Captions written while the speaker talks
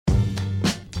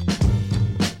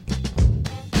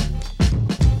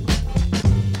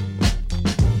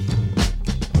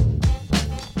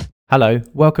Hello,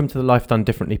 welcome to the Life Done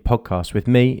Differently podcast with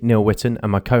me, Neil Whitton, and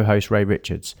my co-host Ray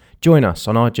Richards. Join us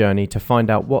on our journey to find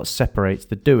out what separates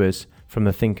the doers from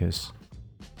the thinkers.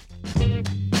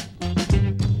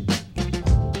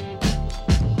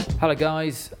 Hello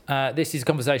guys, this is a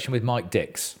conversation with Mike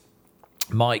Dix.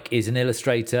 Mike is an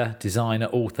illustrator, designer,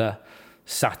 author,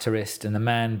 satirist, and the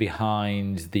man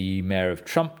behind the Mayor of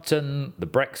Trumpton, the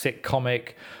Brexit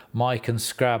comic, Mike and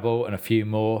Scrabble, and a few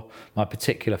more. My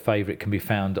particular favourite can be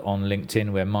found on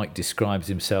LinkedIn, where Mike describes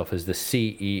himself as the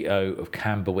CEO of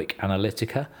Camberwick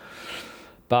Analytica.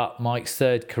 But Mike's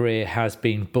third career has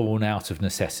been born out of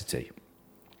necessity.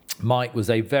 Mike was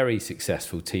a very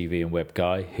successful TV and web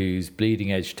guy whose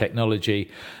bleeding edge technology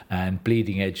and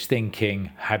bleeding edge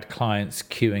thinking had clients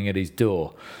queuing at his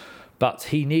door. But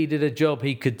he needed a job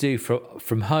he could do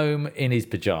from home in his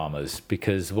pyjamas,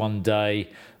 because one day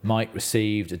Mike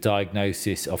received a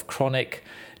diagnosis of chronic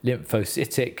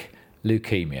lymphocytic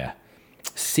leukemia,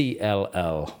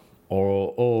 CLL,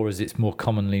 or as it's more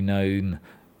commonly known,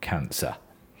 cancer.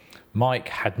 Mike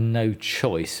had no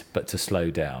choice but to slow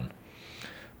down.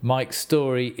 Mike's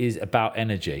story is about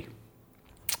energy.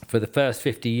 For the first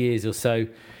 50 years or so,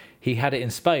 he had it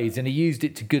in spades and he used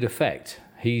it to good effect.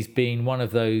 He's been one of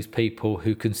those people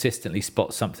who consistently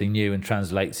spots something new and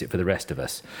translates it for the rest of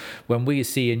us. When we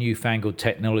see a newfangled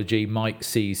technology, Mike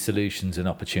sees solutions and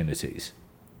opportunities.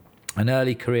 An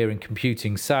early career in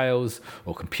computing sales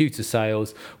or computer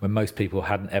sales, when most people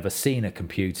hadn't ever seen a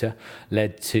computer,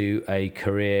 led to a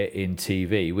career in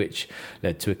TV, which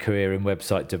led to a career in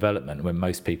website development, when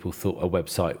most people thought a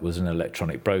website was an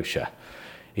electronic brochure.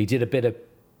 He did a bit of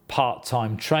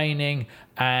part-time training,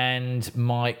 and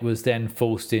Mike was then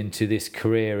forced into this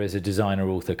career as a designer,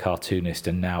 author, cartoonist,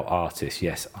 and now artist.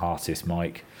 Yes, artist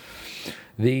Mike.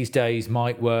 These days,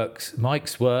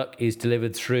 Mike's work is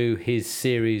delivered through his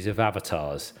series of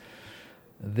avatars.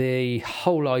 The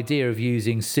whole idea of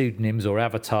using pseudonyms or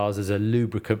avatars as a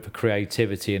lubricant for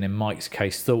creativity, and in Mike's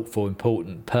case, thoughtful,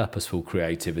 important, purposeful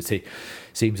creativity,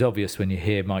 seems obvious when you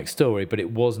hear Mike's story, but it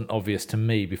wasn't obvious to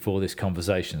me before this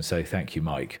conversation, so thank you,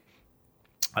 Mike.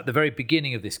 At the very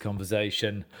beginning of this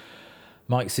conversation,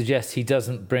 Mike suggests he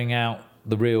doesn't bring out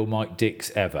the real Mike Dix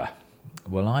ever.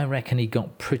 Well, I reckon he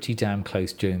got pretty damn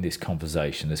close during this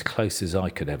conversation, as close as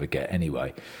I could ever get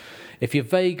anyway. If you're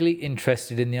vaguely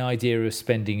interested in the idea of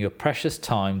spending your precious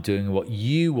time doing what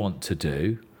you want to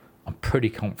do, I'm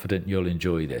pretty confident you'll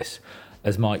enjoy this.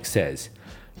 As Mike says,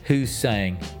 who's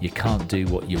saying you can't do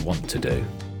what you want to do?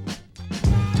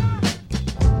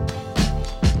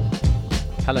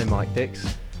 Hello, Mike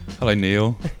Dix. Hello,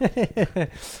 Neil.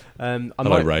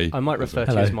 Hello, Ray. I might refer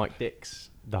to you as Mike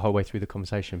Dix the whole way through the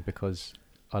conversation because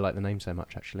I like the name so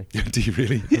much, actually. Do you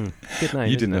really? Good name.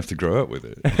 You didn't have to grow up with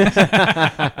it.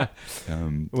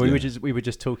 We were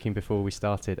just talking before we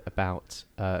started about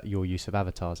your use of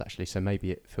avatars, actually. So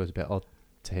maybe it feels a bit odd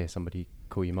to hear somebody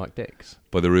call you Mike Dix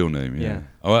by the real name. Yeah.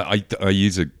 Oh, I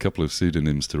use a couple of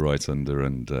pseudonyms to write under,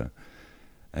 and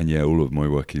yeah, all of my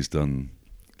work is done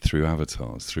through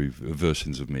avatars, through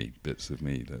versions of me, bits of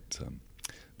me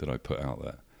that I put out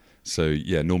there. So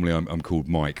yeah, normally I'm called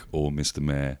Mike or Mr.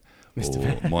 Mayor.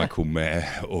 Or Michael Mayer,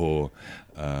 or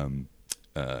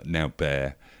now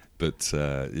Bear, but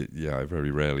yeah, I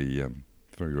very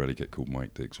rarely get called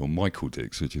Mike Dix or Michael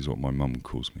Dix, which is what my mum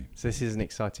calls me. So this is an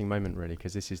exciting moment, really,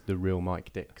 because this is the real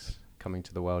Mike Dix coming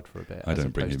to the world for a bit. I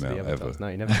don't bring him out ever. No,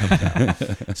 he never comes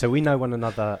out. So we know one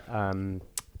another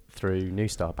through New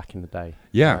Star back in the day.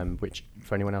 Yeah. Which,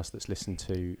 for anyone else that's listened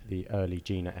to the early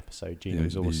Gina episode, Gina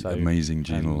was also amazing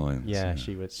Gina Lyons. Yeah,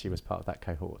 she was part of that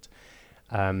cohort.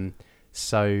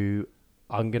 So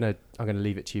I'm gonna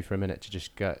leave it to you for a minute to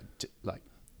just go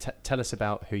tell us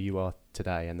about who you are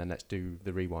today, and then let's do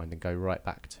the rewind and go right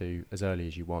back to as early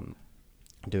as you want.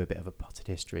 Do a bit of a potted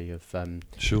history of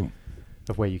sure,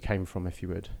 of where you came from, if you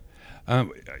would.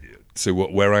 So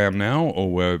where I am now,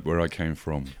 or where I came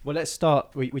from? Well, let's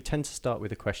start. We tend to start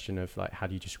with a question of how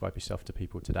do you describe yourself to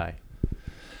people today?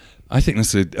 I think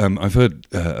that's I've heard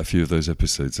a few of those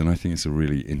episodes, and I think it's a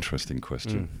really interesting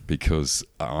question because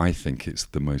I think it's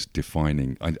the most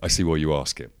defining. I see why you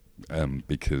ask it,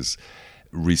 because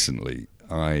recently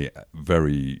I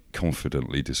very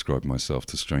confidently described myself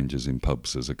to strangers in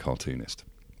pubs as a cartoonist.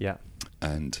 Yeah.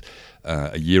 And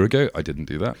a year ago, I didn't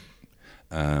do that.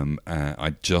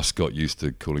 I just got used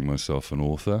to calling myself an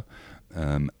author.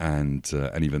 And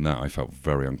even that I felt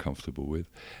very uncomfortable with.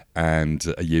 And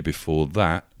a year before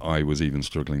that, I was even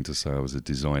struggling to say I was a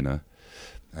designer.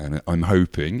 And I'm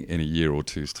hoping in a year or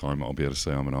two's time I'll be able to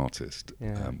say I'm an artist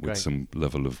with some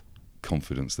level of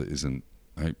confidence that isn't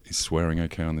Is swearing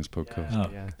okay on this podcast? Oh.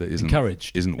 Yeah. That isn't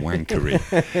Encouraged. Isn't wankery.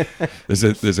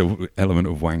 there's a element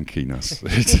of wankiness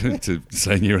to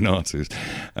saying you're an artist,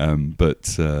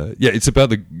 but it's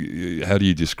about how do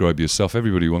you describe yourself?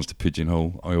 Everybody wants to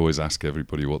pigeonhole. I always ask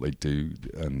everybody what they do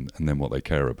and then what they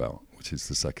care about, which is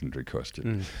the secondary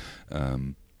question.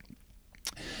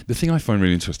 The thing I find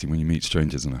really interesting when you meet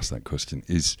strangers and ask that question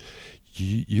is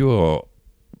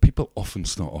people often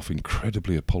start off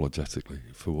incredibly apologetically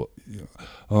for what.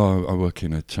 I work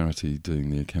in a charity doing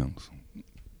the accounts.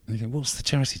 And you go, what's the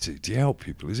charity do? Do you help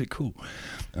people? Is it cool?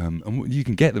 And you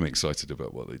can get them excited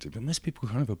about what they do, but most people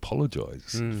kind of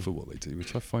apologise for what they do,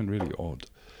 which I find really odd.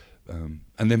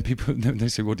 And then people, they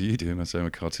say, what do you do? And I say, I'm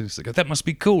a cartoonist. They go, that must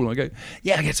be cool. And I go,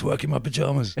 yeah, I get to work in my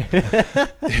pyjamas.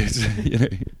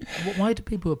 Why do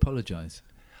people apologise?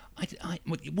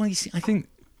 Well, you see, I think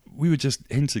we were just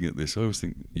hinting at this. I always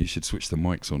think you should switch the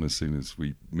mics on as soon as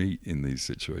we meet in these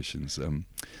situations.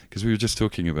 Because we were just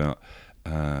talking about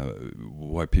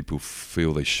why people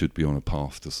feel they should be on a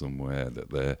path to somewhere,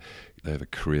 that they have a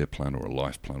career plan or a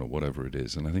life plan or whatever it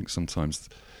is. And I think sometimes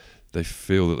they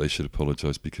feel that they should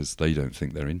apologise because they don't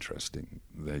think they're interesting.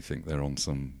 They think they're on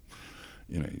some,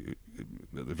 at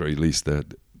the very least, they're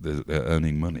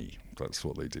earning money. That's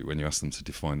what they do. When you ask them to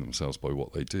define themselves by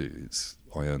what they do, it's,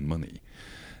 I earn money.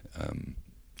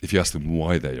 If you ask them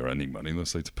why they are earning money, they'll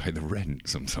say to pay the rent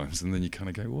sometimes. And then you kind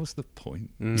of go, what's the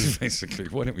point? Basically,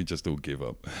 why don't we just all give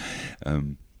up?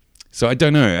 So I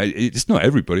don't know. It's not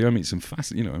everybody. I mean, some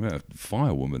fascinating. I met a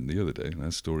firewoman the other day, and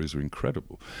her stories are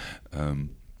incredible.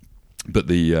 But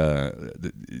and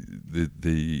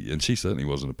she certainly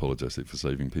wasn't apologetic for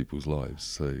saving people's lives.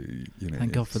 So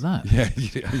Thank God for that. Yeah,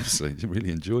 I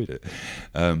really enjoyed it.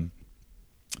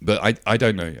 But I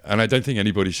don't know, and I don't think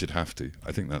anybody should have to.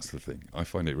 I think that's the thing. I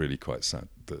find it really quite sad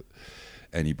that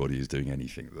anybody is doing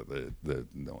anything that they're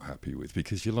not happy with,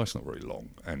 because your life's not very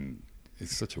long, and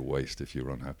it's such a waste if you're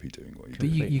unhappy doing what you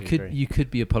do. But you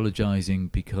could be apologising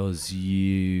because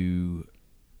you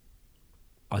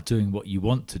are doing what you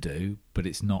want to do, but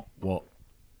it's not what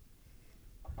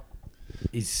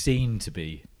is seen to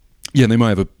be. Yeah, they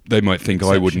might think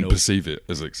I wouldn't Exceptional. perceive it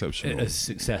as exceptional, As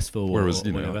successful, whereas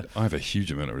or whatever. I have a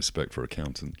huge amount of respect for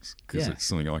accountants because it's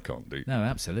something I can't do. No,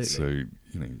 absolutely. So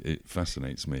it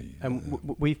fascinates me. And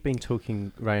we've been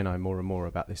talking, Ray and I, more and more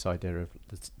about this idea of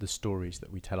the stories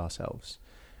that we tell ourselves,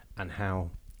 and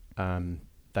how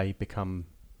they become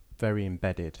very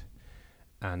embedded,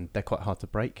 and they're quite hard to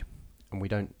break, and we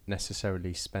don't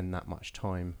necessarily spend that much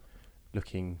time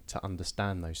looking to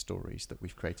understand those stories that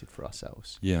we've created for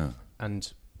ourselves. Yeah.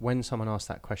 And when someone asks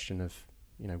that question of,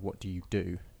 what do you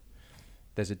do?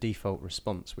 There's a default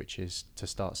response, which is to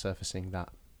start surfacing that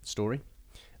story.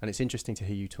 And it's interesting to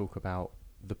hear you talk about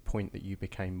the point that you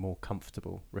became more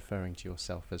comfortable referring to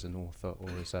yourself as an author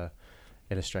or as a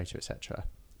illustrator, etc.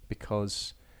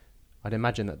 Because I'd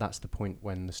imagine that that's the point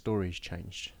when the story's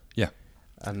changed. Yeah.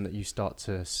 And that you start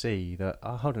to see that,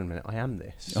 hold on a minute, I am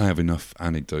this. I have enough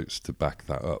anecdotes to back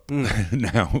that up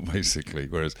now, basically.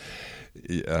 Whereas,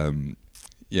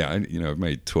 I've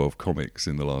made 12 comics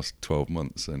in the last 12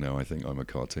 months, and now I think I'm a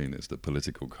cartoonist, a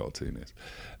political cartoonist.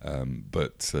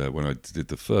 But when I did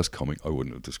the first comic, I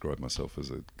wouldn't have described myself as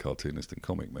a cartoonist and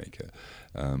comic maker,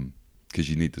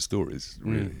 because you need the stories,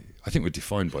 really. I think we're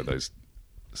defined by those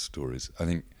stories. I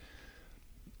think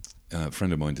a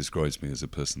friend of mine describes me as a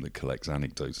person that collects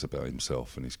anecdotes about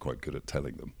himself, and he's quite good at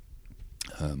telling them.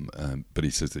 But he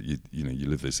says that you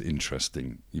live this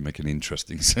you make an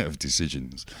interesting set of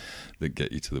decisions that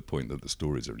get you to the point that the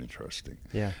stories are interesting.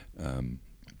 Yeah. And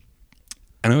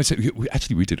I would say,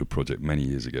 we did a project many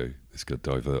years ago. This could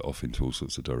divert off into all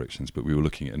sorts of directions, but we were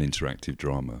looking at an interactive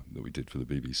drama that we did for the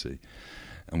BBC,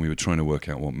 and we were trying to work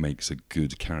out what makes a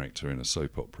good character in a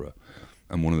soap opera.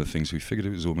 And one of the things we figured,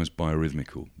 it was almost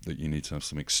biorhythmical, that you need to have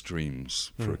some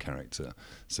extremes for a character,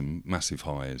 some massive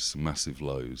highs, some massive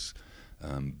lows,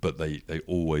 but they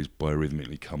always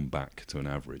biorhythmically come back to an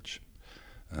average.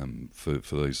 For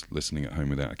those listening at home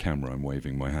without a camera, I'm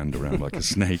waving my hand around like a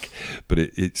snake, but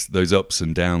it's those ups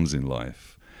and downs in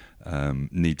life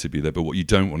need to be there. But what you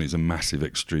don't want is a massive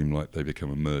extreme, like they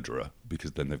become a murderer,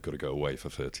 because then they've got to go away for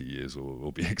 30 years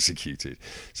or be executed.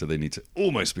 So they need to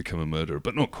almost become a murderer,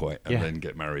 but not quite, and then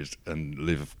get married and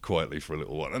live quietly for a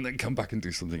little while, and then come back and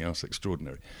do something else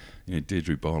extraordinary.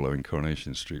 Deirdre Barlow in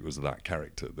Coronation Street was that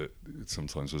character that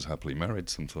sometimes was happily married,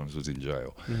 sometimes was in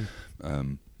jail.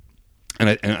 And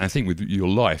I think with your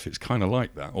life, it's kind of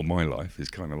like that, or my life is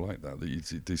kind of like that you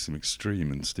do some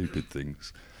extreme and stupid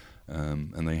things,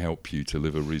 and they help you to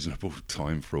live a reasonable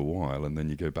time for a while, and then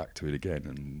you go back to it again,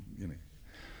 and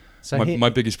So my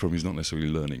biggest problem is not necessarily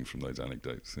learning from those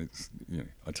anecdotes. It's,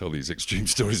 I tell these extreme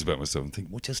stories about myself and think,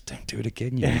 well, just don't do it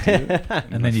again, you idiot.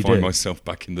 And then I find myself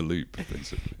back in the loop,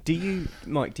 basically.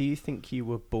 Mike, do you think you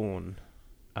were born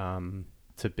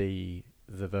to be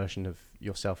the version of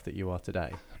yourself that you are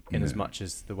today, in as much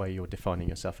as the way you're defining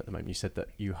yourself at the moment? You said that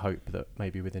you hope that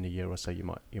maybe within a year or so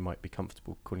you might be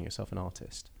comfortable calling yourself an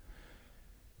artist.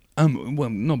 Well,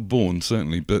 not born,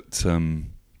 certainly, but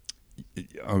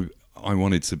I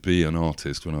wanted to be an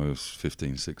artist when I was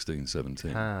 15, 16,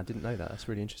 17. I didn't know that. That's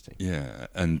really interesting. Yeah,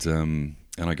 and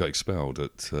I got expelled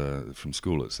from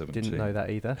school at 17. Didn't know that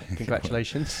either.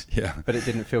 Congratulations. Yeah. But it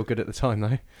didn't feel good at the time,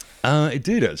 though. It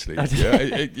did, actually.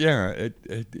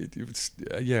 It was,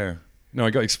 yeah. No, I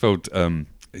got expelled. I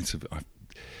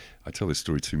tell this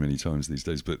story too many times these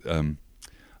days, but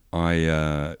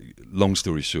long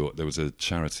story short, there was a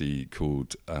charity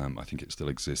called, I think it still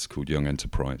exists, called Young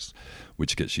Enterprise,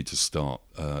 which gets you to start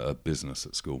a business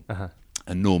at school. Uh-huh.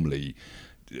 And normally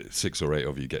 6 or 8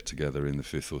 of you get together in the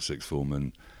 5th or 6th form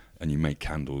and you make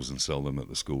candles and sell them at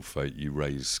the school fete. You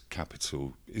raise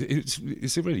capital.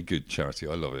 It's a really good charity.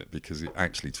 I love it because it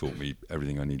actually taught me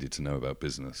everything I needed to know about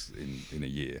business in a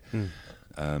year.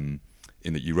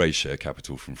 In that you raise share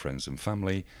capital from friends and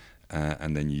family,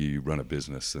 and then you run a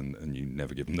business and you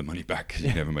never give them the money back because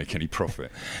you never make any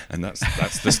profit. And that's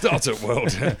the startup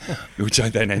world, which I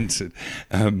then entered.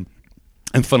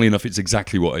 And funnily enough, it's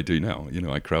exactly what I do now.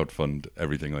 I crowdfund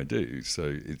everything I do.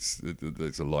 So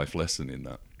there's a life lesson in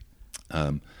that.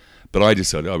 But I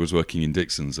decided, I was working in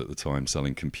Dixon's at the time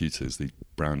selling computers, the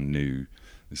brand new,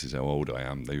 this is how old I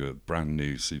am, they were brand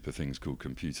new super things called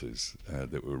computers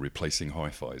that were replacing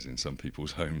hi-fis in some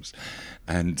people's homes.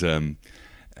 And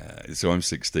so I'm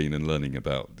 16 and learning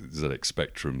about ZX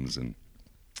Spectrums and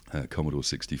Commodore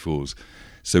 64s.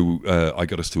 So I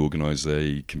got us to organise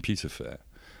a computer fair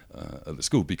at the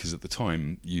school, because at the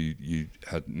time you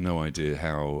had no idea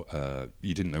how,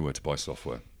 you didn't know where to buy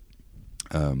software.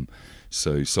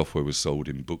 So software was sold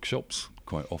in bookshops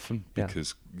quite often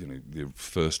because the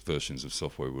first versions of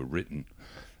software were written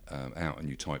out and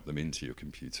you typed them into your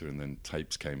computer, and then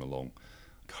tapes came along.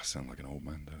 God, I sound like an old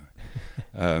man, don't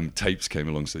I? Tapes came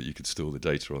along so that you could store the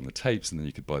data on the tapes, and then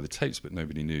you could buy the tapes, but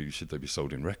nobody knew, should they be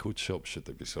sold in record shops, should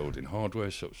they be sold in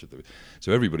hardware shops,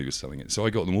 so everybody was selling it. So I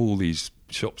got them all these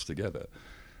shops together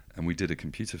and we did a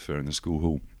computer fair in the school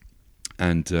hall,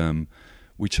 and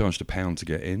we charged £1 to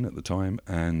get in at the time,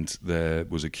 and there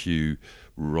was a queue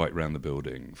right round the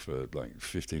building for like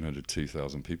 1,500,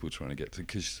 2,000 people trying to get to,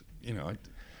 because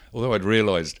although I'd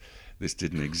realised this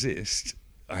didn't exist,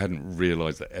 I hadn't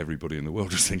realised that everybody in the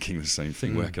world was thinking the same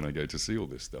thing. Where can I go to see all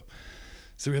this stuff?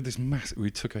 So we had this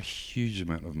we took a huge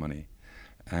amount of money,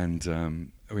 and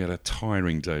we had a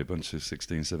tiring day, a bunch of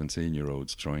 16,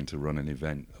 17-year-olds trying to run an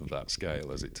event of that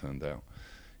scale, as it turned out.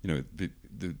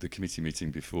 The committee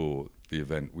meeting before the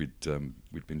event, we'd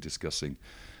been discussing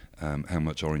how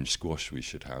much orange squash we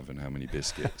should have and how many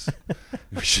biscuits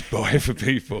we should buy for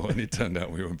people, and it turned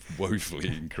out we were woefully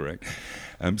incorrect.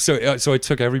 So I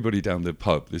took everybody down the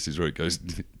pub. This is where it goes.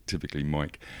 Typically,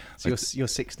 Mike. So you're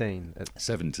 16?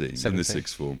 17 in the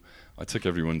 6th form. I took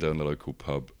everyone down the local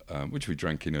pub, which we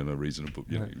drank in a reasonable.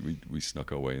 We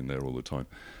snuck our way in there all the time.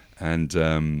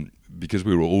 And because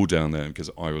we were all down there, and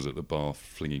because I was at the bar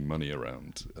flinging money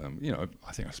around,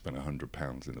 I think I spent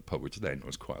 £100 in the pub, which then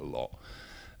was quite a lot.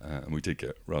 And we did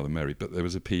get rather merry. But there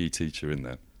was a PE teacher in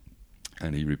there,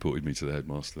 and he reported me to the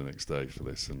headmaster the next day for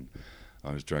this. And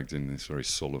I was dragged in this very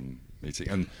solemn meeting.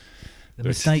 And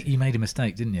you made a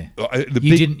mistake, didn't you?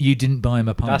 You didn't buy him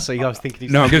a pint. That's what I was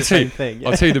thinking. No, I'm going to same thing.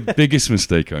 I'll tell you the biggest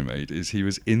mistake I made is he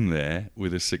was in there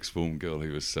with a 6th form girl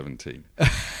who was 17,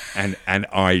 and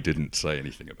I didn't say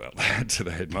anything about that to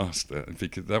the headmaster,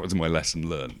 because that was my lesson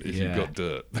learned. If you've got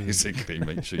dirt, basically,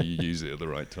 make sure you use it at the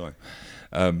right time.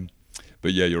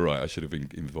 But yeah, you're right. I should have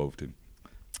involved him.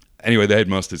 Anyway, the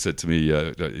headmaster said to me,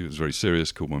 he was very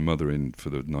serious, called my mother in for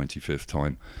the 95th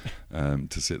time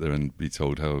to sit there and be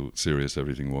told how serious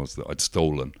everything was, that I'd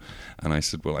stolen. And I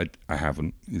said, well, I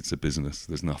haven't. It's a business.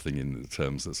 There's nothing in the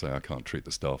terms that say I can't treat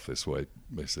the staff this way,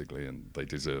 basically, and they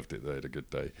deserved it. They had a good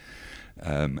day.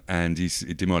 And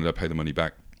he demanded I pay the money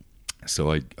back.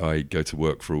 So I go to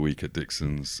work for a week at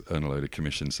Dixon's, earn a load of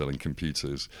commission selling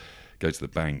computers, go to the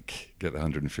bank, get the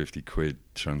 150 quid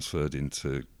transferred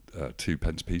into 2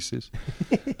 pence pieces,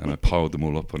 and I piled them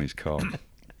all up on his car,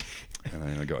 and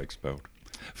then I got expelled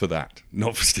for that,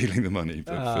 not for stealing the money,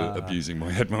 but for abusing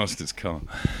my headmaster's car.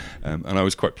 And I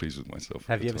was quite pleased with myself.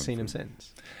 Have you ever seen him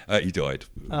since? He died.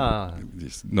 I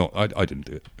didn't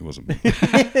do it. It wasn't me.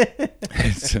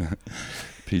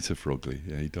 Peter Frogley.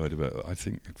 Yeah, he died about, I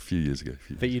think, a few years ago.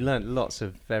 But you learnt lots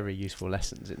of very useful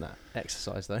lessons in that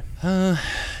exercise, though.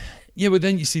 Yeah, but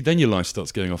then then your life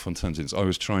starts going off on tangents. I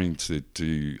was trying to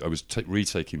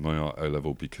retaking my art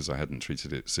O-level because I hadn't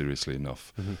treated it seriously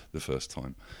enough the first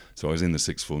time. So I was in the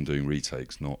sixth form doing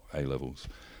retakes, not A-levels.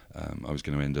 I was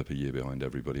going to end up a year behind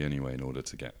everybody anyway in order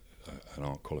to get an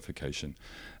art qualification.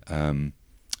 And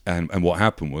what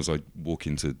happened was I'd walk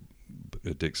into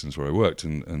Dixon's where I worked,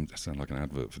 and I sound like an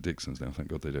advert for Dixon's now. Thank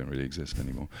God they don't really exist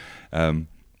anymore.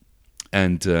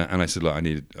 And I said, look,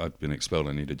 I'd been expelled,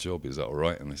 I need a job, is that all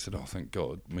right? And they said, oh, thank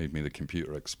God, made me the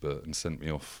computer expert and sent me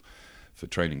off for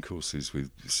training courses with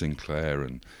Sinclair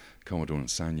and Commodore and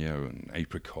Sanyo and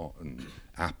Apricot and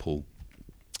Apple.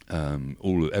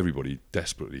 Everybody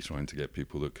desperately trying to get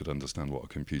people that could understand what a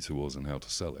computer was and how to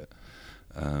sell it.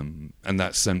 And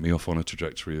that sent me off on a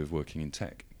trajectory of working in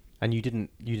tech. And you didn't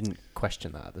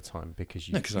question that at the time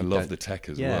because I loved the tech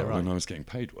as well, right. and I was getting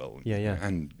paid well. Yeah.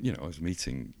 And I was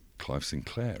meeting Clive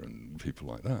Sinclair and people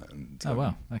like that. And Oh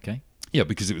wow, okay. Yeah,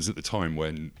 because it was at the time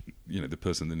when the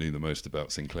person that knew the most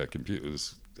about Sinclair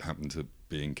computers happened to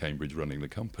be in Cambridge running the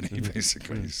company,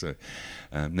 basically. So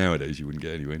nowadays you wouldn't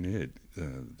get anywhere near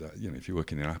that. If you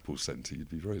work in an Apple centre, you'd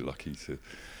be very lucky to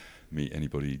meet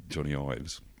anybody Johnny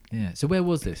Ives. Yeah. So where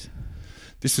was this?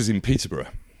 This was in Peterborough.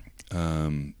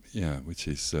 Which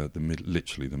is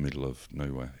literally the middle of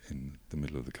nowhere in the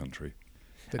middle of the country.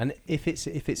 And if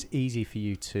it's easy for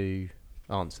you to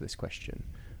answer this question,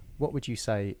 what would you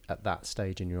say at that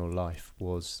stage in your life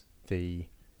was the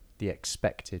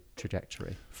expected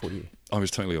trajectory for you? I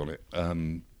was totally on it.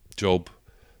 Job,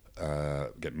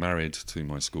 get married to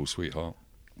my school sweetheart,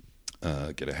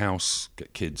 get a house,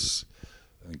 get kids,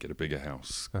 and get a bigger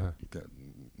house, get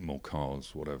more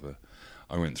cars, whatever.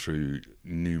 I went through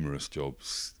numerous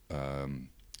jobs,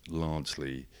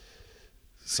 largely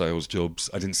sales jobs.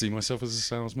 I didn't see myself as a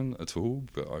salesman at all,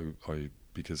 but I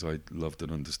because I loved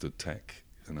and understood tech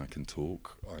and I can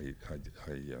talk, I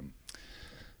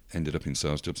ended up in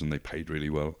sales jobs and they paid really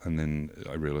well. And then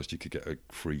I realised you could get a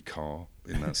free car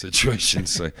in that situation.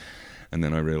 And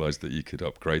then I realised that you could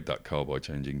upgrade that car by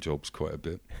changing jobs quite a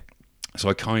bit. So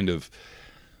I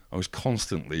was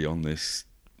constantly on this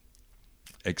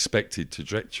expected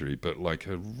trajectory, but like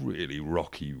a really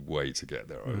rocky way to get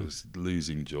there. I was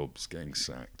losing jobs, getting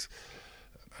sacked.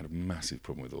 I had a massive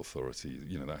problem with authority.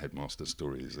 That headmaster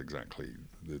story is exactly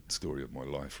the story of my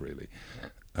life, really.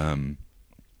 But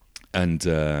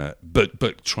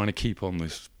trying to keep on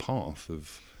this path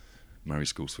of marry,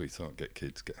 school, sweetheart, get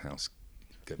kids, get house,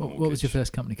 get mortgage. What was your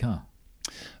first company car?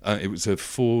 It was a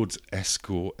Ford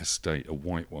Escort Estate, a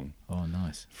white one. Oh,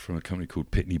 nice. From a company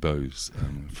called Pitney Bowes,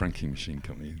 franking machine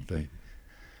company.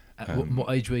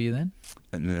 What age were you then?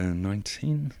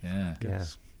 19. Yeah.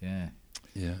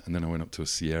 Yeah. And then I went up to a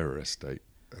Sierra Estate,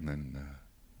 and then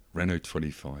Renault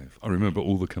 25. I remember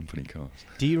all the company cars.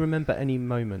 Do you remember any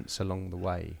moments along the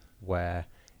way where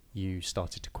you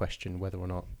started to question whether or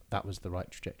not that was the right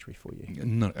trajectory for you?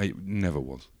 No, it never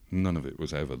was. None of it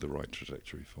was ever the right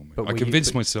trajectory for me. But I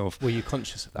convinced myself. Were you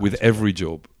conscious of that? With every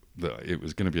job that it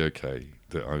was going to be okay,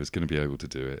 that I was going to be able to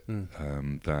do it,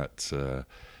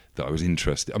 that I was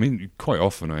interested. I mean, quite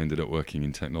often I ended up working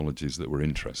in technologies that were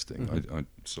interesting. I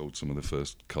sold some of the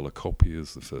first colour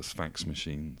copiers, the first fax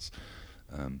machines.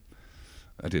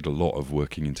 I did a lot of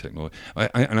working in technology.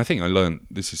 And I think I learned,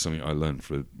 this is something I learned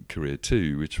for a career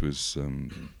too, which was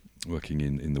working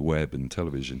in the web and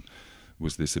television,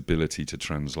 was this ability to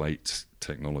translate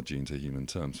technology into human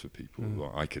terms for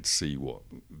people. I could see what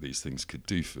these things could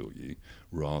do for you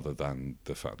rather than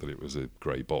the fact that it was a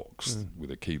grey box with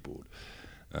a keyboard.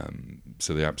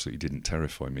 So they absolutely didn't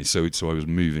terrify me. So I was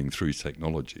moving through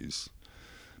technologies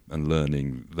and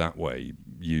learning that way,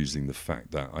 using the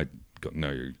fact that I'd got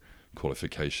no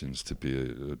qualifications to be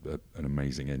an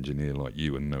amazing engineer like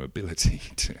you and no ability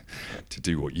to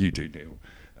do what you do, Neil.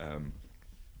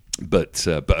 But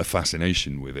a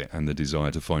fascination with it and the desire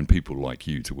to find people like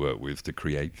you to work with to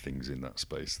create things in that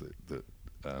space that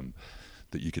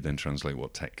you could then translate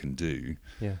what tech can do,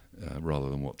 rather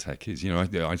than what tech is.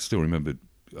 I still remember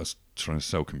us trying to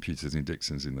sell computers in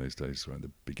Dixon's in those days, right at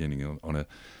the beginning, on a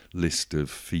list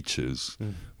of features,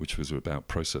 which was about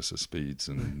processor speeds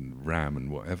and RAM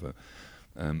and whatever.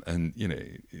 And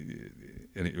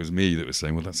it was me that was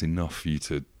saying, well, that's enough for you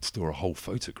to store a whole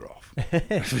photograph.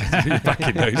 Back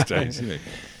in those days,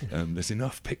 there's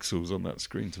enough pixels on that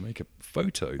screen to make a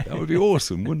photo. That would be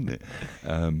awesome, wouldn't it?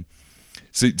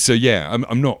 So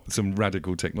I'm not some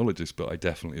radical technologist, but I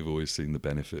definitely have always seen the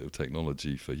benefit of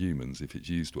technology for humans if it's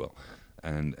used well.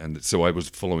 And so I was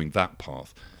following that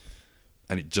path.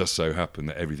 And it just so happened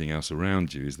that everything else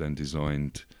around you is then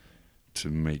designed to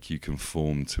make you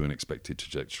conform to an expected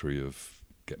trajectory of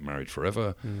get married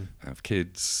forever, have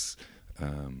kids,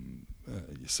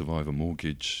 you survive a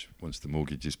mortgage. Once the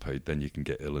mortgage is paid, then you can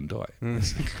get ill and die.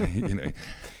 You know,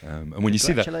 and when you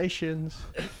see that, congratulations.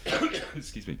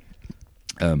 excuse me.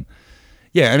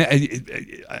 Yeah,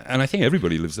 and I think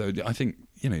everybody lives there. I think,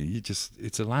 you know,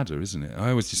 it's a ladder, isn't it?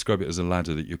 I always describe it as a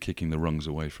ladder that you're kicking the rungs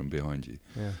away from behind you.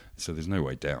 Yeah. So there's no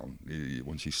way down.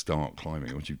 Once you start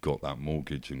climbing, once you've got that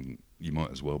mortgage, and you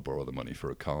might as well borrow the money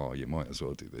for a car, you might as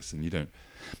well do this, and you don't.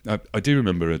 I do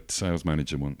remember a sales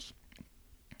manager once,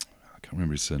 I can't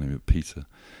remember his surname, but Peter,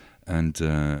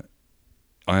 and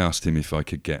I asked him if I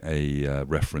could get a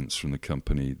reference from the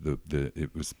company.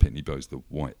 It was Pitney Bowes, the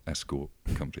white escort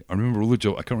company. I remember all the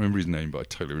job. I can't remember his name, but I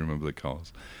totally remember the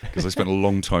cars because I spent a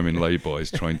long time in lay-bys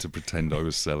trying to pretend I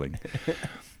was selling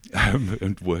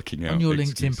and working out. On your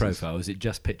excuses. LinkedIn profile, is it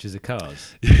just pictures of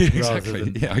cars?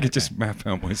 Exactly. Yeah, I could just map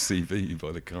out my CV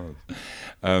by the cars.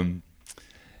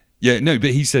 Yeah, no, but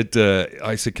he said,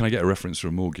 I said, can I get a reference for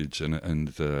a mortgage?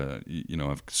 And you know,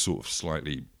 I've sort of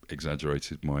slightly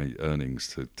exaggerated my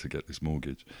earnings to get this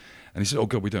mortgage. And he said, oh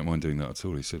God, we don't mind doing that at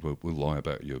all. He said, well, we'll lie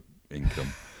about your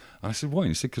income. And I said, why? And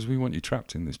he said, because we want you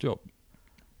trapped in this job.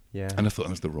 Yeah. And I thought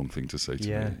that was the wrong thing to say to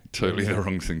me. Totally the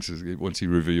wrong thing to say. Once he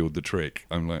revealed the trick,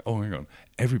 I'm like, oh, hang on.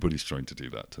 Everybody's trying to do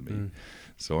that to me.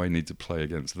 So I need to play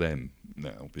against them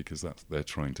now because they're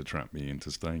trying to trap me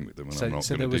into staying with them. And I'm not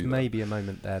so going to do that. there was maybe a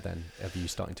moment there then of you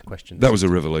starting to question. That was a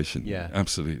revelation. Yeah.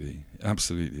 Absolutely.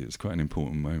 Absolutely. It's quite an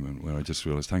important moment where I just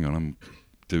realised, hang on, I'm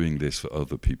doing this for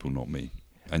other people, not me.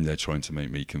 And they're trying to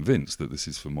make me convinced that this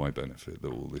is for my benefit,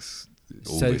 that all this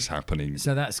happening.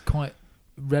 So that's quite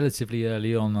relatively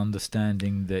early on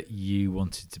understanding that you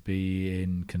wanted to be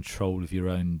in control of your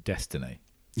own destiny.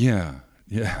 Yeah,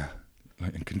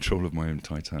 like in control of my own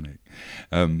Titanic.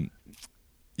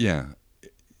 Yeah,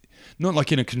 not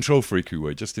like in a control freaky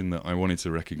way, just in that I wanted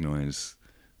to recognise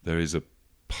there is a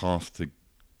path to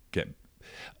get.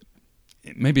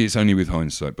 Maybe it's only with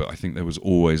hindsight, but I think there was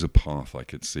always a path I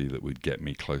could see that would get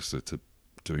me closer to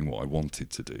doing what I wanted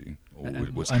to do.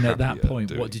 And at that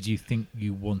point, what did you think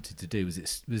you wanted to do? Was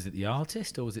it the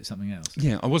artist or was it something else?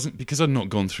 Yeah, I wasn't, because I'd not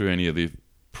gone through any of the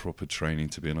proper training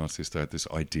to be an artist. I had this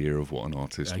idea of what an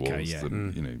artist was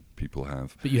that you know people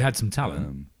have. But you had some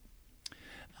talent.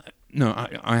 No,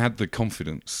 I had the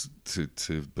confidence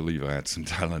to believe I had some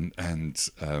talent, and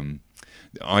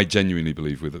I genuinely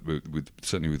believe with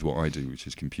certainly with what I do, which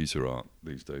is computer art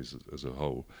these days as a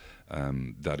whole,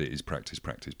 that it is practice.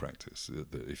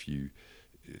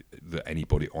 That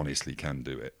anybody honestly can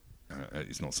do it.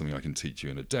 It's not something I can teach you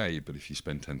in a day, but if you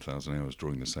spend 10,000 hours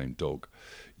drawing the same dog,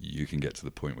 you can get to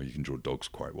the point where you can draw dogs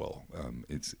quite well.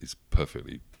 It's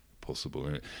perfectly possible.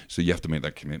 So you have to make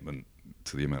that commitment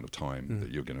to the amount of time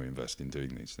that you're going to invest in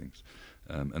doing these things,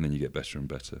 and then you get better and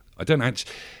better.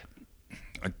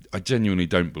 I genuinely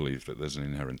don't believe that there's an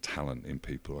inherent talent in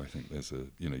people. I think there's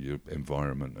your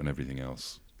environment and everything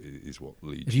else is what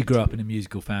leads. If you grew up in a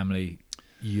musical family,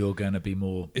 you're going to be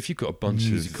more. If you've got a bunch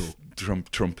musical. of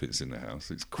trumpets in the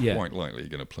house, it's quite likely you're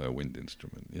going to play a wind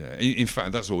instrument. Yeah. In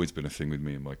fact, that's always been a thing with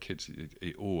me and my kids.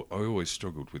 I always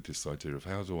struggled with this idea of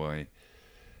how do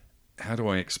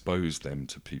I expose them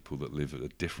to people that live a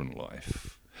different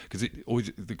life? Because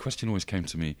the question always came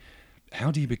to me: how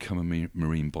do you become a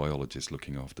marine biologist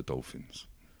looking after dolphins?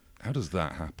 How does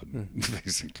that happen,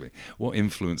 basically? What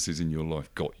influences in your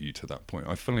life got you to that point?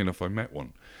 Funnily enough, I met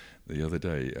one the other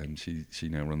day, and she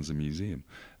now runs a museum.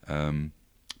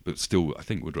 But still, I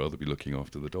think would rather be looking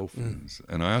after the dolphins.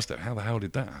 And I asked her, how the hell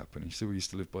did that happen? She said, we used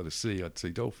to live by the sea, I'd see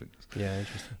dolphins. Yeah,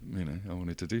 interesting. I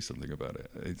wanted to do something about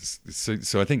it.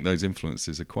 So I think those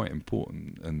influences are quite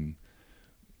important. And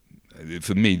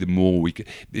for me, the more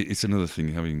it's another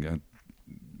thing, having had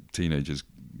teenagers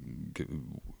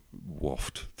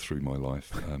waft through my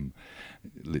life,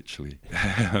 literally.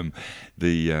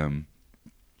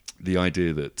 The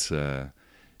idea that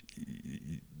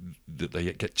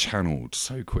they get channeled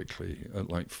so quickly at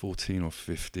like 14 or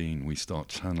 15, we start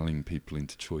channeling people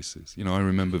into choices. I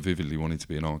remember vividly wanting to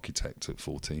be an architect at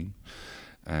 14,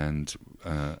 and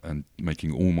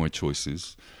making all my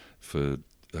choices for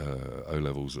O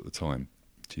levels at the time,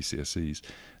 GCSEs,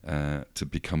 to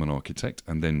become an architect,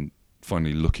 and then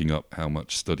finally looking up how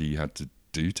much study you had to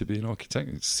do to be an architect.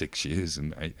 It's 6 years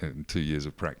and 2 years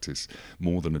of practice,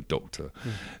 more than a doctor,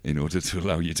 in order to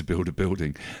allow you to build a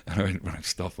building. And I went, right,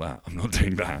 stuff that, I'm not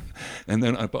doing that. And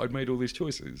then but I'd made all these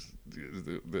choices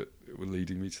that were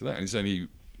leading me to that. And it's only,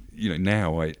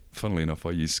 now funnily enough,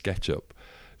 I use SketchUp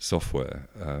software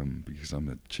because I'm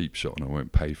a cheap shot and I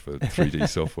won't pay for 3D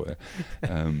software,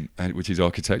 and which is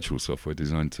architectural software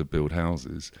designed to build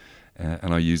houses,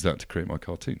 and I use that to create my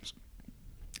cartoons.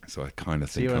 So I kind of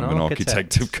think you're I'm an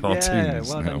architect of cartoons. Yeah,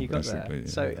 well now, done, you got basically. there.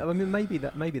 So I mean,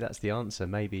 maybe that's the answer.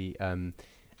 Maybe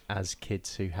as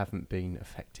kids who haven't been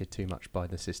affected too much by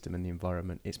the system and the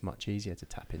environment, it's much easier to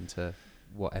tap into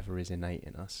whatever is innate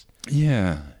in us.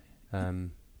 Yeah.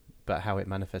 But how it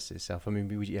manifests itself, I mean,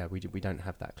 we don't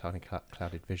have that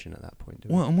clouded vision at that point, do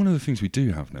we? Well, and one of the things we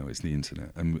do have now is the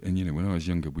internet, and you know, when I was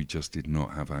younger, we just did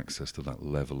not have access to that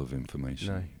level of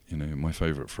information. No. You know, my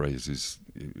favourite phrase is,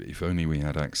 "If only we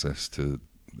had access to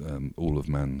all of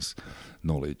man's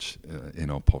knowledge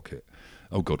in our pocket."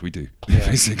 Oh God, we do.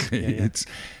 Yeah. Basically, Yeah. it's,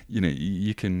 you know,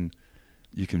 you can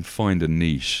find a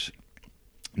niche.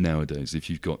 Nowadays, if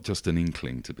you've got just an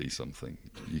inkling to be something,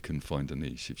 you can find a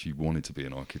niche. If you wanted to be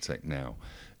an architect now,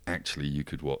 actually you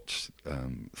could watch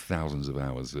thousands of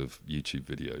hours of YouTube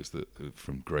videos that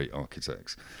from great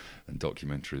architects and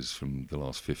documentaries from the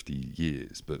last 50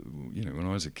 years. But, you know, when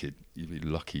I was a kid, you'd be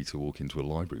lucky to walk into a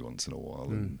library once in a while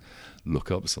and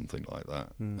look up something like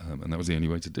that. And that was the only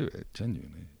way to do it,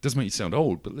 genuinely. It does make you sound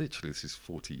old, but literally this is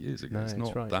 40 years ago. No, it's it's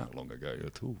not right. that long ago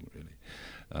at all, really.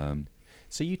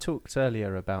 So you talked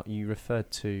earlier about, you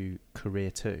referred to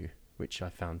Career 2, which I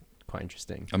found quite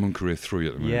interesting. I'm on Career 3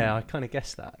 at the moment. Yeah, I kind of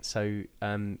guessed that. So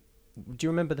do you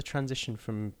remember the transition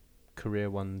from Career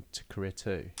 1 to Career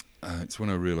 2? It's when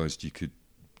I realised you could,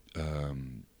 that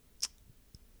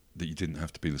you didn't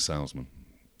have to be the salesman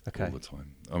all the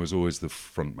time. I was always the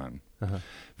front man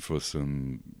for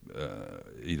some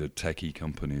either techie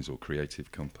companies or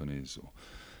creative companies, or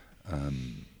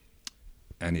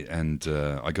and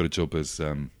I got a job as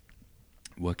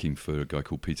working for a guy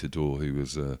called Peter Dorr, who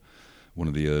was one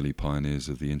of the early pioneers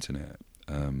of the internet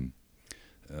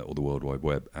or the World Wide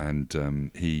Web,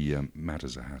 and he mad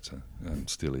as a hatter,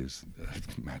 still is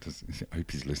mad as. I hope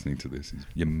he's listening to this.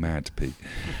 You're mad, Pete.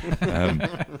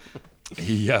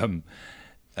 He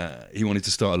wanted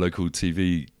to start a local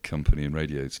TV company and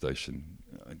radio station.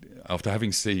 After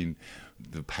having seen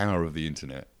the power of the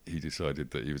internet, he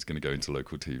decided that he was going to go into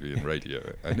local TV and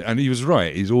radio. And he was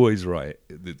right. He's always right.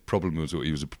 The problem was what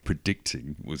he was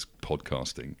predicting was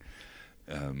podcasting.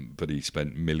 But he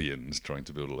spent millions trying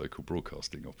to build a local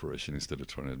broadcasting operation instead of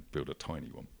trying to build a tiny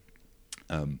one.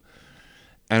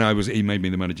 And he made me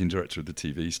the managing director of the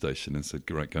TV station and said,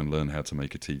 "Great, go and learn how to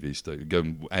make a TV station. Go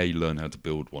and A, learn how to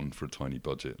build one for a tiny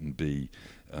budget, and B,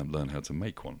 learn how to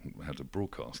make one, how to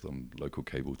broadcast on local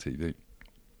cable TV."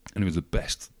 And it was the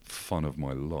best fun of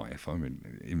my life. I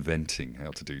mean, inventing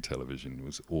how to do television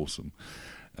was awesome.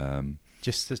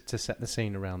 Just to set the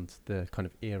scene around the kind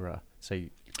of era. So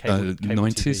cable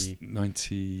 90s, TV.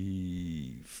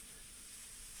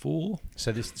 94?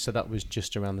 So that was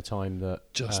just around the time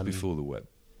that Just before the web,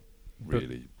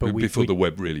 really. but before the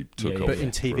web really took off. But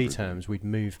in for TV everybody. terms, we'd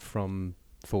moved from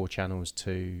 4 channels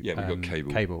to Yeah, we got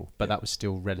cable. but Yeah. that was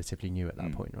still relatively new at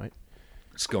that point, right?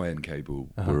 Sky and cable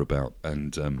were about,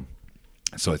 and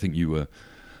so I think there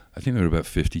were about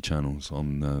 50 channels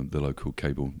on the local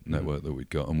cable network that we'd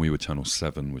got, and we were channel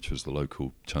 7, which was the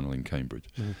local channel in Cambridge.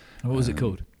 What was it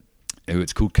called?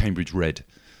 It's called Cambridge Red,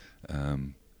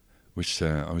 which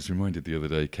I was reminded the other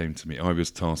day came to me. I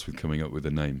was tasked with coming up with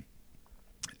a name,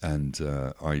 and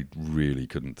I really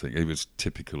couldn't think. It was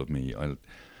typical of me.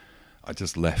 I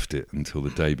just left it until the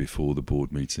day before the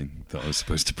board meeting that I was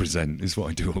supposed to present. Is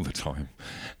what I do all the time,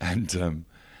 and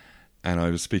I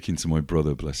was speaking to my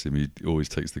brother, bless him. He always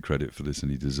takes the credit for this,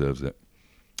 and he deserves it.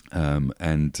 And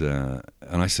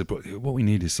I said, "But what we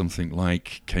need is something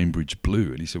like Cambridge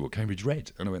Blue." And he said, "Well, Cambridge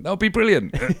Red." And I went, "That'll be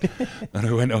brilliant." And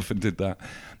I went off and did that.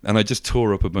 And I just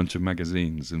tore up a bunch of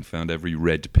magazines and found every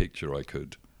red picture I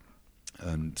could,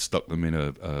 and stuck them in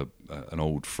an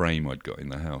old frame I'd got in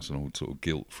the house, an old sort of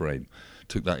gilt frame.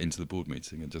 Took that into the board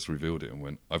meeting and just revealed it and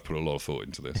went, "I've put a lot of thought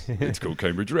into this. It's called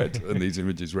Cambridge Red, and these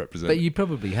images represent." But you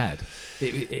probably had,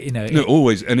 No,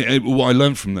 always. And what I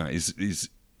learned from that is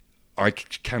I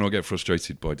cannot get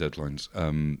frustrated by deadlines.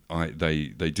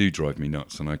 They do drive me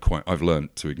nuts, and I've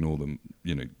learned to ignore them.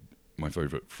 You know, my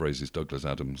favourite phrase is Douglas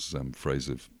Adams' phrase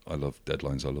of, "I love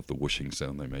deadlines. I love the whooshing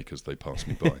sound they make as they pass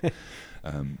me by."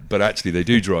 But actually, they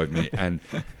do drive me, and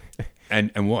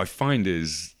what I find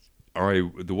is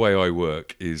the way I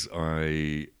work is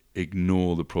I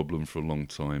ignore the problem for a long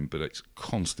time, but it's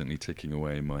constantly ticking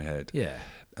away in my head. Yeah.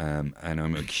 And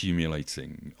I'm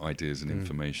accumulating ideas and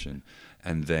information,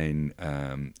 and then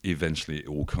eventually it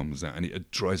all comes out, and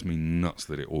it drives me nuts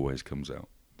that it always comes out.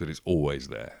 that it's always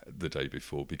there the day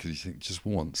before, because you think, just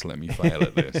once let me fail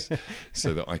at this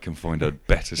so that I can find a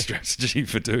better strategy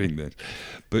for doing this.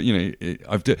 But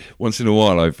once in a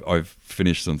while I've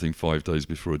finished something 5 days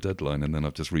before a deadline, and then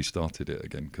I've just restarted it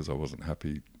again because I wasn't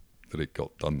happy that it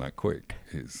got done that quick.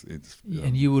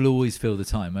 And you will always fill the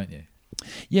time, won't you?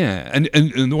 Yeah, and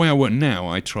the way I work now,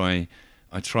 I try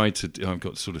to. I've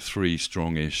got sort of 3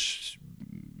 strongish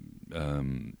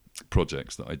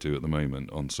projects that I do at the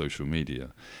moment on social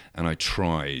media, and I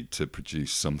try to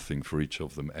produce something for each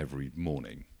of them every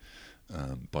morning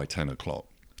by 10 o'clock.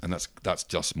 And that's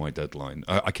just my deadline.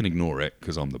 I can ignore it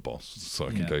because I'm the boss, so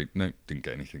I can go, no, didn't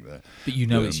get anything there. But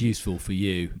it's useful for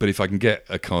you. But if I can get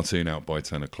a cartoon out by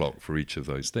 10 o'clock for each of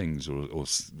those things,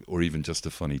 or even just a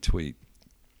funny tweet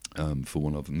for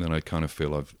one of them, then I kind of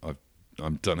feel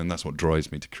I'm done, and that's what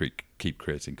drives me to keep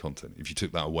creating content. If you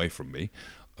took that away from me,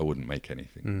 I wouldn't make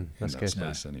anything in that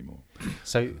space anymore.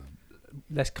 So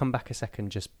let's come back a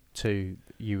second just to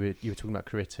you were talking about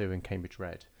Career 2 and Cambridge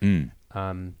Red,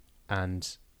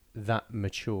 and that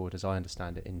matured, as I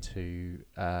understand it, into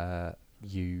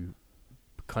you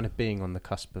kind of being on the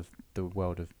cusp of the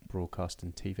world of broadcast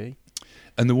and TV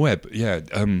and the web.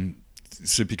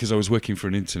 So because I was working for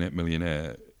an internet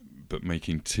millionaire, but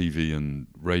making TV and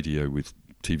radio with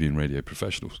TV and radio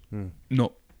professionals.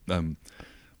 Not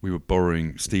we were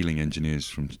stealing engineers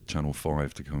from Channel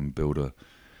 5 to come and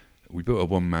we built a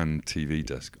one-man TV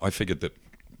desk. I figured that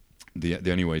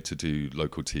the only way to do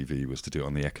local TV was to do it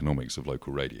on the economics of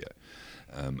local radio,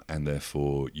 and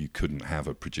therefore you couldn't have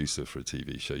a producer for a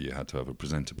TV show. You had to have a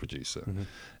presenter producer,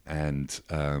 and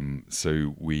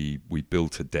so we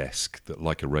built a desk that,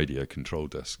 like a radio control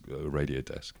desk, a radio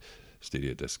desk,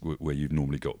 studio desk, where you've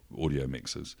normally got audio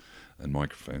mixers and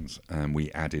microphones, and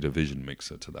we added a vision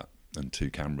mixer to that and 2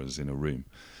 cameras in a room,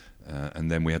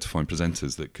 and then we had to find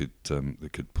presenters that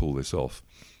could pull this off.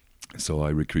 So I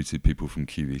recruited people from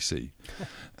QVC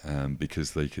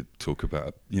because they could talk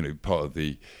about, part of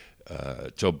the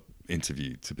job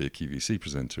interview to be a QVC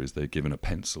presenter is they're given a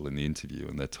pencil in the interview,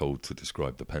 and they're told to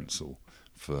describe the pencil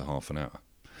for half an hour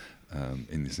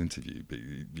in this interview. But,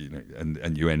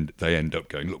 they end up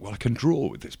going, look, well, I can draw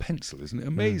with this pencil, isn't it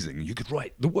amazing? You could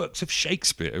write the works of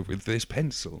Shakespeare with this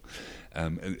pencil,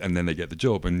 and then they get the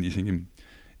job, and you're thinking,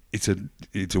 it's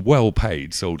a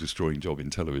well-paid, soul-destroying job in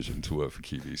television to work for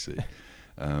QVC.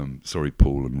 Sorry,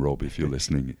 Paul and Rob, if you're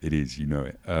listening, it is, you know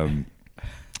it.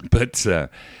 But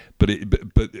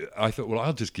I thought, well,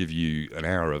 I'll just give you an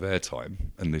hour of airtime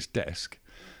and this desk,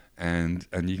 and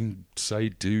you can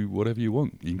do whatever you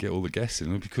want. You can get all the guests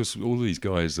in, because all these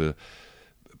guys are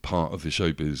part of the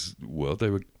showbiz world. They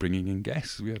were bringing in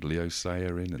guests. We had Leo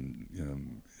Sayer in,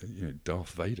 and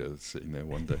Darth Vader sitting there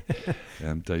one day,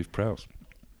 Dave Prowse.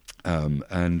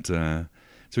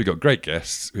 So we got great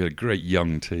guests. We had a great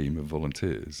young team of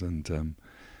volunteers, and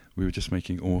we were just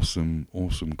making awesome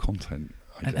content.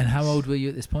 And how old were you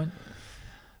at this point?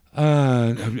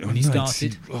 When you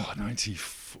started?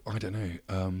 94, I don't know.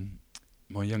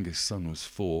 My youngest son was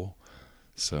 4,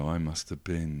 so I must have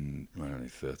been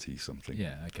 30 something.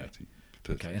 Yeah, okay.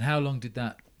 30. Okay, and how long did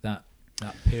that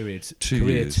period, 2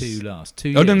 Career years. 2, last? 2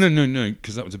 years? Oh, no,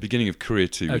 because that was the beginning of Career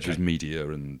 2, which was media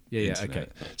and internet. Okay.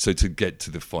 So to get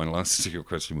to the final answer to your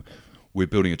question, we're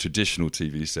building a traditional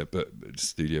TV set,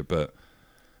 studio, but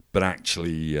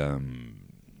actually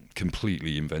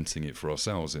completely inventing it for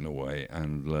ourselves in a way,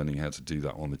 and learning how to do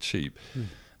that on the cheap.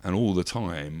 And all the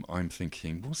time, I'm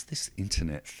thinking, what's this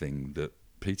internet thing that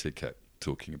Peter kept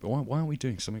talking about? Why aren't we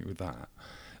doing something with that?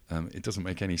 It doesn't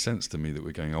make any sense to me that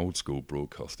we're going old school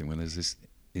broadcasting when there's this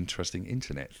interesting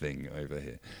internet thing over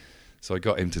here. So I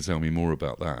got him to tell me more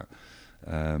about that.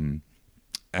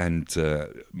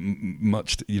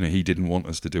 He didn't want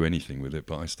us to do anything with it,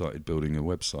 but I started building a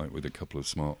website with a couple of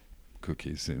smart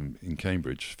cookies in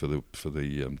Cambridge for the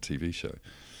TV show.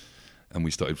 And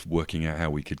we started working out how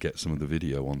we could get some of the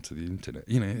video onto the internet.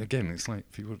 Again, it's like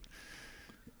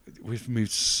we've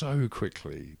moved so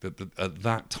quickly that at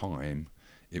that time,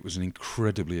 it was an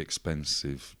incredibly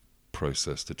expensive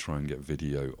process to try and get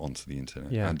video onto the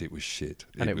internet, and it was shit.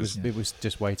 And it was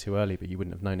just way too early, but you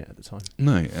wouldn't have known it at the time.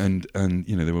 No, and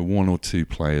there were 1 or 2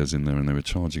 players in there, and they were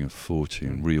charging a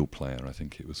fortune. Real Player, I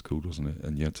think it was called, wasn't it?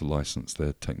 And you had to license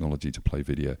their technology to play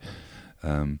video.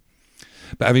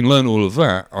 But having learned all of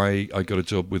that, I got a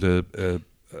job with a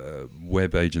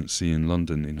web agency in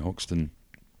London, in Hoxton,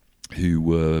 who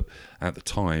were, at the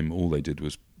time, all they did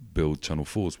was build Channel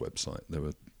 4's website. There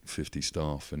were 50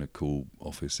 staff in a cool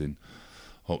office in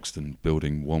Hoxton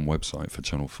building one website for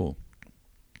Channel 4,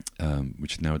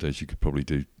 which nowadays you could probably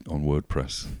do on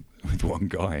WordPress with one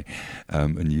guy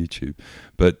and YouTube.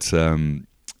 But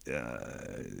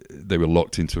they were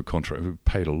locked into a contract. We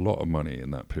paid a lot of money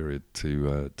in that period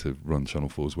to run Channel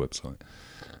 4's website.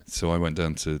 So I went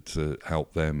down to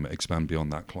help them expand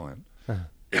beyond that client.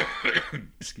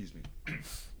 Excuse me.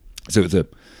 So it's a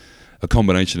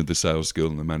combination of the sales skill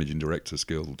and the managing director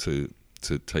skill to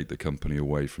take the company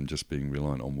away from just being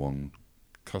reliant on one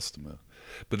customer.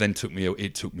 But then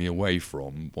it took me away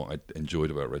from what I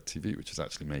enjoyed about Red TV, which is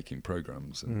actually making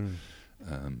programs and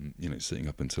sitting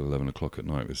up until 11 o'clock at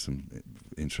night with some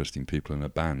interesting people in a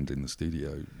band in the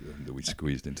studio that we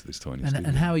squeezed into this tiny studio.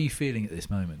 And how are you feeling at this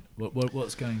moment?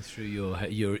 What's going through your head?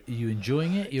 Are you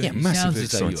enjoying it? Massively sounds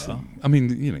as though you exciting. I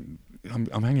mean,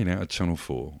 I'm hanging out at Channel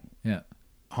 4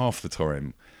 half the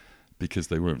time because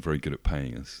they weren't very good at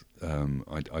paying us.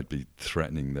 I'd be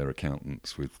threatening their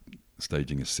accountants with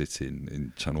staging a sit-in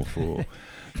in Channel 4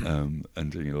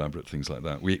 and doing elaborate things like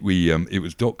that. It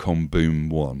was .com boom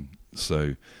 1,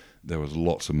 so there was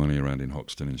lots of money around in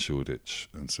Hoxton and Shoreditch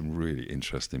and some really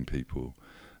interesting people.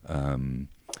 And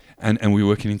we were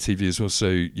working in TV as well, so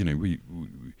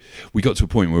we got to a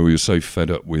point where we were so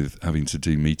fed up with having to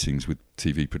do meetings with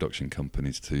TV production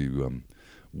companies to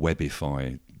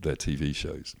webify their TV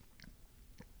shows,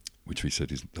 which we said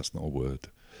that's not a word.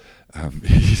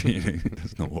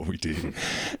 That's not what we do.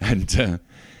 And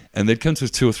they'd come to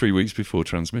us 2 or 3 weeks before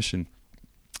transmission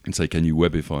and say, "Can you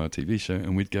webify our TV show?"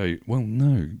 And we'd go, "Well,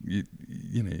 no,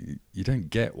 you don't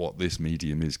get what this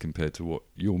medium is compared to what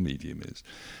your medium is.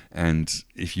 And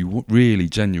if you really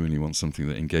genuinely want something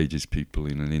that engages people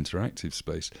in an interactive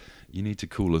space, you need to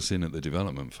call us in at the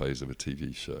development phase of a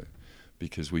TV show,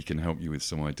 because we can help you with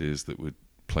some ideas that would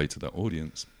play to that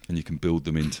audience, and you can build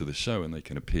them into the show and they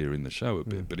can appear in the show a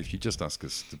bit. But if you just ask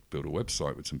us to build a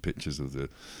website with some pictures of the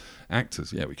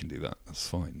actors, we can do that. That's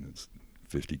fine. It's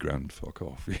 50 grand, fuck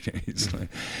off." It's like,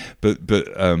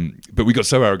 but we got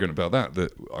so arrogant about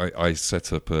that I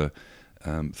set up a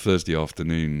Thursday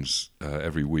afternoons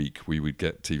every week. We would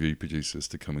get TV producers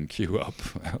to come and queue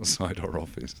up outside our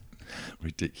office.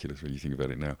 Ridiculous when you think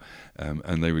about it now.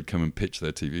 And they would come and pitch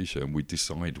their TV show, and we'd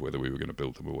decide whether we were going to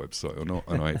build them a website or not.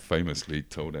 And I famously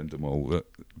told Endemol that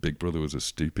Big Brother was a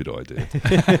stupid idea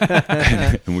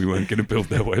and we weren't going to build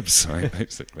their website,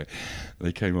 basically.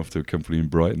 They came off to a company in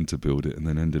Brighton to build it and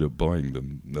then ended up buying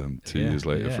them 2 years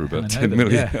later for about 10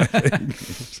 million. I think.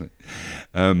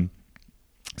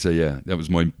 So that was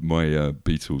my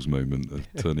Beatles moment of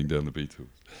turning down the Beatles.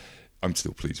 I'm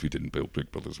still pleased we didn't build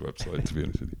Big Brother's website, to be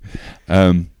honest with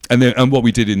you. And what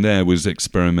we did in there was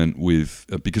experiment with,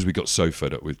 because we got so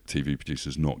fed up with TV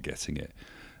producers not getting it,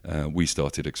 we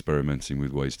started experimenting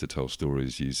with ways to tell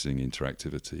stories using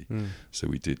interactivity. So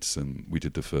we did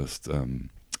the first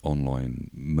online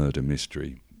murder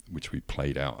mystery, which we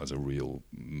played out as a real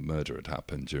murder had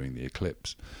happened during the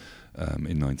eclipse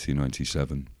in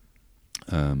 1997.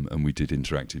 And we did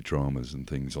interactive dramas and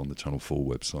things on the Channel 4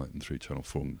 website and through Channel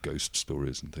 4 and ghost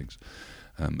stories and things,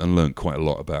 and learned quite a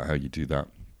lot about how you do that.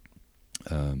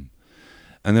 And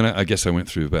then I guess I went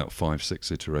through about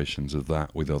 5-6 iterations of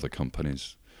that with other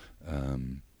companies.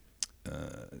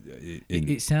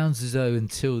 It sounds as though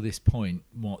until this point,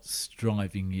 what's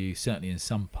driving you, certainly in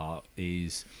some part,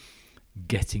 is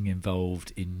getting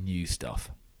involved in new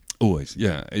stuff. Always,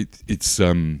 yeah. It's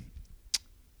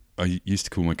I used to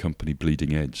call my company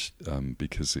Bleeding Edge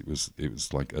because it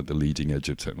was like at the leading edge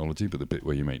of technology, but the bit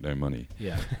where you make no money.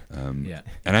 Yeah. And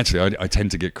actually, I tend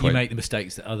to get quite... You make the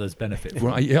mistakes that others benefit from.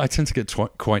 Well, I tend to get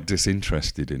quite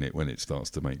disinterested in it when it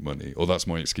starts to make money, or that's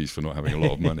my excuse for not having a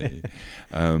lot of money.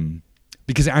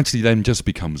 Because it actually then just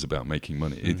becomes about making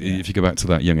money. If you go back to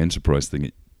that young enterprise thing,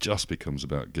 it just becomes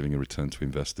about giving a return to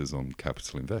investors on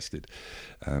capital invested.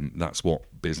 That's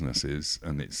what business is,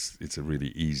 and it's a really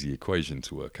easy equation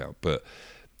to work out. But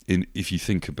if you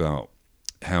think about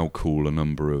how cool a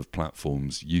number of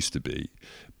platforms used to be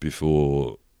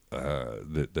before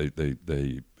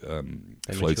they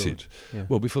floated,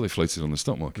 before they floated on the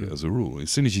stock market, as a rule,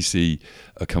 as soon as you see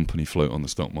a company float on the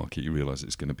stock market, you realise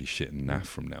it's going to be shit and naff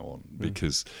from now on,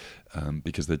 because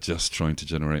they're just trying to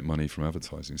generate money from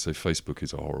advertising. So Facebook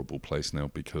is a horrible place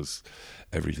now because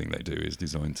everything they do is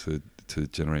designed to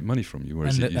generate money from you.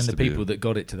 Whereas the people that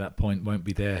got it to that point won't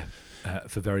be there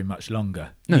for very much longer.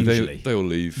 No, they will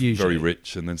leave very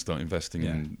rich and then start investing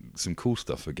in some cool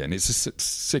stuff again. It's a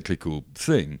cyclical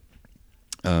thing.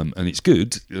 And it's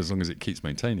good as long as it keeps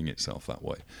maintaining itself that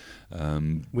way.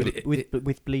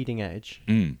 With Bleeding Edge,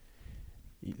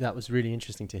 that was really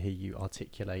interesting to hear you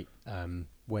articulate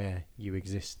where you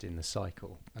exist in the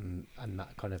cycle and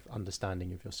that kind of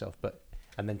understanding of yourself.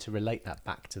 And then to relate that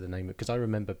back to the name, because I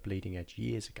remember Bleeding Edge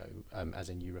years ago, as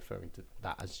in you referring to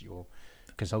that as your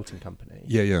consulting company.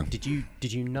 Yeah. Did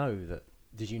you know that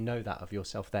did you know that of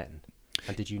yourself then,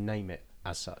 and did you name it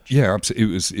as such? Yeah,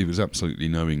 it was absolutely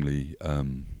knowingly.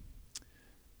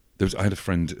 I had a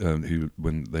friend who,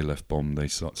 when they left Bomb, they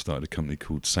started a company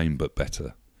called Same But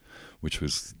Better, which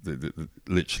was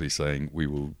literally saying we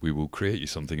will create you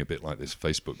something a bit like this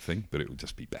Facebook thing, but it will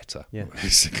just be better,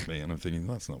 basically. And I'm thinking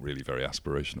that's not really very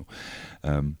aspirational.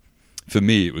 For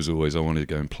me, it was always I wanted to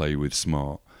go and play with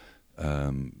smart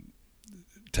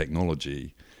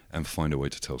technology and find a way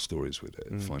to tell stories with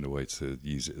it, find a way to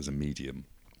use it as a medium.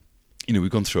 You know,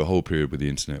 we've gone through a whole period with the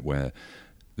internet where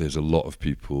there's a lot of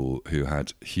people who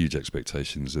had huge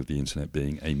expectations of the internet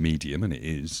being a medium, and it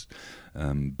is,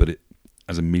 but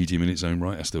as a medium in its own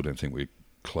right, I still don't think we're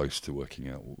close to working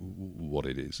out what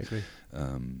it is. Agree.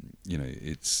 You know,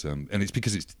 it's and it's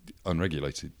because it's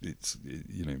unregulated.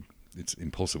 It's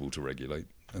impossible to regulate,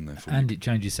 and therefore it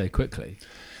changes so quickly.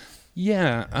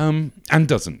 Yeah, and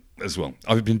doesn't as well.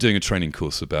 I've been doing a training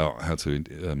course about how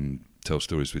to tell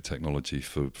stories with technology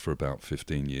for about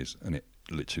 15 years, and it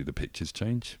literally the pictures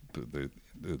change, but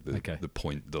the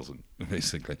point doesn't,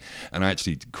 basically. And I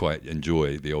actually quite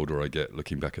enjoy, the older I get,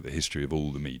 looking back at the history of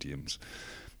all the mediums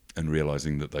and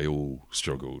realising that they all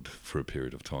struggled for a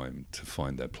period of time to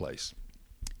find their place.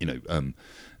 You know,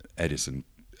 Edison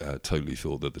totally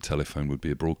thought that the telephone would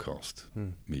be a broadcast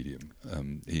medium.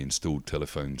 He installed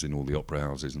telephones in all the opera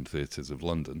houses and theatres of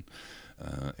London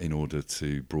in order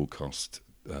to broadcast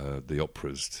the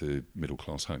operas to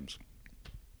middle-class homes.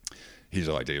 His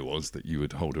idea was that you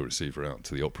would hold a receiver out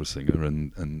to the opera singer,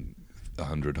 and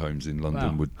 100 homes in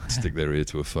London would stick their ear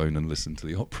to a phone and listen to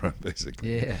the opera,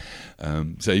 basically. Yeah.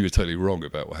 So he was totally wrong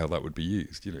about how that would be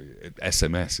used. You know,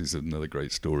 SMS is another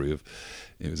great story of.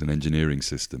 It was an engineering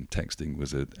system. Texting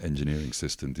was an engineering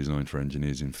system designed for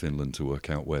engineers in Finland to work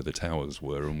out where the towers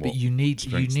were and what. But you need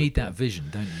that vision,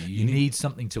 don't you? You need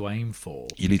something to aim for.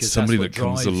 You need somebody that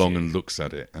comes along and looks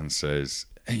at it and says,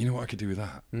 "Hey, you know what I could do with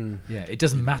that?" Yeah, it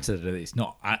doesn't matter that it's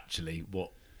not actually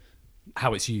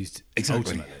how it's used.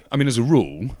 Exactly. Ultimately. I mean, as a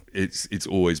rule, it's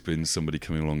always been somebody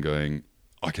coming along going,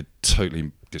 I could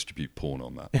totally distribute porn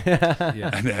on that. Yeah.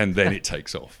 And then it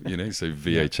takes off, you know, so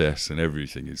VHS and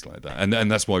everything is like that. And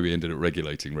that's why we ended up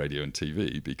regulating radio and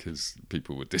TV, because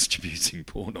people were distributing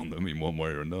porn on them in one way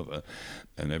or another.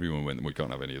 And everyone went, we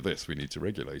can't have any of this, we need to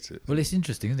regulate it. Well, it's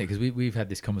interesting, isn't it? Because we've had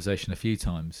this conversation a few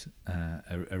times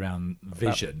around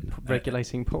vision. About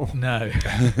regulating porn? No,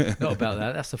 not about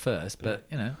that. That's the first. But,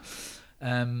 you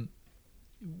know,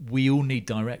 we all need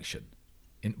direction.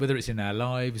 Whether it's in our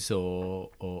lives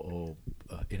or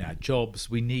in our jobs,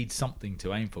 we need something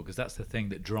to aim for, because that's the thing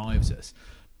that drives us.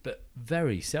 But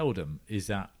very seldom is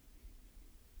that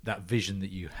vision that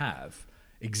you have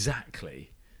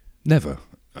exactly. Never.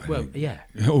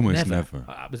 Almost never.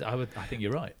 I think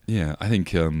you're right. Yeah, I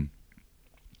think, and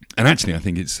actually, I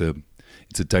think it's a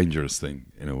dangerous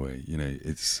thing in a way. You know,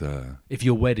 it's if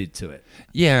you're wedded to it.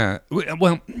 Yeah,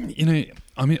 well, you know,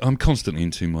 I mean, I'm constantly in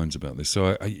two minds about this.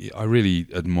 So I really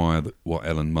admire what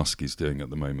Elon Musk is doing at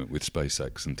the moment with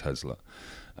SpaceX and Tesla.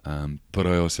 But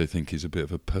I also think he's a bit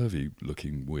of a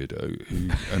pervy-looking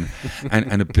weirdo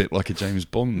and a bit like a James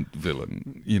Bond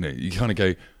villain. You know, you kind of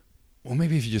go, well,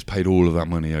 maybe if you just paid all of that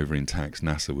money over in tax,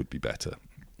 NASA would be better.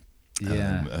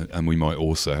 Yeah, and we might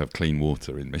also have clean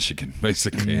water in Michigan.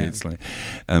 Basically, it's like,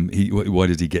 why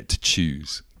did he get to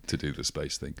choose to do the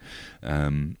space thing?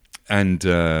 And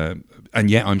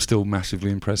yet, I'm still massively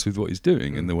impressed with what he's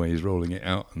doing and the way he's rolling it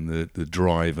out, and the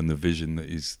drive and the vision that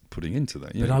he's putting into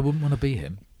that. But I wouldn't want to be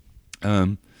him.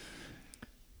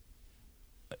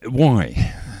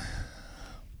 Why?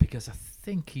 Because I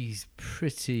think he's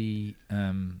pretty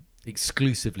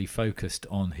exclusively focused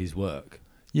on his work.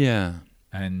 Yeah.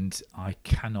 And I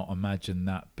cannot imagine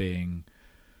that being,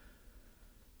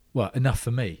 well, enough for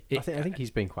me. I think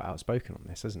he's been quite outspoken on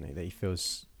this, hasn't he? That he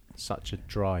feels such a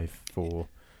drive for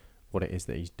what it is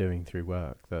that he's doing through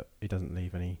work that he doesn't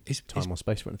leave any time or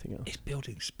space for anything else. He's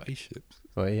building spaceships.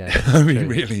 Well, yeah. I mean,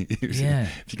 really. Yeah.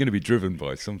 If you're going to be driven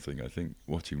by something, I think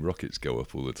watching rockets go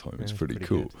up all the time is pretty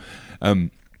cool.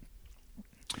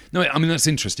 No, I mean, that's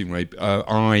interesting, Ray.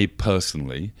 I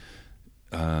personally,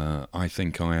 I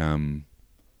think I am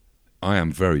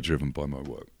very driven by my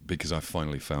work, because I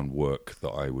finally found work that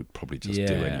I would probably just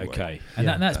do anyway. Okay. And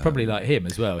that's probably like him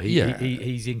as well.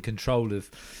 He's in control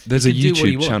of. There's a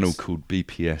YouTube channel called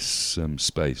BPS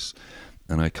Space,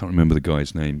 and I can't remember the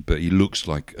guy's name, but he looks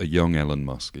like a young Elon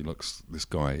Musk. This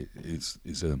guy is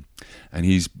and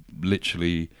he's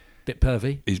literally. Bit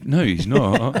pervy? He's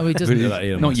not. Oh, he doesn't do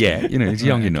that. Not yet. You know, he's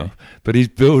young enough. But he's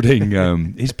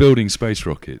building space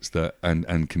rockets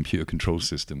and computer control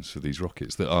systems for these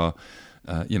rockets that are,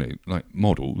 like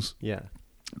models. Yeah.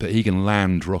 But he can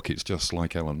land rockets just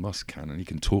like Elon Musk can, and he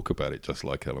can talk about it just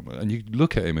like Elon Musk. And you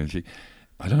look at him and think,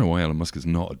 I don't know why Elon Musk has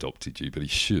not adopted you, but he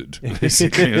should,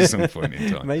 basically, at some point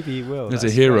in time. Maybe he will. There's a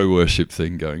hero worship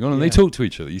thing going on, and Yeah. they talk to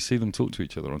each other. You see them talk to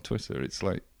each other on Twitter. It's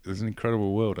like there's an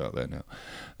incredible world out there now.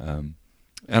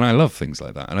 And I love things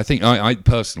like that. And I think, I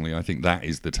personally, I think that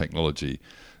is the technology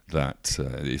that,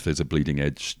 if there's a bleeding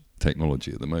edge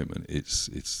technology at the moment,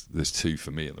 there's two for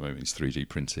me at the moment. It's 3D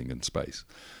printing and space.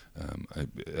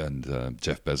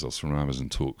 Jeff Bezos from Amazon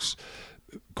talks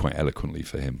quite eloquently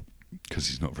for him, because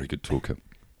he's not a very good talker.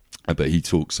 But he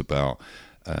talks about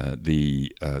the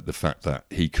fact that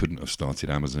he couldn't have started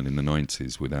Amazon in the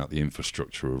 90s without the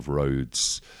infrastructure of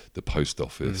roads, the post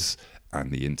office,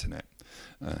 and the internet.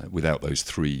 Without those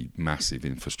three massive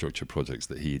infrastructure projects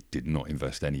that he did not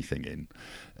invest anything in,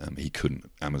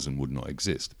 Amazon would not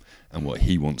exist. And what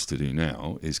he wants to do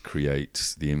now is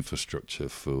create the infrastructure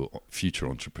for future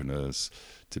entrepreneurs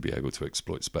to be able to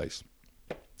exploit space.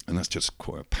 And that's just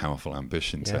quite a powerful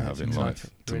ambition to have in life,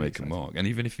 to make a mark. And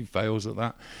even if he fails at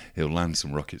that, he'll land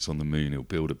some rockets on the moon, he'll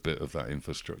build a bit of that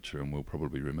infrastructure, and we'll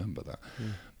probably remember that.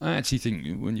 I actually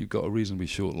think when you've got a reasonably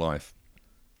short life,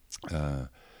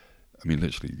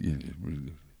 literally,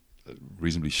 a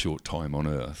reasonably short time on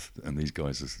Earth, and these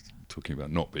guys are talking about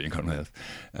not being on Earth,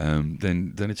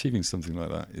 then achieving something like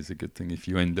that is a good thing. If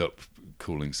you end up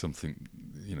calling something,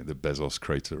 the Bezos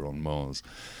crater on Mars,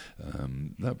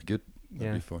 that'd be good.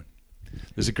 That'd be fine.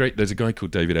 There's a guy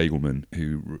called David Eagleman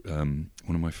who,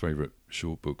 one of my favourite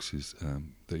short books is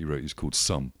that he wrote is called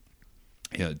Some.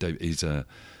 Yeah, he's a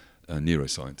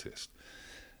neuroscientist.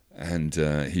 And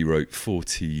he wrote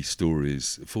 40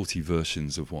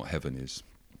 versions of what heaven is.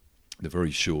 The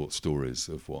very short stories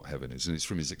of what heaven is. And it's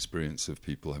from his experience of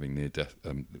people having near-death,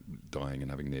 dying and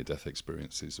having near-death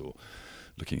experiences, or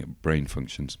looking at brain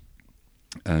functions.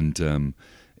 And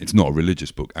it's not a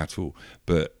religious book at all.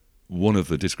 But one of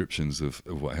the descriptions of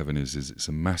what heaven is it's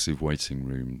a massive waiting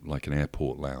room, like an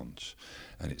airport lounge.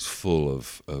 And it's full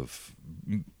of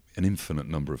an infinite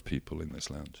number of people in this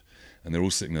lounge. And they're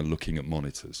all sitting there looking at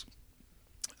monitors.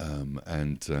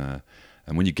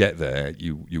 And when you get there,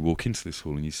 you walk into this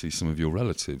hall and you see some of your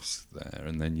relatives there,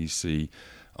 and then you see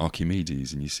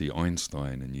Archimedes, and you see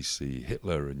Einstein, and you see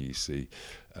Hitler, and you see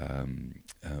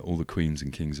all the queens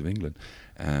and kings of England,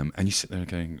 and you sit there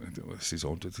going, "This is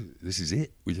odd. This is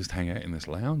it. We just hang out in this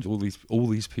lounge. All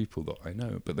these people that I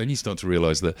know." But then you start to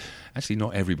realise that actually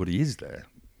not everybody is there.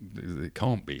 It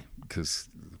can't be, because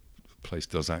the place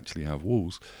does actually have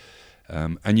walls.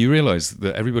 And you realise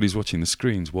that everybody's watching the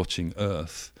screens, watching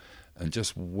Earth, and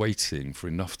just waiting for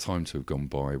enough time to have gone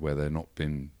by where their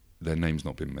name's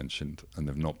not been mentioned and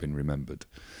they've not been remembered.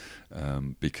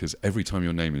 Because every time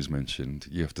your name is mentioned,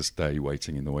 you have to stay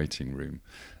waiting in the waiting room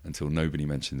until nobody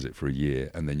mentions it for a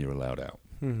year, and then you're allowed out.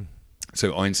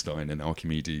 So Einstein and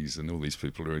Archimedes and all these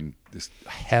people are in this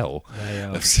hell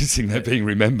of sitting there being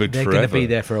remembered forever. They're going to be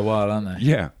there for a while, aren't they?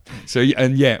 Yeah. So,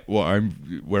 and yet,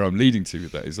 where I'm leading to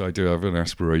with that is I do have an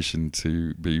aspiration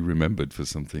to be remembered for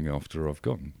something after I've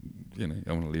gone.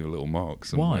 I want to leave a little mark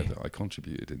somewhere that I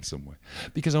contributed in some way.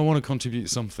 Because I want to contribute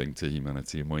something to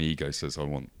humanity, and my ego says I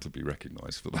want to be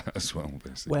recognised for that as well.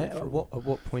 Basically. At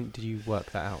what point did you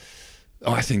work that out?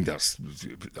 I think that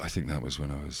was when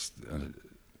I was.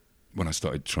 When I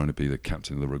started trying to be the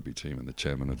captain of the rugby team and the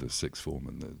chairman of the sixth form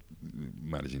and the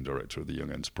managing director of the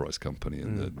Young Enterprise Company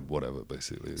and the whatever,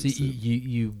 basically. So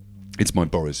it's my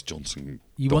Boris Johnson,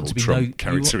 you Donald want to be Trump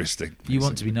characteristic. You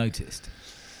want to be noticed.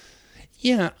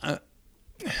 Yeah.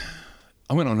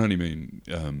 I went on honeymoon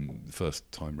the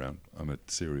first time round. I'm a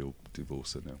serial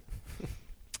divorcer now.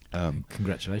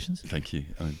 Congratulations. Thank you.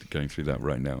 I'm going through that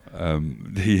right now. I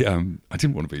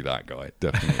didn't want to be that guy,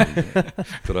 definitely,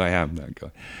 but I am that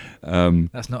guy.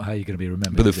 That's not how you're going to be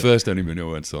remembered. But the first honeymoon I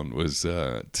went on was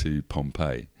to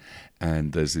Pompeii,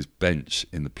 and there's this bench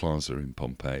in the plaza in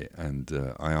Pompeii,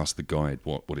 and I asked the guide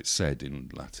what it said in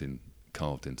Latin,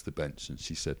 carved into the bench, and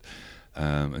she said,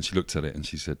 and she looked at it and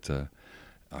she said,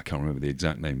 I can't remember the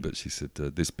exact name, but she said,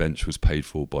 this bench was paid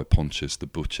for by Pontius the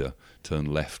butcher, turn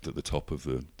left at the top of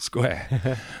the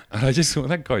square. And I just thought,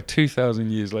 that guy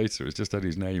 2,000 years later has just had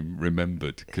his name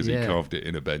remembered because he carved it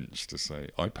in a bench to say,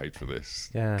 I paid for this,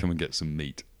 come and get some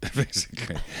meat,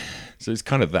 basically. So it's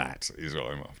kind of that is what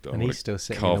I'm after. And he's still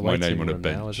sitting in the waiting room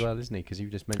now as well, isn't he? Because you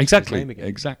just mentioned his name again.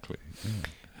 Exactly.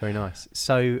 Very nice.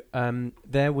 So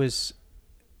there was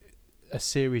a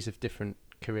series of different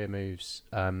career moves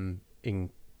in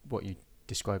what you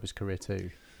describe as career 2,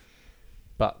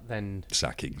 but then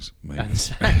sackings,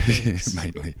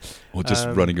 mainly, or just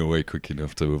running away quick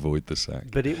enough to avoid the sack.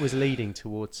 But it was leading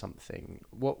towards something.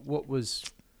 What was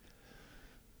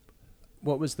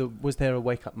was there a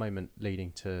wake up moment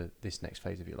leading to this next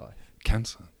phase of your life?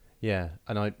 Cancer. Yeah,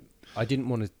 and I didn't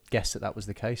want to guess that was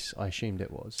the case. I assumed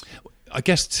it was. I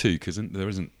guess too, because there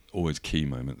isn't always key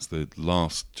moments. The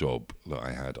last job that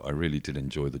I had, I really did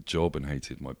enjoy the job and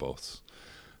hated my boss.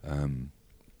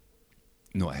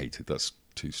 Not hated, that's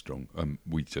too strong.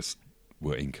 We just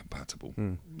were incompatible,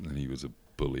 and he was a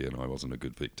bully, and I wasn't a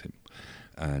good victim.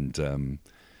 And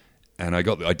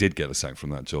I did get the sack from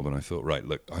that job, and I thought, right,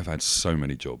 look, I've had so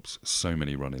many jobs, so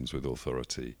many run-ins with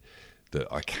authority, that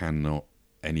I cannot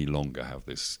any longer have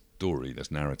this story,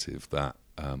 this narrative that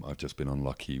I've just been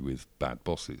unlucky with bad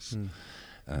bosses.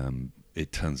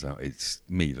 It turns out it's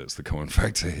me that's the common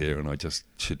factor here, and I just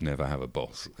should never have a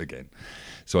boss again.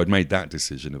 So I'd made that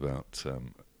decision about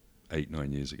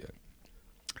 8-9 years ago.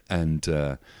 And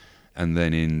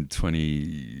then in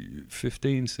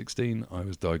 2015-16, I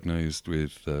was diagnosed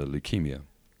with leukemia.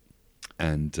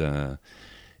 And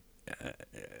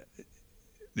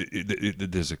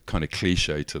there's a kind of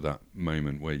cliche to that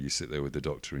moment where you sit there with the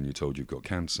doctor and you're told you've got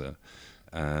cancer,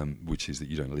 which is that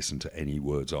you don't listen to any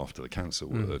words after the cancer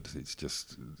word. It's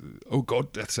just, oh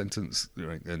God, death sentence.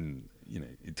 Right? And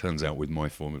it turns out with my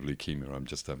form of leukemia, I'm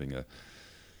just having a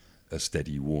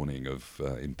steady warning of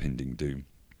impending doom,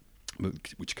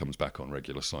 which comes back on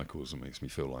regular cycles and makes me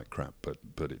feel like crap,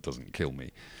 but it doesn't kill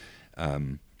me.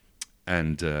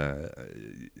 And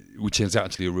which is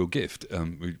actually a real gift,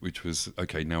 which was,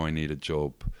 okay, now I need a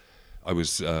job. I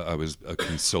was a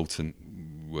consultant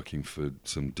working for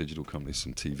some digital companies,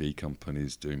 some TV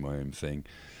companies, doing my own thing,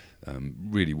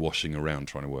 really washing around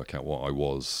trying to work out what I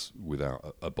was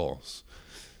without a boss,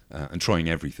 and trying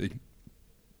everything.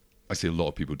 I see a lot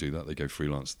of people do that. They go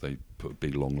freelance, they put a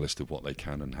big long list of what they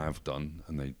can and have done,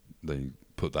 and they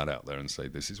put that out there and say,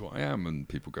 this is what I am, and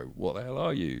people go, what the hell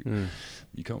are you?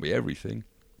 You can't be everything.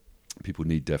 People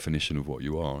need definition of what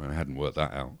you are, and I hadn't worked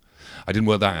that out. I didn't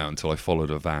work that out until I followed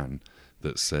a van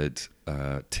that said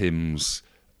Tim's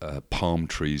palm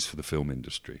trees for the film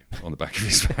industry on the back of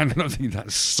his van, and I think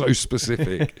that's so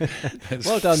specific. That's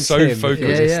well done, so Tim,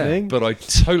 focused. Yeah. But I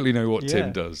totally know what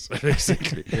Tim does,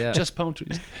 basically. Just palm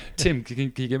trees. Tim, can you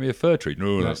give me a fir tree?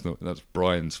 No, that's not. That's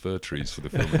Brian's fir trees for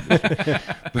the film industry.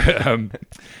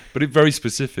 But it's very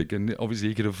specific, and obviously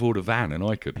he could afford a van and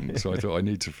I couldn't, so I thought I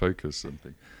need to focus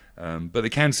something. But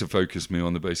the cancer focused me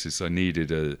on the basis I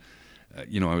needed I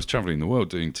was traveling the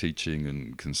world doing teaching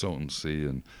and consultancy,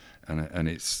 and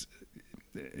it's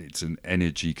an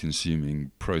energy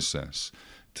consuming process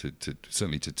to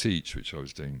certainly to teach, which I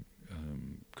was doing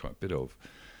quite a bit of,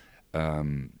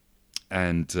 and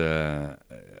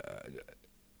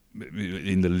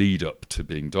in the lead up to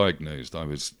being diagnosed, I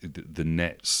was the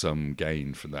net sum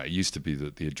gain from that. It used to be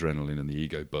that the adrenaline and the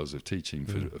ego buzz of teaching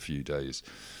for a few days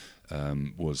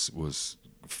was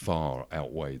far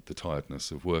outweighed the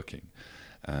tiredness of working,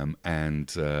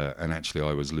 and actually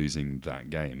I was losing that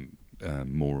game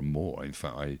more and more. In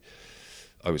fact,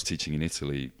 I was teaching in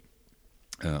Italy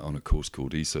on a course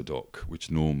called ESODoc,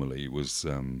 which normally was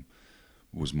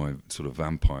my sort of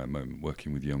vampire moment,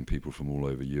 working with young people from all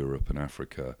over Europe and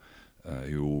Africa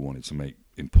who all wanted to make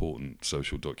important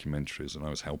social documentaries, and I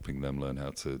was helping them learn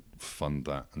how to fund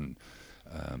that and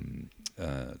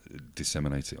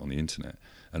disseminate it on the internet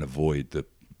and avoid the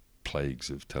plagues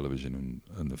of television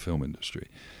and the film industry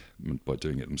by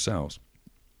doing it themselves,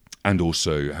 and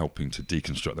also helping to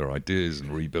deconstruct their ideas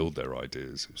and rebuild their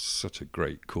ideas. It was such a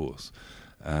great course,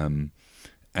 and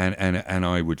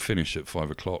I would finish at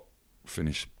 5 o'clock,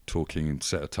 finish talking and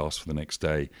set a task for the next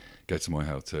day, go to my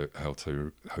hotel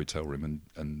room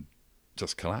and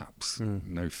just collapse.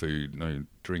 No food, no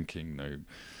drinking, no.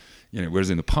 Whereas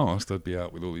in the past I'd be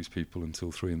out with all these people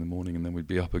until 3 a.m, and then we'd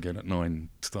be up again at 9,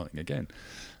 starting again,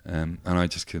 and I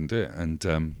just couldn't do it. And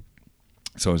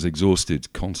so I was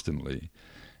exhausted constantly,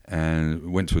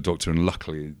 and went to a doctor. And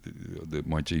luckily,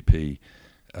 my GP,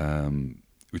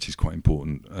 which is quite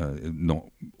important, not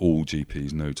all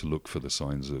GPs know to look for the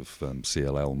signs of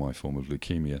CLL, my form of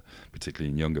leukemia,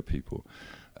 particularly in younger people.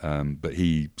 But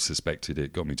he suspected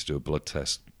it, got me to do a blood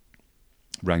test,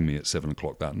 rang me at 7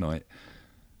 o'clock that night.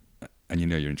 And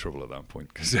you're in trouble at that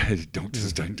point, because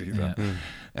doctors don't do that. Yeah.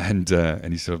 And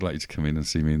he said, I'd like you to come in and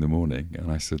see me in the morning. And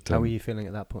I said, how were you feeling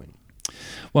at that point?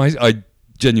 Well, I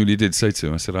genuinely did say to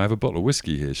him, I said, I have a bottle of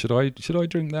whiskey here. Should I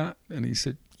drink that? And he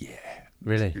said, yeah.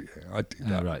 Really? Yeah, I do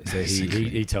that. Right. So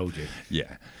he told you.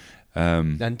 Yeah.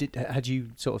 And had you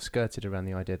sort of skirted around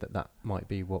the idea that might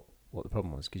be what the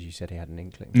problem was, because you said he had an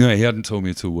inkling? No, he hadn't told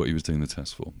me at all what he was doing the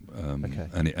test for. Okay.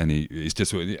 And it's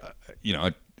just,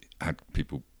 I had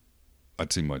people.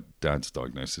 I'd seen my dad's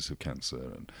diagnosis of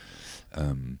cancer,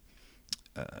 and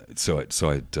so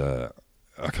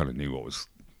I kind of knew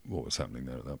what was happening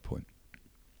there at that point.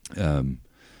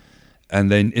 And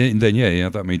then you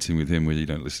have that meeting with him where you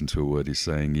don't listen to a word he's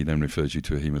saying. He then refers you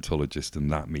to a haematologist,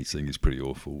 and that meeting is pretty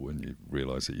awful when you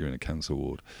realise that you're in a cancer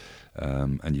ward,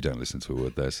 and you don't listen to a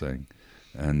word they're saying.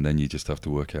 And then you just have to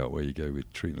work out where you go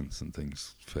with treatments and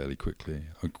things fairly quickly.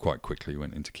 I quite quickly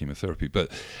went into chemotherapy.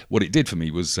 But what it did for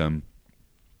me was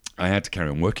I had to carry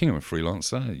on working. I'm a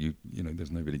freelancer. You know,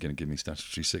 there's nobody going to give me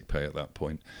statutory sick pay at that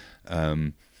point.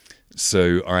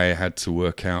 So I had to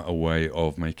work out a way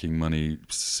of making money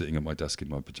sitting at my desk in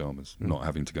my pajamas, not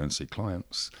having to go and see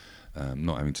clients,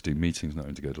 not having to do meetings, not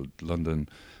having to go to London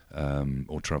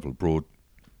or travel abroad,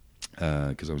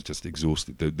 because I was just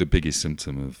exhausted. The biggest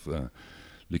symptom of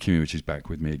leukemia, which is back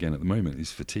with me again at the moment,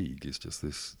 is fatigue. It's just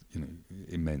this,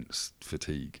 immense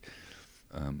fatigue.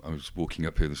 I was walking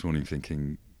up here this morning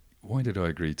thinking, why did I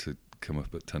agree to come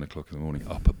up at 10 o'clock in the morning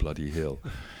up a bloody hill?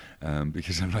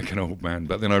 Because I'm like an old man.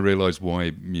 But then I realised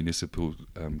why municipal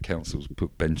councils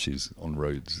put benches on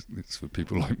roads. It's for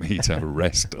people like me to have a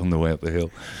rest on the way up the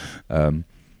hill.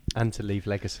 And to leave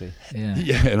legacy.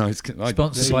 Yeah, and I was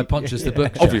sponsored by Pontius the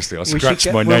Butcher. Obviously, I scratched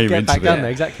my name into there.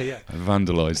 Exactly, yeah. I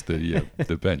vandalised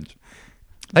the bench.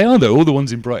 They are though, all the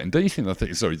ones in Brighton. Don't you think?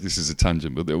 Sorry, this is a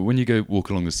tangent, but when you go walk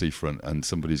along the seafront and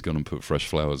somebody's gone and put fresh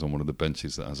flowers on one of the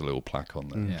benches that has a little plaque on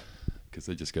there, because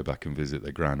they just go back and visit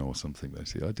their gran or something. They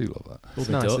see, I do love that.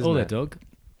 Or their dog.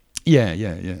 Yeah.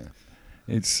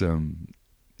 It's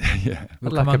yeah.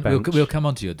 We'll come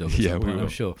on to your dog. Yeah, we will. I'm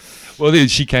sure. Well,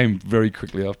 she came very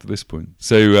quickly after this point.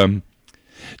 So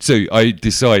I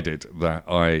decided that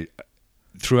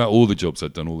throughout all the jobs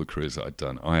I'd done, all the careers that I'd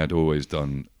done, I had always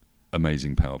done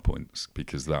amazing PowerPoints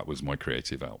because that was my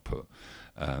creative output.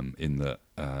 In that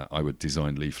I would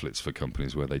design leaflets for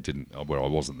companies where I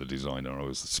wasn't the designer, I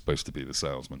was supposed to be the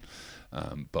salesman,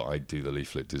 but I'd do the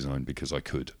leaflet design because I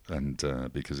could, and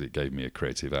because it gave me a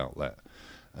creative outlet.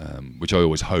 Which I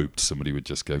always hoped somebody would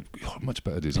just go, you're a much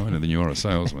better designer than you are a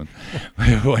salesman.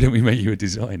 Why don't we make you a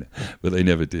designer? But they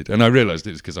never did. And I realised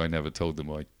it was because I never told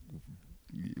them I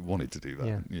wanted to do that.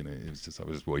 Yeah. It was just I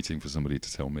was waiting for somebody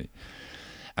to tell me.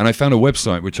 And I found a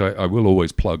website, which I will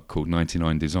always plug, called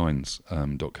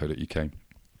 99designs.co.uk.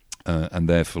 And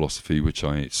their philosophy, which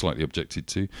I slightly objected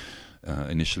to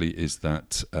initially, is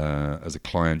that as a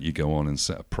client you go on and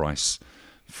set a price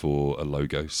for a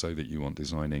logo, so that you want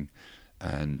designing.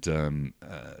 And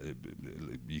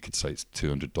you could say it's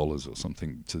 $200 or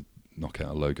something to knock out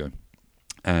a logo.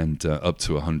 And up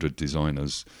to 100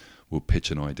 designers will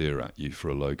pitch an idea at you for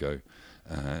a logo.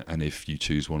 And if you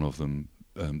choose one of them,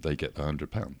 they get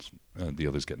 £100. The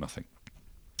others get nothing.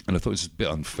 And I thought this was a bit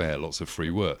unfair, lots of free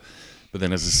work. But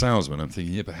then as a salesman, I'm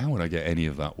thinking, but how would I get any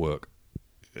of that work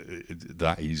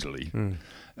that easily?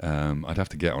 I'd have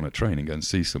to get on a train and go and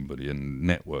see somebody and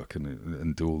network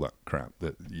and do all that crap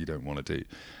that you don't want to do.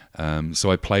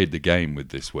 So I played the game with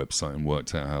this website and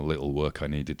worked out how little work I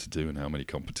needed to do and how many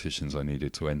competitions I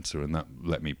needed to enter, and that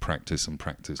let me practice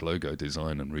logo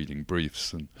design and reading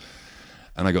briefs, and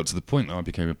I got to the point that I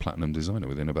became a platinum designer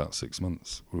within about 6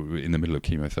 months, in the middle of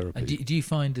chemotherapy. And do you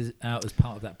find out as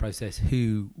part of that process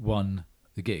who won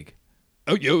the gig?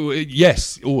 Oh,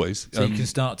 yes, always. So you can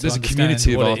start to there's a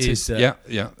community of what artists. It is,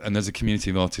 yeah, and there's a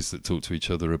community of artists that talk to each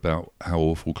other about how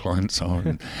awful clients are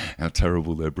and how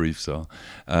terrible their briefs are,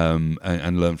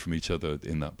 and learn from each other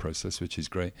in that process, which is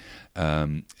great.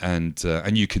 And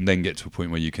you can then get to a point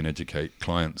where you can educate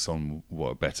clients on what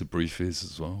a better brief is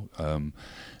as well,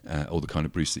 or the kind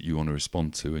of briefs that you want to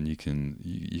respond to, and you can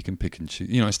pick and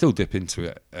choose. I still dip into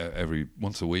it every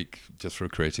once a week just for a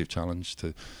creative challenge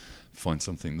to find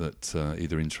something that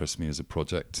either interests me as a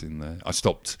project in there. I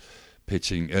stopped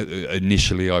pitching.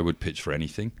 Initially, I would pitch for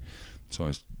anything. So I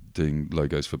was doing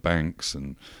logos for banks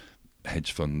and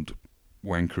hedge fund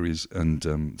wankeries.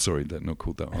 And sorry, they're not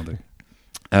called that, are they?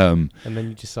 And then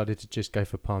you decided to just go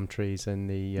for palm trees and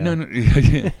the... No.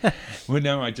 Yeah. Well,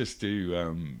 now I just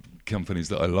do companies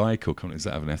that I like, or companies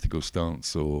that have an ethical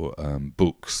stance, or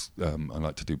books. I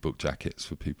like to do book jackets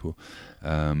for people.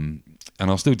 And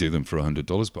I'll still do them for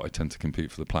 $100, but I tend to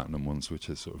compete for the platinum ones, which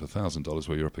is sort of $1,000,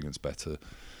 where you're up against better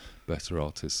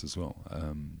artists as well.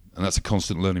 And that's a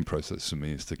constant learning process for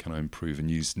me, is to kind of improve and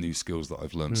use new skills that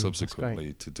I've learned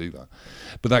subsequently to do that.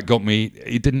 But that got me...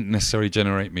 It didn't necessarily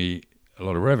generate me a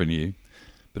lot of revenue,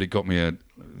 but it got me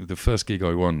the first gig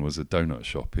I won was a donut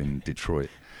shop in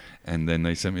Detroit, and then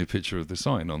they sent me a picture of the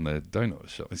sign on their donut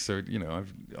shop. So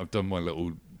I've done my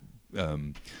little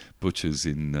butchers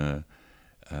in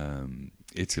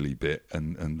Italy bit,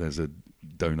 and there's a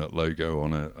donut logo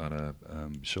on a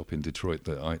shop in Detroit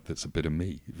that's a bit of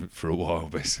me for a while,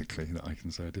 basically, that I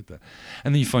can say I did that.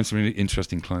 And then you find some really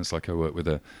interesting clients. Like I worked with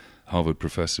a Harvard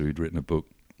professor who'd written a book,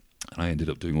 and I ended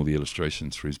up doing all the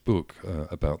illustrations for his book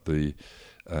about the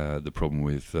problem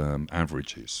with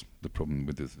averages, the problem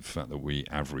with the fact that we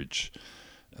average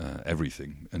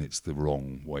everything, and it's the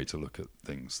wrong way to look at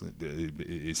things.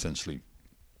 Essentially,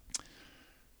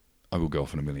 I will go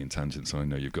off on a million tangents. I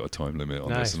know you've got a time limit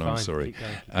on this, and I'm sorry.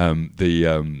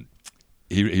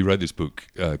 He wrote this book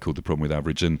called The Problem with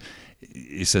Average, and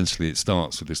essentially it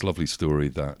starts with this lovely story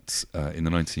that in the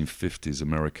 1950s,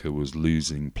 America was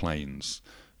losing planes.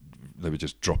 They were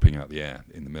just dropping out the air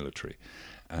in the military,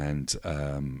 and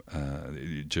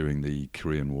during the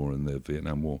Korean War and the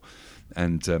Vietnam War,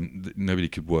 and nobody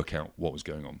could work out what was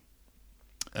going on.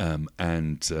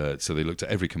 So they looked at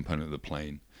every component of the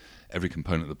plane, every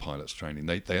component of the pilot's training.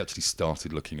 They actually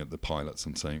started looking at the pilots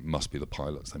and saying, it must be the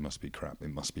pilots, they must be crap, it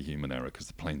must be human error because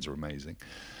the planes are amazing.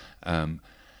 And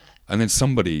then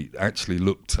somebody actually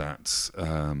looked at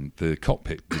the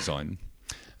cockpit design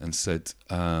and said,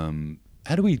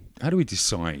 how do we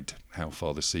decide how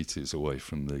far the seat is away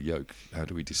from the yoke? How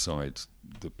do we decide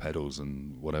the pedals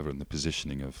and whatever and the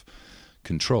positioning of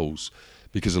controls?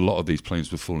 Because a lot of these planes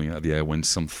were falling out of the air when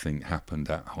something happened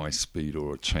at high speed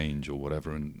or a change or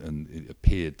whatever, and it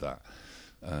appeared that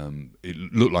it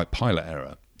looked like pilot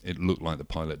error. It looked like the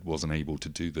pilot wasn't able to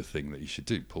do the thing that he should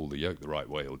do, pull the yoke the right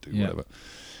way or do whatever.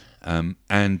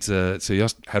 So he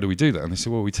asked, how do we do that? And they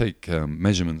said, well, we take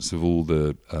measurements of all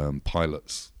the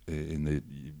pilots in the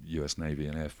US Navy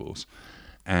and Air Force,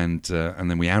 and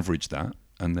then we average that,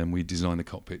 and then we design the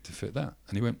cockpit to fit that.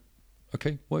 And he went,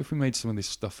 okay, what if we made some of this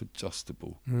stuff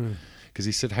adjustable? Because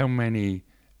he said, how many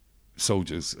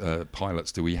soldiers,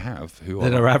 pilots do we have who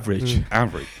are average?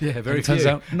 Average. Yeah, very It turns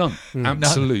few. out none.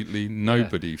 Absolutely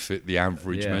nobody fit the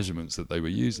average measurements that they were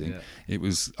using. Yeah. It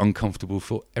was uncomfortable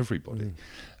for everybody.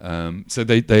 So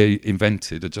they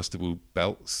invented adjustable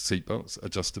belts, seat belts,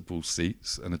 adjustable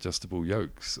seats, and adjustable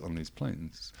yokes on these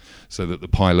planes, so that the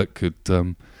pilot could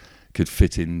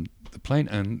fit in the plane,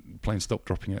 and the plane stopped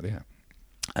dropping out of the air.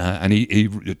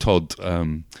 And Todd, I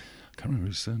can't remember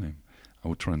his surname. I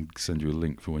will try and send you a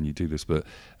link for when you do this. But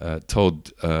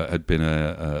Todd had been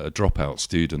a dropout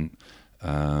student.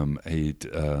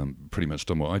 He'd pretty much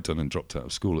done what I'd done and dropped out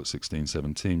of school at 16,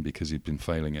 17 because he'd been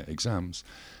failing at exams.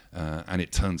 And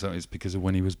it turns out it's because of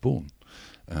when he was born.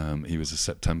 He was a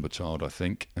September child, I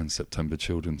think, and September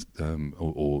children,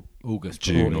 or August,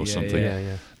 June probably, or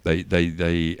something.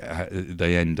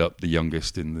 They end up the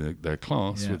youngest in their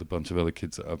class with a bunch of other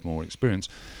kids that have more experience.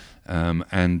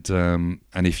 And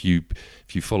if you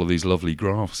follow these lovely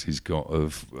graphs he's got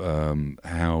of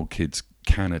how kids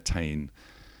can attain,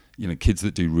 kids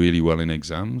that do really well in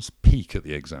exams peak at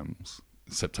the exams.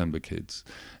 September kids,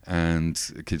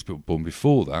 and kids born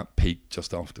before that peak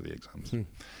just after the exams.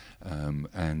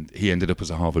 And he ended up as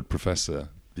a Harvard professor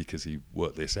because he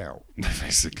worked this out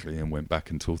basically and went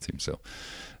back and taught himself.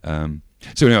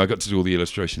 So anyway, I got to do all the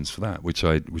illustrations for that, which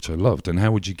I loved. And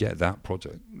how would you get that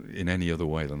project in any other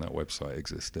way than that website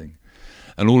existing?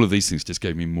 And all of these things just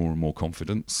gave me more and more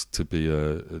confidence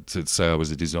to say I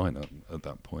was a designer at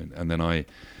that point. And then I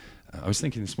was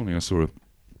thinking this morning, I saw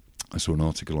an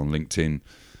article on LinkedIn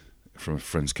from a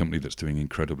friend's company that's doing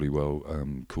incredibly well,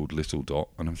 called Little Dot,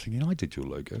 and I'm thinking, I did your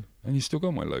logo, and you still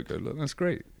got my logo. Look, that's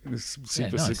great. It's a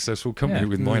super successful company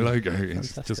with my logo.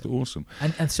 It's just awesome.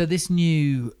 And so this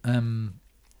new,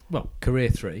 Career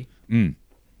 3,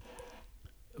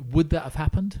 would that have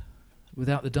happened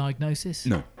without the diagnosis?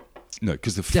 No,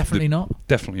 because Definitely not.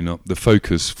 Definitely not. The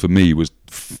focus for me was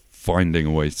finding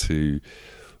a way to.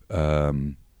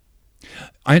 I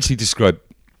actually describe.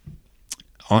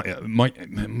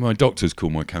 My doctors call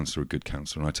my cancer a good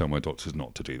cancer, and I tell my doctors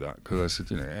not to do that because I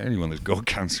said, anyone that's got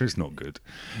cancer is not good.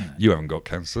 You haven't got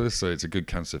cancer, so it's a good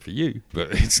cancer for you,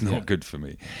 but it's not good for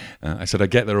me. I said, I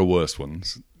get there are worse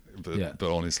ones, but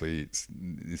honestly, it's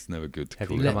never good to Have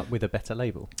call you it. come up with a better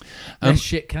label? Less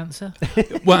shit cancer?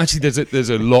 Well, actually, there's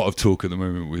a lot of talk at the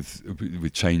moment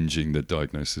with changing the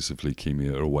diagnosis of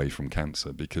leukemia away from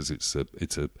cancer because it's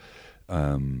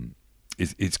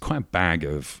quite a bag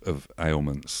of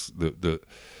ailments that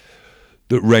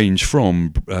range from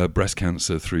breast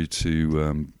cancer through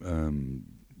to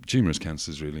tumorous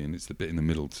cancers, really, and it's the bit in the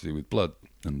middle to do with blood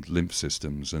and lymph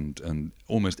systems, and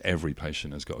almost every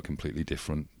patient has got a completely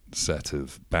different set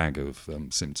of bag of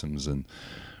symptoms and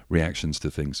reactions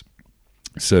to things.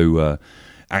 So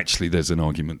actually, there's an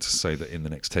argument to say that in the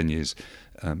next 10 years,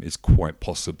 it's quite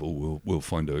possible we'll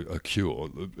find a cure,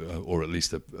 or at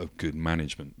least a good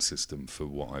management system for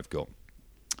what I've got.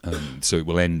 So it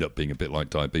will end up being a bit like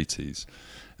diabetes,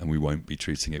 and we won't be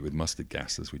treating it with mustard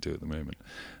gas as we do at the moment.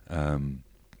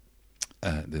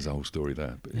 There's a whole story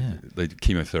there. But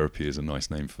chemotherapy is a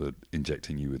nice name for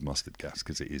injecting you with mustard gas,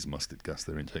 because it is mustard gas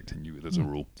they're injecting you with as a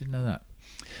rule. Didn't know that.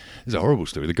 It's a horrible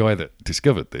story. The guy that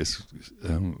discovered this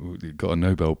got a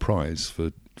Nobel Prize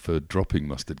for dropping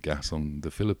mustard gas on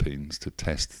the Philippines to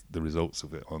test the results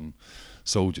of it on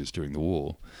soldiers during the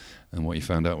war. And what he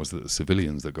found out was that the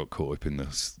civilians that got caught up in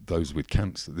this, those with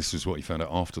cancer, this was what he found out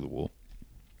after the war,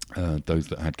 those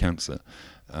that had cancer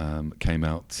came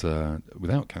out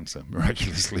without cancer,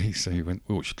 miraculously. So he went,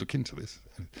 we should look into this.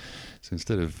 So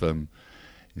instead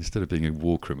of being a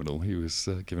war criminal, he was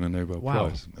given a Nobel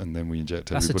Prize. And then we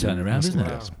inject everybody. That's a turnaround, isn't it?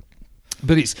 Gas.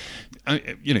 But it's,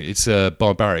 it's a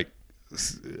barbaric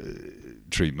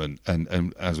treatment,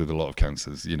 and as with a lot of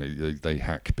cancers, they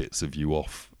hack bits of you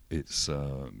off. It's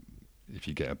if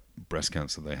you get a breast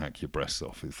cancer, they hack your breasts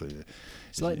off.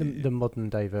 It's like the modern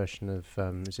day version of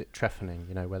is it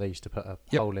trephining? Where they used to put a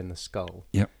hole in the skull.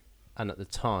 Yep. And at the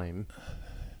time,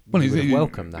 well, you would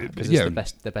welcome that because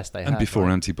it's the best they have. And before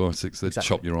right? antibiotics, they'd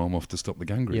chop your arm off to stop the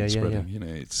gangrene spreading. Yeah.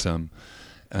 It's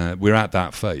we're at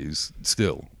that phase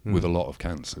still with a lot of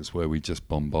cancers where we just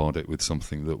bombard it with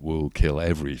something that will kill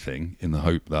everything in the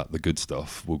hope that the good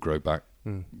stuff will grow back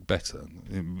better.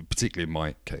 Particularly in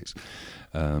my case,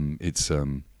 it's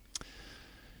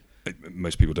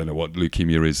most people don't know what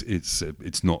leukemia is.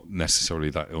 It's not necessarily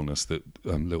that illness that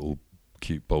little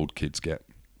cute bold kids get.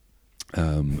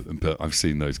 But I've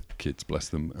seen those kids, bless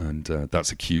them, and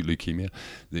that's acute leukemia.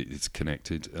 It's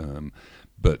connected.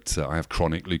 But I have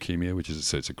chronic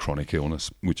leukemia, it's a chronic illness,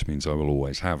 which means I will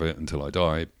always have it until I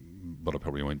die. But I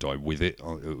probably won't die with it.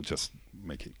 It'll just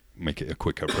make it a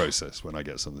quicker process when I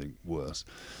get something worse.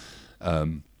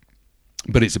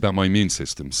 But it's about my immune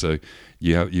system. So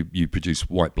you produce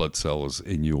white blood cells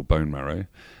in your bone marrow.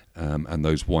 And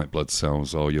those white blood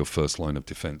cells are your first line of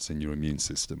defense in your immune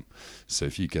system. So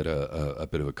if you get a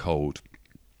bit of a cold,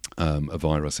 a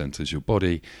virus enters your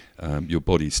body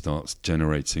starts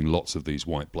generating lots of these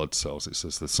white blood cells. It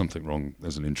says there's something wrong,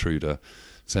 there's an intruder,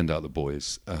 send out the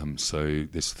boys. So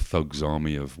this thug's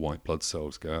army of white blood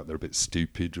cells go out. They're a bit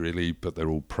stupid, really, but they're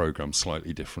all programmed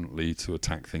slightly differently to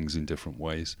attack things in different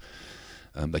ways.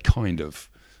 They kind of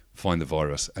find the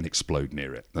virus and explode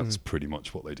near it. That's pretty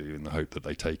much what they do, in the hope that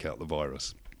they take out the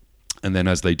virus. And then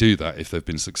as they do that, if they've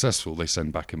been successful, they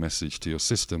send back a message to your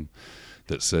system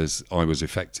that says, I was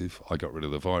effective, I got rid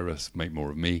of the virus, make more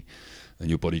of me. And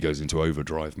your body goes into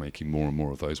overdrive, making more and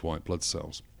more of those white blood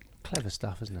cells. Clever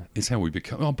stuff, isn't it? It's how we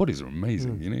become. Our bodies are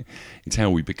amazing, It's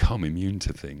how we become immune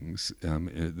to things.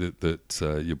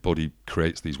 That your body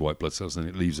creates these white blood cells, and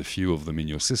it leaves a few of them in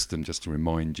your system just to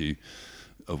remind you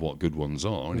of what good ones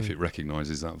are. And if it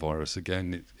recognises that virus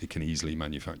again, it can easily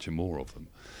manufacture more of them.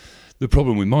 The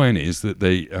problem with mine is that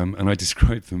they, and I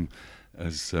describe them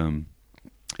as,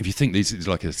 if you think this is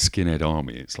like a skinhead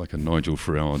army, it's like a Nigel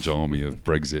Farage army of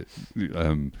Brexit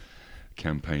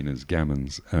campaigners,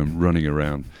 gammons, running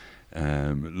around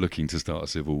looking to start a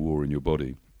civil war in your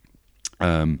body.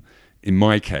 In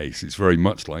my case, it's very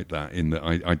much like that, in that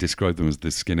I describe them as the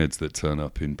skinheads that turn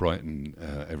up in Brighton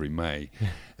every May,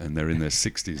 and they're in their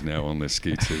 60s now on their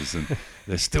scooters, and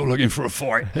they're still looking for a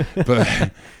fight,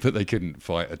 but they couldn't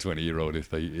fight a 20-year-old if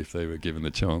they were given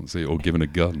the chance or given a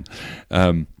gun.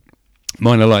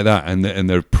 Mine are like that, and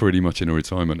they're pretty much in a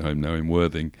retirement home now in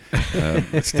Worthing,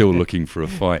 still looking for a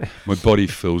fight. My body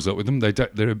fills up with them. They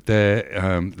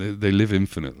live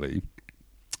infinitely.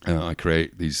 I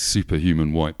create these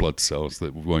superhuman white blood cells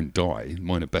that won't die.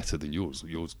 Mine are better than yours.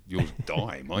 Yours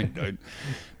die. Mine don't.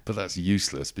 But that's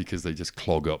useless because they just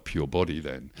clog up your body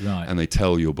then. Right. And they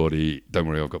tell your body, don't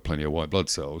worry, I've got plenty of white blood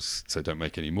cells, so don't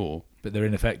make any more. But they're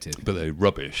ineffective. But they're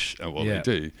rubbish at what they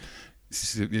do.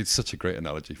 It's such a great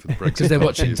analogy for the Brexit. Because they're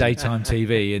watching daytime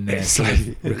TV and they're sort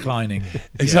of reclining.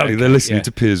 Exactly, they're listening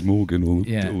to Piers Morgan all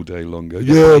day longer.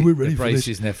 We're ready for this.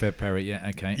 And Nefer Perry,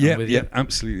 okay. Yeah,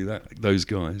 absolutely. Those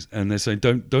guys, and they're saying,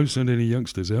 don't send any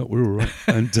youngsters out. We're all right.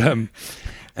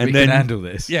 And we can handle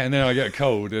this. Yeah, and then I get a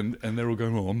cold, and they're all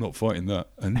going, "Oh, I'm not fighting that."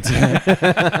 And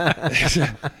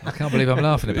I can't believe I'm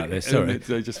laughing about this. Sorry,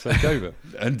 they just take over.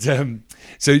 And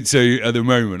so at the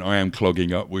moment, I am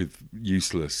clogging up with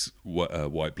useless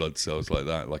white blood cells like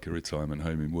that, like a retirement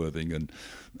home in Worthing,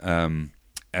 and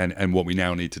what we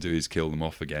now need to do is kill them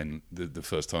off again. The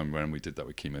first time around, we did that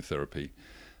with chemotherapy,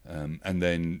 and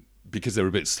then because they're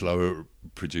a bit slower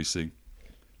producing.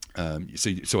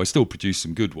 So I still produce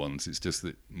some good ones. It's just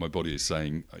that my body is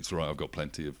saying it's all right. I've got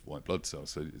plenty of white blood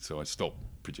cells, so I stop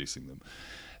producing them.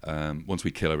 Once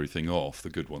we kill everything off, the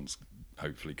good ones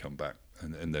hopefully come back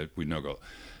and we've now got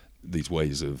these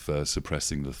ways of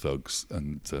suppressing the thugs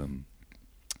and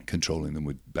controlling them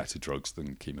with better drugs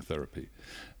than chemotherapy.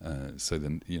 So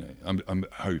then, I'm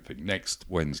hoping next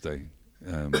Wednesday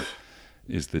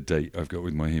is the date I've got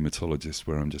with my haematologist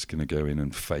where I'm just going to go in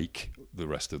and fake the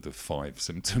rest of the 5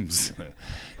 symptoms.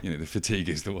 The fatigue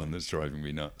is the one that's driving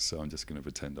me nuts, so I'm just going to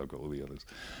pretend I've got all the others.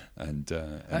 And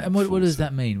what does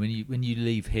that mean when you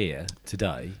leave here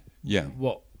today? Yeah.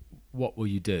 What will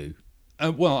you do?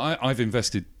 Well, I've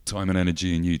invested time and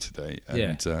energy in you today,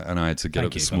 and I had to get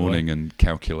up this morning and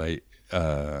calculate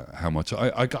how much.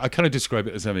 I kind of describe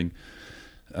it as having,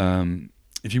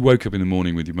 if you woke up in the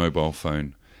morning with your mobile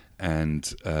phone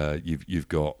and you've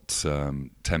got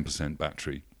 10%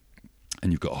 battery,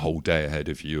 and you've got a whole day ahead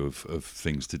of you of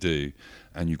things to do,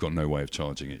 and you've got no way of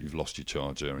charging it. You've lost your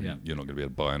charger, and you're not going to be able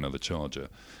to buy another charger.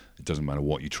 It doesn't matter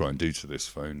what you try and do to this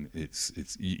phone.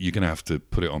 You're going to have to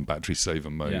put it on battery saver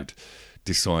mode.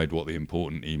 Decide what the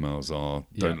important emails are.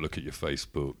 Don't look at your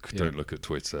Facebook. Don't look at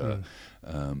Twitter.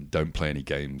 Don't play any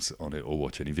games on it or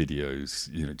watch any videos.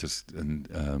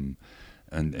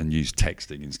 And use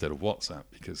texting instead of WhatsApp,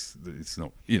 because it's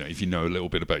not. If you know a little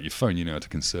bit about your phone, you know how to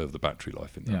conserve the battery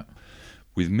life in that. Yeah.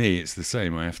 With me, it's the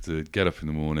same. I have to get up in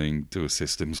the morning, do a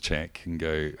systems check, and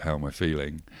go, how am I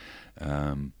feeling?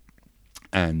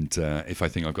 And if I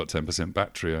think I've got 10%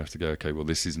 battery, I have to go, okay, well,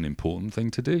 this is an important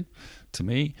thing to do to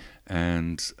me,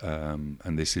 and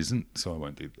this isn't. So I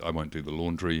won't do the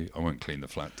laundry. I won't clean the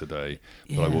flat today,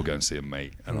 but I will go and see a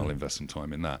mate, and I'll invest some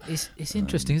time in that. It's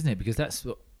interesting, isn't it? Because that's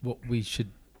what we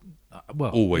should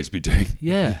always be doing.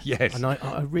 Yeah. Yes. And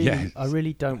I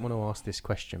really don't want to ask this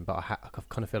question, but I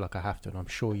kind of feel like I have to, and I'm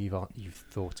sure you've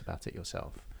thought about it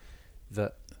yourself.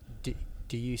 That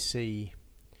do you see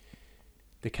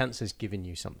the cancer's given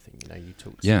you something? You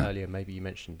talked earlier. Maybe you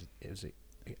mentioned it was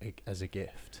as a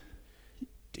gift.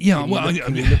 Yeah.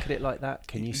 Can you look at it like that?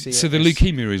 Can you see? So the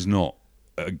leukemia is not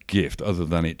a gift, other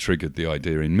than it triggered the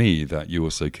idea in me that you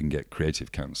also can get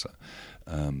creative cancer.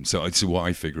 So what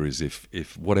I figure is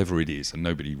if whatever it is, and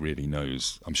nobody really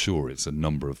knows, I'm sure it's a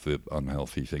number of the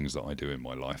unhealthy things that I do in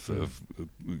my life that have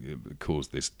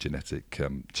caused this genetic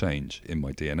change in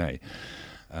my DNA.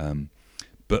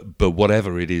 But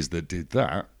whatever it is that did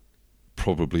that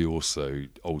probably also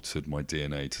altered my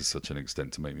DNA to such an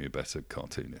extent to make me a better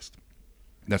cartoonist.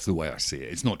 That's the way I see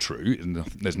it. It's not true, and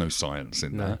there's no science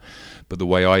in that. But the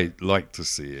way I like to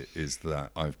see it is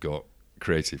that I've got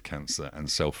creative cancer and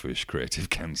selfish creative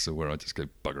cancer, where I just go,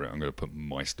 bugger it, I'm going to put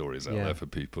my stories out there for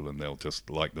people, and they'll just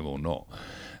like them or not.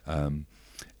 And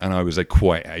I was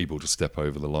quite able to step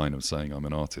over the line of saying, I'm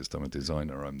an artist, I'm a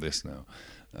designer, I'm this now,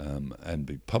 and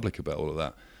be public about all of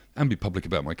that, and be public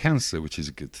about my cancer, which is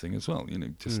a good thing as well.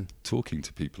 Just talking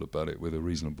to people about it with a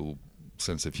reasonable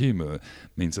sense of humour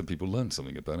means that people learn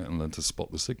something about it and learn to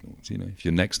spot the signals. If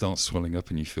your neck starts swelling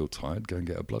up and you feel tired, go and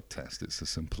get a blood test. It's as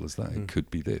simple as that. It could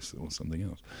be this or something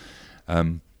else.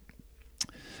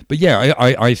 But yeah,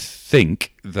 I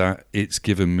think that it's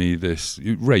given me this,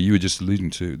 Ray, you were just alluding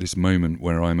to this moment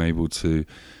where I'm able to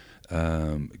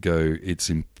go, it's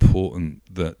important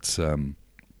that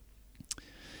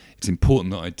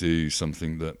I do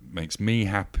something that makes me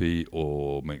happy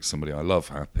or makes somebody I love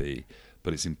happy,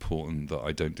 but it's important that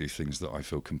I don't do things that I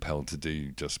feel compelled to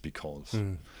do just because.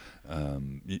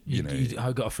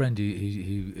 I've got a friend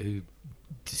who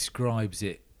describes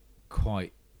it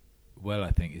quite well,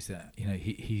 I think, is that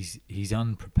he's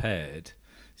unprepared.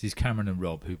 This is Cameron and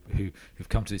Rob who've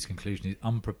come to this conclusion. He's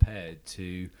unprepared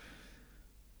to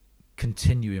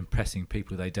continue impressing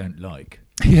people they don't like.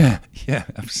 Yeah,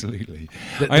 absolutely.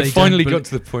 I finally got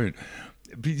to the point.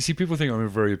 But you see, people think I'm a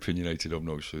very opinionated,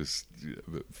 obnoxious,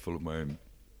 full of my own.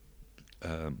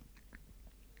 I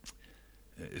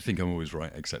think I'm always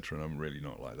right, etc. And I'm really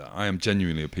not like that. I am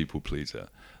genuinely a people pleaser.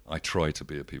 I try to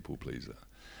be a people pleaser.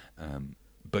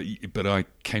 But I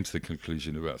came to the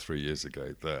conclusion about 3 years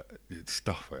ago that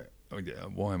stuff it.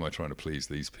 Why am I trying to please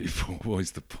these people? What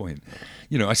is the point?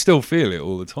 I still feel it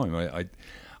all the time.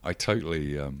 I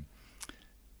totally.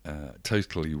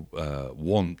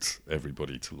 Want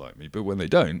everybody to like me, but when they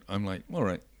don't, I'm like, all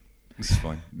right, this is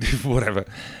fine, whatever,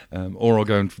 or I'll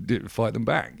go and fight them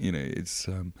back. It's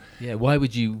why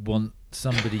would you want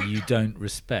somebody you don't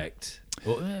respect?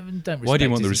 Or don't respect? Why do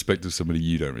you want the respect of somebody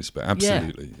you don't respect?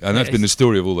 Absolutely, and that's been the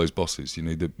story of all those bosses.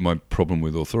 My problem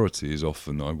with authority is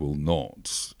often I will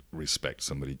not respect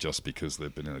somebody just because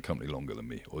they've been in a company longer than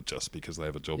me, or just because they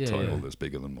have a job title that's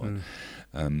bigger than mine.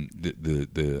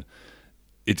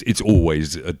 it's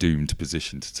always a doomed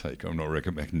position to take. I'm not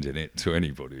recommending it to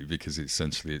anybody because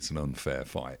essentially it's an unfair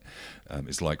fight.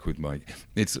 It's like with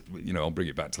I'll bring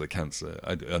it back to the cancer.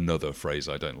 Another phrase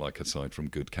I don't like aside from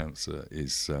good cancer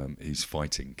is he's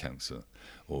fighting cancer,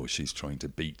 or she's trying to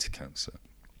beat cancer.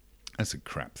 That's a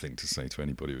crap thing to say to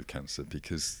anybody with cancer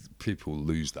because people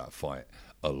lose that fight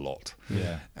a lot.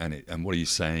 Yeah. And what are you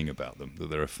saying about them? That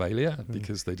they're a failure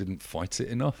because they didn't fight it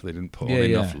enough? They didn't put on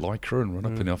enough lycra and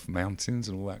run up enough mountains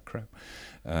and all that crap?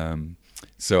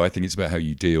 So I think it's about how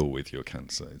you deal with your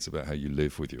cancer. It's about how you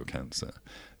live with your cancer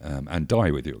and die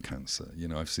with your cancer.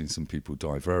 I've seen some people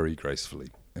die very gracefully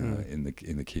in the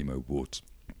chemo wards.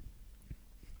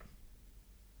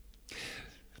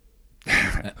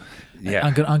 Yeah,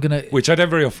 I'm gonna. Which I don't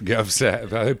very often get upset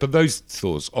about, but those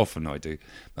thoughts often I do.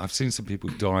 I've seen some people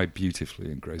die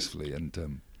beautifully and gracefully,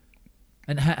 and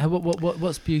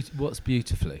what's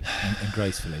beautifully and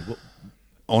gracefully? What?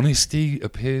 Honesty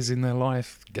appears in their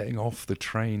life. Getting off the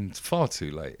train far too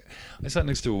late. I sat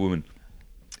next to a woman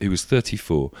who was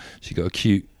 34. She got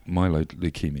acute myeloid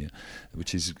leukemia,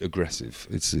 which is aggressive.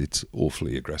 It's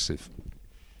awfully aggressive.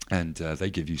 And they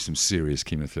give you some serious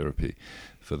chemotherapy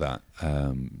for that.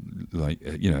 Her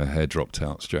hair dropped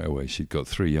out straight away. She'd got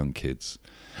 3 young kids.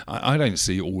 I don't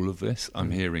see all of this.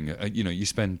 I'm hearing, you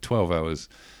spend 12 hours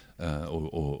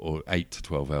or 8 to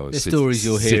 12 hours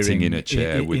sitting in a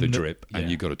chair with a drip, and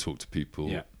you've got to talk to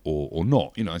people or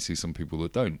not. I see some people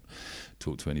that don't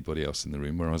talk to anybody else in the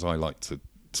room, whereas I like to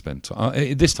spend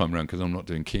time this time around because I'm not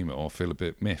doing chemo. I'll feel a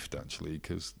bit miffed actually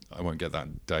because I won't get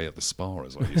that day at the spa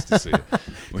as I used to see it,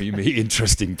 where you meet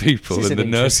interesting people and the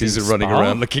nurses are running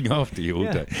around looking after you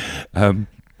all day.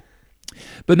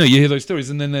 But no, you hear those stories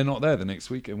and then they're not there the next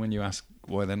week, and when you ask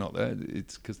why they're not there,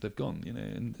 it's because they've gone.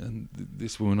 And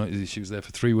this woman, she was there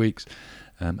for 3 weeks.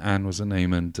 Anne was her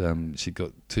name, and she'd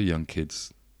got 2 young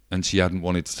kids. And she hadn't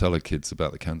wanted to tell her kids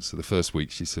about the cancer. The first week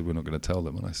she said, we're not going to tell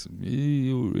them. And I said,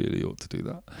 you really ought to do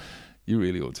that. You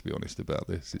really ought to be honest about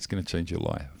this. It's going to change your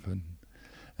life.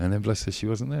 And then bless her, she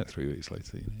wasn't there 3 weeks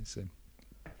later. So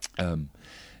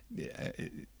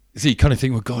you kind of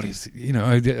think, well, God,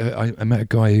 I met a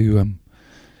guy who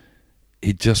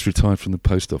he'd just retired from the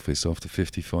post office after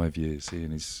 55 years, he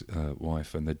and his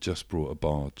wife, and they'd just brought a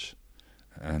barge.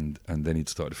 And then he'd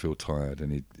started to feel tired,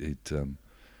 and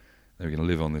they were going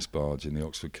to live on this barge in the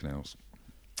Oxford canals.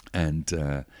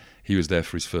 And he was there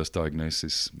for his first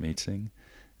diagnosis meeting.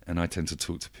 And I tend to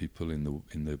talk to people in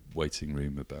the waiting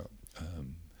room about,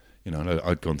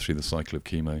 I'd gone through the cycle of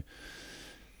chemo,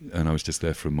 and I was just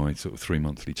there for my sort of 3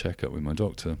 monthly checkup with my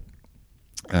doctor.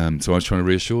 So I was trying to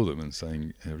reassure them and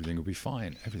saying everything will be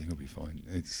fine. Everything will be fine.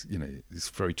 It's it's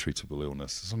a very treatable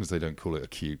illness as long as they don't call it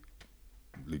acute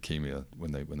leukemia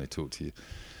when they talk to you.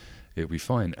 It'll be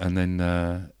fine. And then.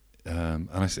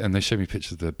 And they showed me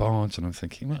pictures of the barge, and I'm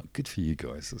thinking, well, good for you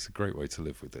guys. That's a great way to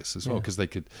live with this as well, because they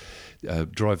could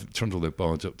trundle their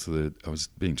barge up to I was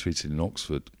being treated in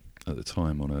Oxford at the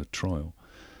time on a trial,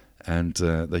 and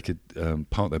they could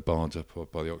park their barge up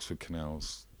by the Oxford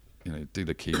canals, do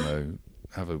the chemo,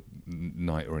 have a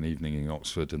night or an evening in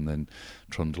Oxford, and then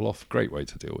trundle off. Great way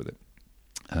to deal with it.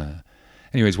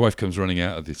 Anyway, his wife comes running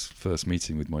out of this first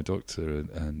meeting with my doctor,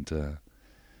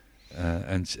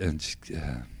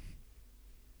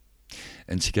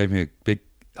 and she gave me a big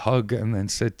hug and then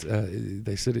said,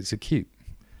 they said it's acute.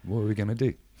 What are we going to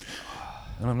do?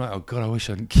 And I'm like, oh God, I wish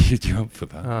I hadn't queued you up for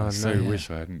that. I wish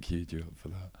I hadn't queued you up for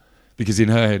that. Because in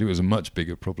her head, it was a much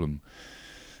bigger problem.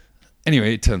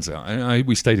 Anyway, it turns out,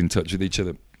 we stayed in touch with each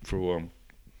other for a while.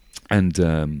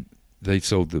 And they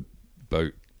sold the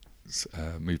boat,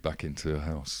 moved back into a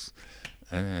house,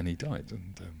 and he died.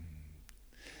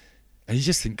 And you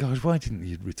just think, God, why didn't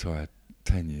you retire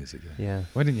 10 years ago? Yeah.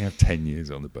 Why didn't you have 10 years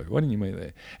on the boat? Why didn't you make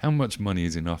that? How much money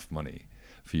is enough money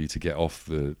for you to get off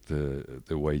the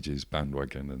wages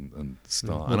bandwagon and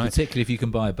start? Well, particularly if you can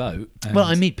buy a boat. Well,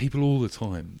 I meet people all the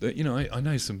time. That, I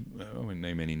know some, I won't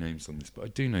name any names on this, but I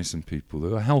do know some people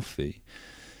who are healthy,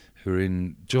 who are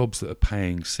in jobs that are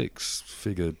paying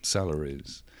 6-figure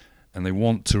salaries, and they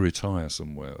want to retire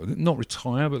somewhere. Not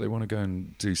retire, but they want to go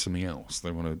and do something else.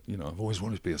 They want to, I've always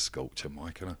wanted to be a sculptor,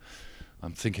 Mike, and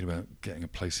I'm thinking about getting a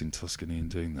place in Tuscany and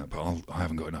doing that, but I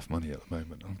haven't got enough money at the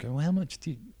moment. I'm going, well, how much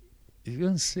do you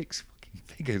earn 6 fucking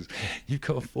figures? You've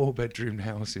got a 4-bedroom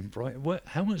house in Brighton.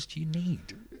 How much do you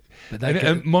need?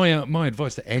 And my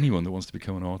advice to anyone that wants to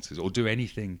become an artist or do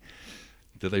anything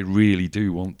that they really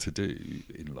do want to do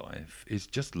in life is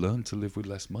just learn to live with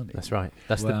less money. That's right.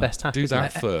 That's the best hack. Do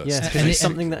that first. Yeah, because it's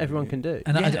something that everyone can do.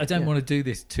 And I don't want to do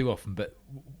this too often, but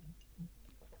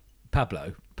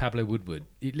Pablo Woodward,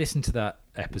 listen to that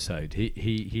episode.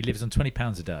 He lives on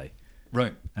 £20 a day,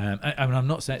 Right. I mean, I'm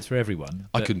not saying it's for everyone.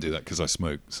 I couldn't do that because I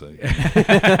smoke, so.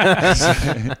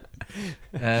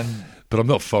 Um, but I'm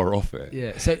not far off it.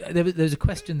 Yeah. So there's a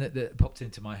question that popped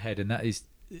into my head, and that is,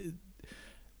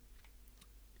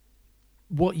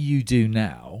 what you do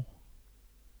now.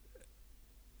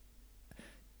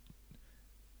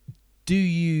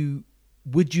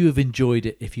 Would you have enjoyed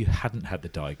it if you hadn't had the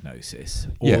diagnosis,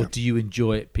 or Yeah. do you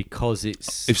enjoy it because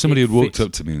it's? If somebody it had walked fits-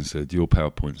 up to me and said, "Your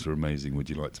PowerPoints are amazing. Would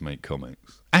you like to make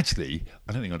comics?" Actually,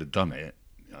 I don't think I'd have done it.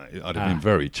 I'd have been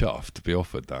very chuffed to be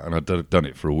offered that, and I'd have done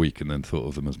it for a week and then thought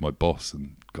of them as my boss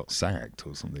and got sacked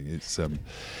or something. It's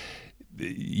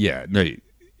yeah, no.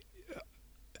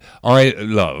 I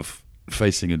love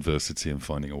facing adversity and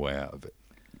finding a way out of it.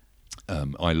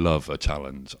 I love a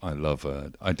challenge.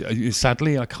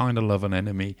 Sadly, I kind of love an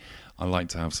enemy. I like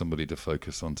to have somebody to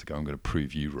focus on to go, I'm going to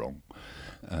prove you wrong.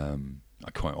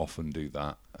 I quite often do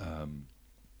that.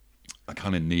 I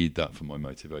kind of need that for my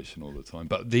motivation all the time.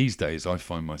 But these days, I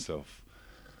find myself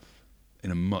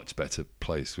in a much better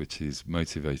place, which is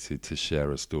motivated to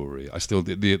share a story. I still,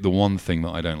 the one thing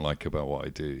that I don't like about what I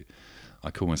do, I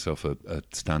call myself a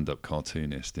stand-up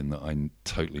cartoonist in that I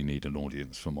totally need an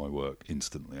audience for my work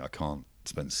instantly. I can't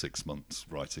spend 6 months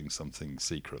writing something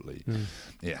secretly.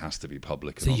 It has to be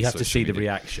public. So and you on have to social see the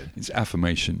media. reaction. It's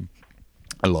affirmation.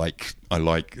 I like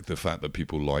the fact that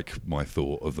people like my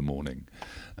thought of the morning.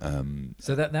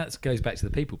 So that goes back to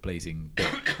the people pleasing.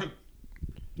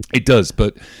 It does,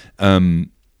 but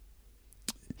I'm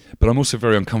also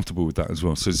very uncomfortable with that as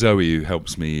well. So Zoe, who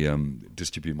helps me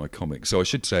distribute my comics, so I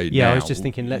should say, Yeah, now, I was just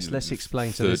thinking. Let's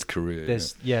explain. So third career.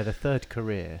 There's the third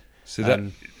career. So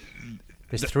that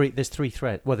there's three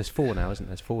threads. Well, there's four now, isn't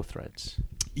there? There's 4 threads.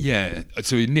 yeah.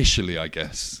 So initially, I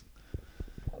guess,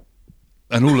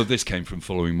 and all of this came from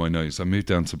following my nose. I moved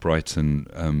down to Brighton.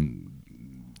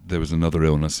 There was another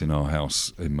illness in our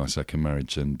house in my second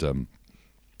marriage, and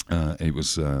it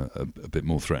was a bit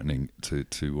more threatening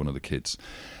to one of the kids.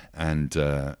 And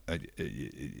so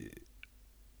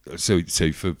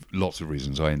for lots of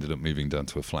reasons, I ended up moving down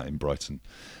to a flat in Brighton.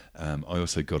 I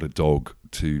also got a dog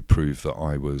to prove that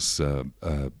I was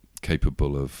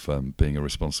capable of being a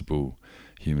responsible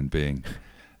human being,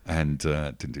 and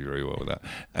didn't do very well with that.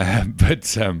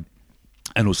 But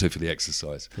and also for the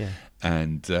exercise. Yeah.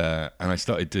 And I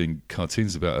started doing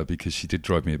cartoons about her because she did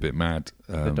drive me a bit mad.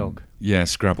 The dog. Yeah,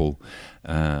 Scrabble.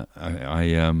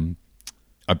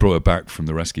 I brought her back from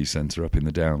the rescue centre up in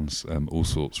the Downs, All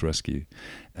Sorts Rescue,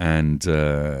 and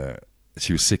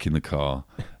she was sick in the car,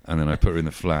 and then I put her in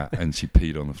the flat, and she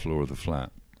peed on the floor of the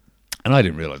flat. And I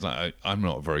didn't realise that I'm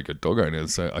not a very good dog owner,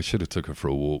 so I should have took her for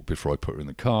a walk before I put her in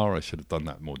the car. I should have done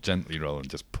that more gently rather than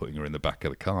just putting her in the back of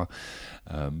the car.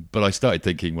 But I started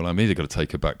thinking, well, I'm either going to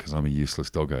take her back because I'm a useless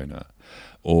dog owner,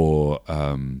 or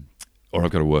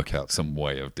I've got to work out some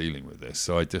way of dealing with this.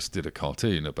 So I just did a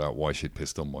cartoon about why she'd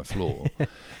pissed on my floor.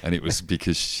 And it was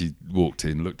because she walked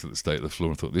in, looked at the state of the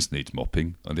floor and thought, this needs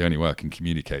mopping. And the only way I can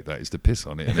communicate that is to piss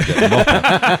on it and then get the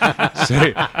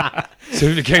mopper. So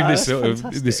it became this sort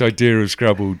of this idea of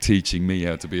Scrabble teaching me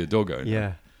how to be a dog owner.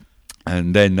 Yeah.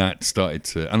 And then that started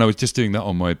to... And I was just doing that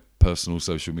on my personal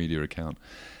social media account.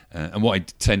 And what I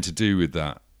tend to do with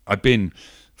that...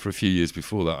 For a few years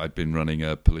before that, I'd been running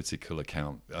a political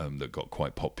account that got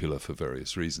quite popular for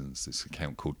various reasons. This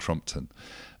account called Trumpton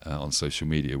on social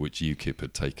media, which UKIP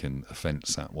had taken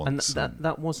offence at once. And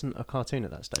that wasn't a cartoon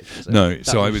at that stage, was it? No, That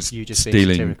so I was you just being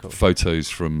stealing satirical. photos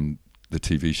from the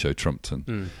TV show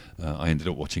Trumpton. I ended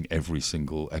up watching every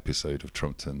single episode of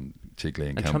Trumpton, Chigley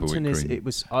and Camberwick Trumpton Green. it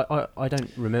was. I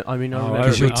don't remember. I mean, I Oh, remember.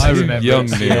 Because you're I too remember young,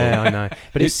 it. Neil. Yeah, I know.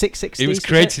 But it's 660s. It was is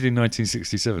created in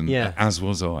 1967, Yeah. as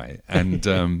was I, and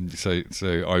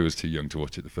so I was too young to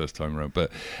watch it the first time around.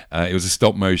 But it was a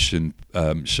stop motion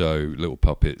show, little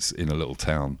puppets in a little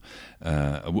town.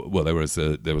 Well, there was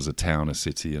a town, a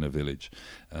city, and a village.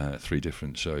 3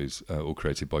 different shows, all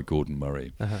created by Gordon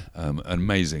Murray. An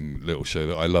amazing little show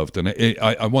that I loved. And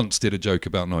I once did a joke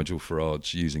about Nigel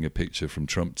Farage using a picture from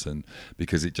Trumpton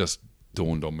because it just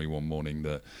dawned on me one morning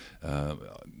that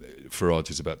Farage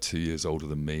is about 2 years older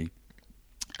than me.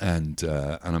 And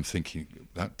I'm thinking,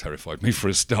 that terrified me for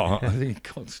a start. I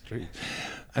think, God, street.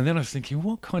 And then I was thinking,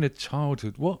 what kind of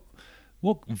childhood, what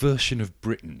version of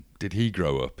Britain did he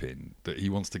grow up in that he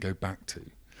wants to go back to?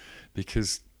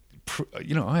 Because,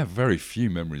 I have very few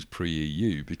memories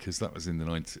pre-EU because that was in the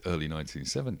early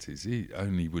 1970s.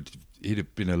 He'd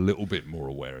have been a little bit more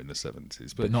aware in the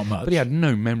 70s. But not much. But he had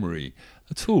no memory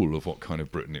at all of what kind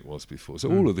of Britain it was before.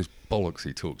 So all of this bollocks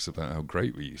he talks about how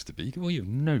great we used to be, well, you have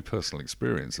no personal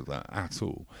experience of that at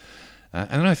all. And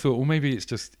then I thought, well, maybe it's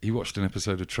just he watched an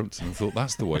episode of Trumpton and thought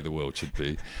that's the way the world should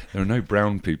be. There are no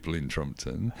brown people in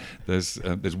Trumpton. There's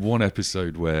one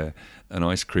episode where an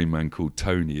ice cream man called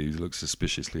Tony, who looks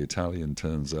suspiciously Italian,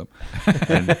 turns up,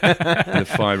 and the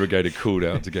fire brigade are called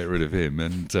out to get rid of him.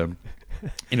 And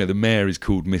the mayor is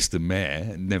called Mr.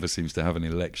 Mayor and never seems to have an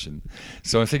election.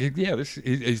 So I think, this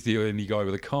is the only guy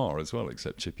with a car as well,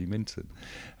 except Chippy Minton.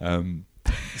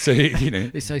 So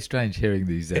it's so strange hearing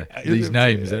these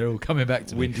names. They're all coming back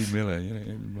to Windy me. Miller,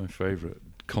 my favourite,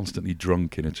 constantly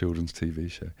drunk in a children's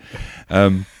TV show.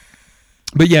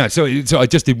 But yeah, so I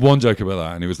just did one joke about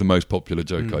that, and it was the most popular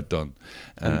joke I'd done,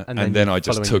 and then I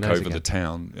just took over the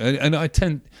town. And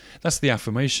that's the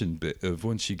affirmation bit of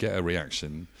once you get a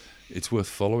reaction, it's worth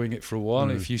following it for a while.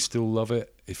 If you still love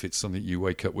it, if it's something you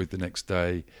wake up with the next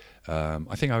day.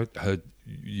 I think I heard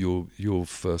your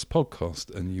first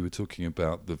podcast, and you were talking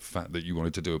about the fact that you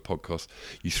wanted to do a podcast.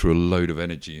 You threw a load of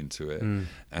energy into it,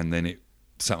 and then it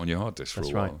sat on your hard disk for a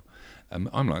while. Right.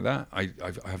 I'm like that. I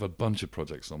have a bunch of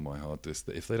projects on my hard disk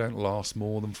that if they don't last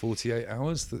more than 48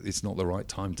 hours, it's not the right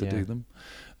time to do them.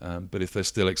 But if they're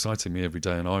still exciting me every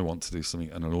day and I want to do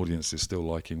something and an audience is still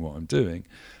liking what I'm doing,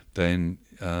 then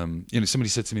somebody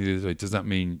said to me the other day, does that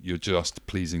mean you're just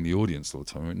pleasing the audience all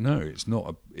the time? I went, no, it's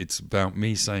not. It's about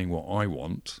me saying what I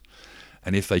want,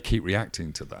 and if they keep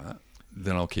reacting to that,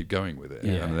 then I'll keep going with it,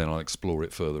 and then I'll explore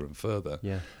it further and further,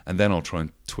 and then I'll try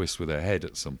and twist with their head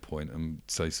at some point and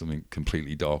say something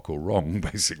completely dark or wrong,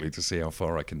 basically, to see how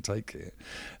far I can take it.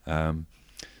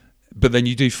 But then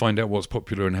you do find out what's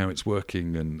popular and how it's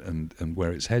working and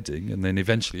where it's heading, and then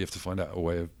eventually you have to find out a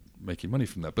way of making money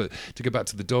from that. But to go back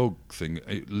to the dog thing,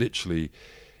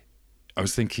 I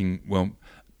was thinking, well,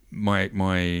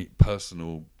 my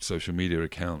personal social media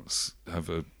accounts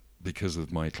because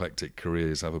of my eclectic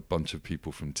careers, have a bunch of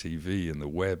people from TV and the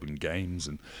web and games,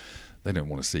 and they don't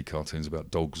want to see cartoons about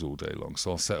dogs all day long.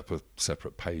 So I'll set up a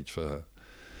separate page for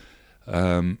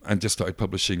her. And just started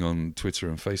publishing on Twitter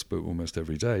and Facebook almost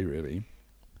every day, really.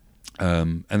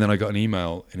 And then I got an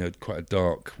email in quite a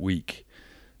dark week,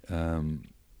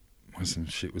 when some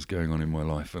shit was going on in my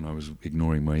life and I was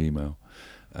ignoring my email.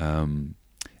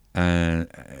 And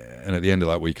at the end of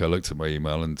that week, I looked at my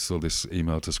email and saw this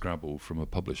email to Scrabble from a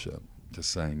publisher,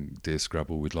 just saying, "Dear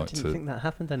Scrabble, we'd like to." I didn't think that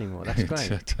happened anymore. That's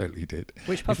great. I totally did.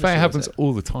 Which publisher? In fact, it happens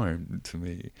all the time to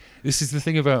me. This is the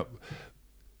thing about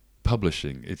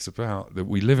publishing. It's about that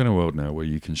we live in a world now where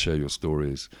you can share your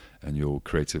stories and your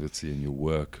creativity and your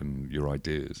work and your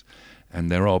ideas,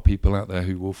 and there are people out there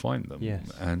who will find them,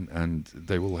 and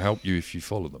they will help you if you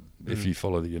follow them, if you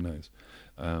follow your nose.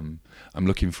 I'm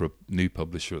looking for a new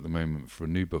publisher at the moment for a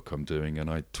new book I'm doing, and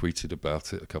I tweeted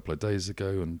about it a couple of days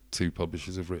ago, and 2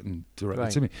 publishers have written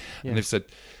directly to me, and they've said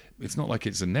it's not like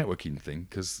it's a networking thing,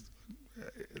 because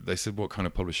they said, what kind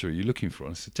of publisher are you looking for?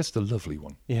 And I said, just a lovely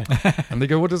one. And they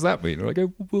go, what does that mean? And I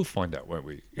go, we'll find out, won't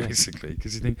we? Basically,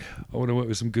 because you think, I want to work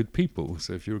with some good people,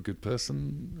 so if you're a good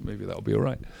person, maybe that'll be all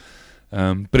right.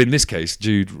 But in this case,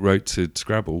 Jude wrote to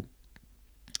Scrabble,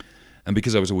 and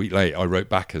because I was a week late, I wrote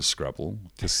back as Scrabble,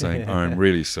 just saying, I'm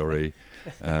really sorry.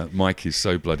 Mike is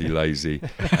so bloody lazy.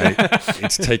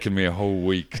 It's taken me a whole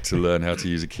week to learn how to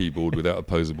use a keyboard without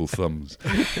opposable thumbs.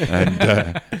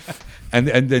 And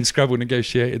then Scrabble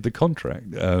negotiated the contract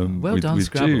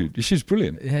with Jude. She's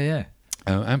brilliant. Yeah.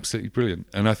 Absolutely brilliant.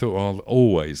 And I thought,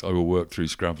 I will work through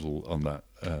Scrabble on that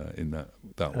in that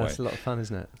way. That's a lot of fun,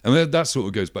 isn't it? And that sort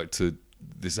of goes back to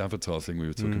this Avatar thing we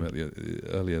were talking about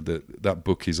earlier. That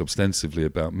book is ostensibly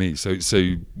about me. So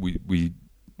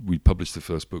we published the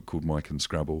first book called Mike and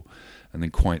Scrabble, and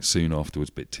then quite soon afterwards,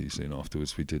 a bit too soon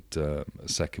afterwards, we did a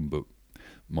second book,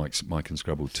 Mike and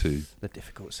Scrabble 2. The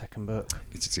difficult second book.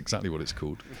 It's exactly what it's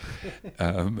called.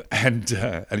 And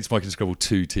it's Mike and Scrabble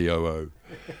 2 TOO.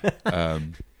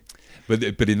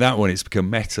 But in that one, it's become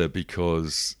meta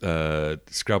because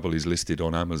Scrabble is listed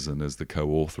on Amazon as the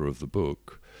co-author of the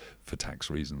book for tax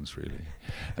reasons, really,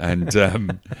 and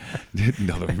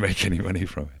not that we make any money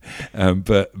from it.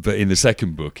 But in the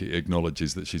second book, it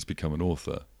acknowledges that she's become an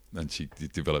author, and she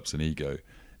develops an ego.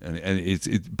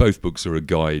 And both books are a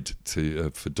guide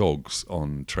for dogs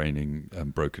on training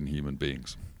broken human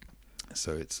beings.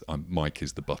 So Mike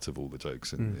is the butt of all the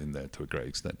jokes in there to a great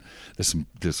extent.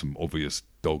 There's some obvious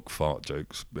dog fart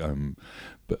jokes,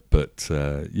 but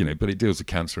it deals with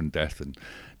cancer and death and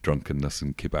drunkenness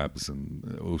and kebabs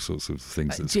and all sorts of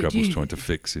things that Scrabble's trying to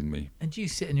fix in me. And do you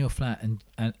sit in your flat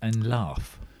and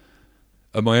laugh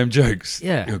at my own jokes?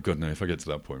 Yeah. Oh God, no! If I get to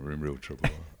that point, we're in real trouble.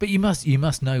 But you must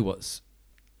know what's.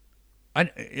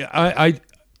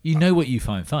 You know what you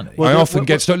find funny. Well, I often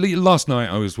get started. Last night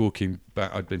I was walking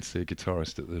back. I'd been to see a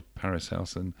guitarist at the Paris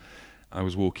House, and I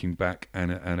was walking back,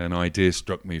 and an idea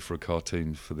struck me for a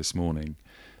cartoon for this morning,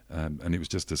 and it was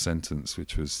just a sentence,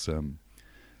 which was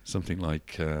something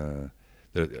like, I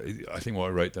think what I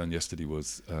wrote down yesterday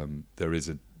was, there is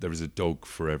a dog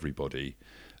for everybody.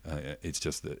 It's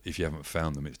just that if you haven't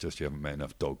found them, it's just you haven't met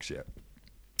enough dogs yet.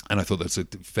 And I thought that's a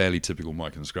fairly typical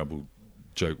Mike and Scrabble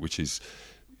joke, which is,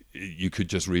 you could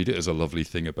just read it as a lovely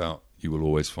thing about you will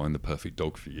always find the perfect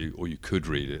dog for you, or you could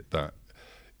read it that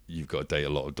you've got to date a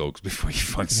lot of dogs before you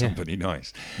find somebody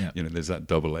nice. Yeah. You know, there's that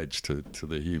double edge to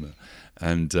the humour.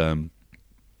 And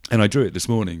I drew it this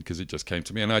morning because it just came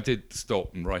to me, and I did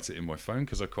stop and write it in my phone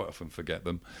because I quite often forget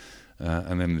them.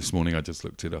 And then this morning I just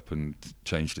looked it up and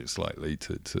changed it slightly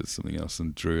to something else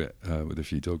and drew it with a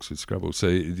few dogs with Scrabble. So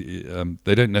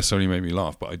they don't necessarily make me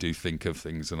laugh, but I do think of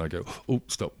things and I go, oh,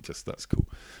 stop, just that's cool.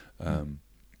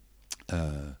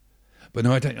 But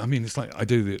no, I don't. I mean, it's like I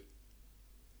do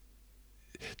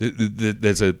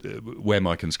there's a where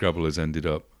Mike and Scrabble has ended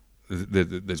up.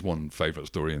 There's one favourite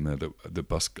story in there, that the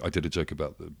bus. I did a joke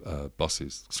about the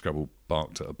buses. Scrabble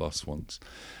barked at a bus once,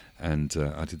 and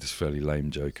I did this fairly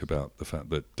lame joke about the fact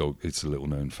that it's a little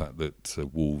known fact that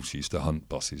wolves used to hunt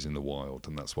buses in the wild,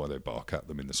 and that's why they bark at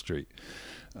them in the street.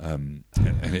 And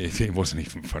it wasn't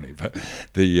even funny, but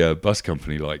the bus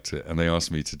company liked it, and they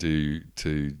asked me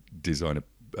to design a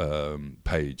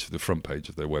page, the front page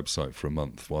of their website for a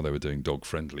month while they were doing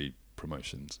dog-friendly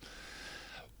promotions,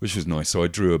 which was nice. So I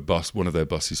drew one of their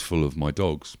buses full of my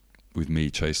dogs, with me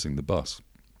chasing the bus.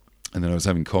 And then I was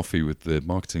having coffee with the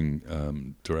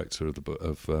marketing director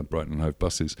of Brighton and Hove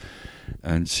Buses,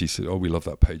 and she said, "Oh, we love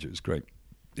that page. It was great.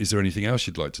 Is there anything else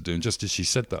you'd like to do?" And just as she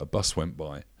said that, a bus went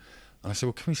by. And I said,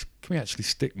 "Well, can we actually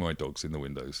stick my dogs in the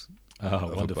windows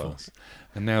of wonderful. a bus?"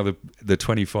 And now the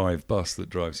 25 bus that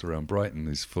drives around Brighton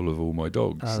is full of all my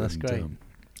dogs. Oh, that's great.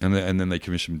 And then they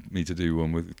commissioned me to do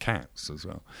one with cats as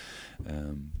well.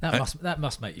 That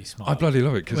must make you smile. I bloody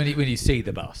love it. Cause when you see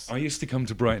the bus. I used to come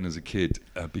to Brighton as a kid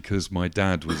because my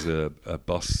dad was a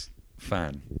bus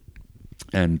fan.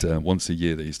 And once a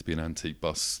year there used to be an antique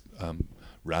bus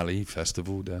rally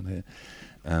festival down here.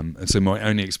 And so my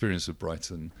only experience of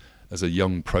Brighton as a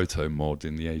young proto-mod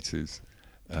in the 80s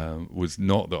was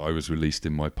not that I was released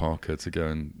in my Parker to go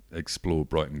and explore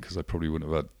Brighton, because I probably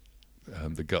wouldn't have had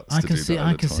the guts to do that.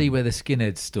 I can see where the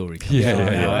skinhead story comes from.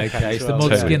 Okay, Okay, it's sure. the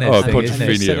mod Totally. skinhead thing.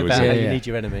 Quadrophenia was you need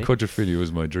your enemy. Quadrophenia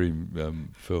was my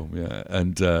dream film, yeah.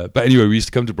 And but anyway, we used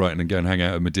to come to Brighton and go and hang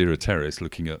out at Madeira Terrace,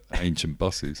 looking at ancient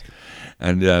buses.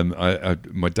 And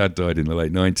my dad died in the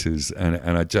late 90s,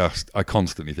 and I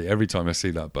constantly think, every time I see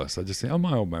that bus, I just think, oh,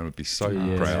 my old man would be so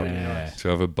proud to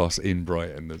have a bus in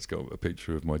Brighton that's got a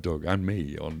picture of my dog and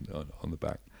me on the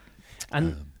back.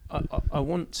 And I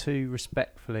want to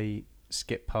respectfully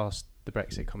skip past the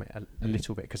Brexit comment a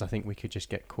little bit, because I think we could just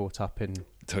get caught up in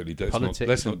politics.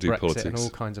 Let's not do Brexit politics and all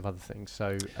kinds of other things.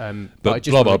 So, but I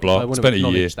just blah blah blah. Spent a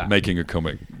year that. making a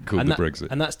comic called The Brexit,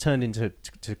 and that's turned into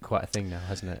quite a thing now,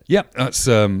 hasn't it? Yeah, that's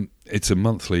it's a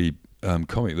monthly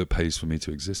comic that pays for me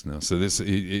to exist now. So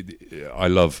I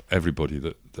love everybody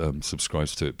that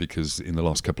subscribes to it, because in the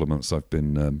last couple of months I've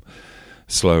been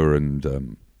slower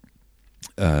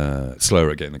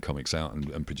at getting the comics out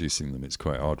and producing them. It's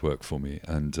quite hard work for me,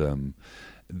 and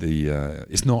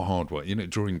it's not hard work. You know,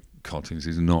 drawing cartoons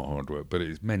is not hard work, but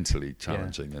it's mentally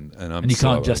challenging, and you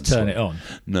can't just turn it on.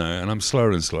 No, and I'm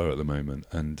slower and slower at the moment,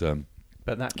 and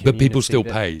but people still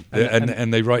pay,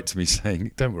 and they write to me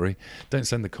saying, "Don't worry, don't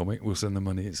send the comic. We'll send the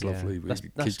money. It's lovely.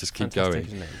 Keep going."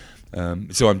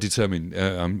 So I'm determined.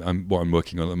 What I'm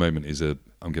working on at the moment is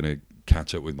I'm going to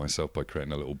catch up with myself by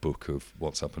creating a little book of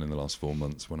what's happened in the last 4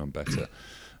 months when I'm better,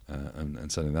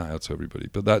 and sending that out to everybody.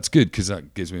 But that's good, because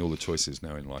that gives me all the choices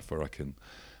now in life where I can.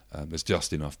 There's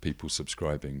just enough people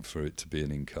subscribing for it to be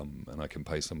an income, and I can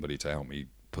pay somebody to help me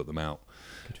put them out.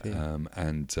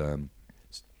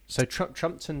 So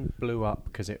Trumpton blew up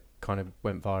because it kind of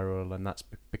went viral, and that's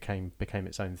became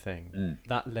its own thing.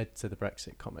 That led to the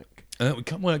Brexit comic. It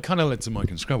kind of led to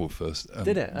Mike and Scrabble first.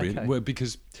 Did it? Okay. Really? Well,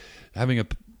 because having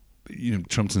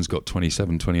Trumpton's got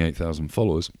 28,000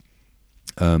 followers,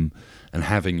 and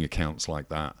having accounts like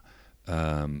that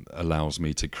allows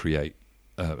me to create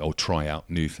or try out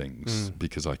new things,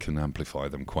 because I can amplify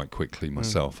them quite quickly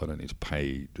myself. I don't need to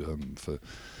pay for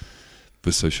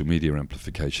social media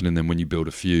amplification. And then when you build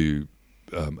a few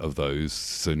of those,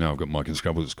 so now I've got Mike and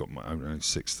Scrabble that's got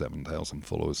 6,000-7,000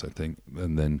 followers, I think.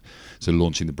 And then so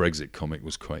launching the Brexit comic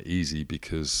was quite easy,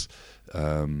 because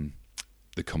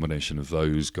the combination of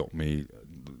those got me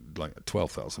like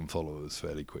 12,000 followers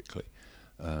fairly quickly.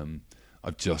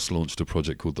 I've just launched a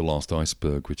project called The Last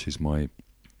Iceberg, which is my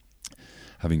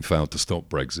having failed to stop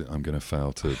Brexit, I'm going to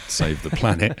fail to save the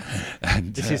planet.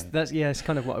 And it's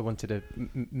kind of what I wanted to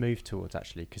move towards,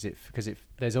 actually, because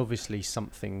there's obviously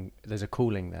there's a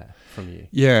calling there from you.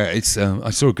 Yeah, it's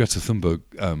I saw a Greta Thunberg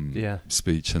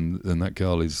speech, and that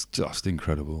girl is just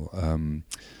incredible.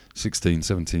 16,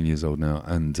 17 years old now,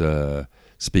 and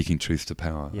speaking truth to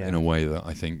power in a way that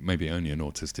I think maybe only an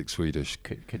autistic Swedish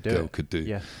girl could do.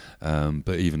 Yeah.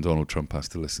 But even Donald Trump has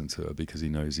to listen to her because he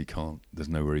knows he can't. There's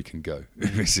nowhere he can go.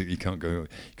 You can't go. You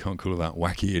can't call her that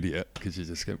wacky idiot because you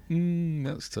just go,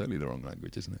 that's totally the wrong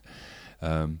language, isn't it?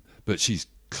 But she's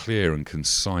clear and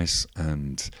concise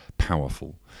and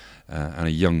powerful, and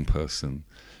a young person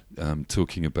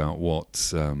talking about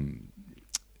what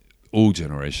all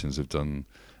generations have done.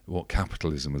 What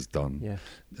capitalism has done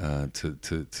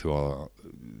to our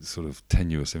sort of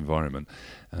tenuous environment,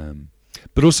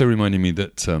 but also reminding me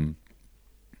that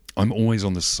I'm always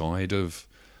on the side of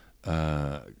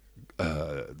the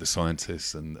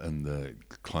scientists and the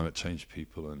climate change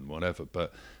people and whatever,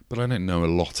 but I don't know a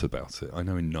lot about it. I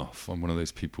know enough. I'm one of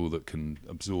those people that can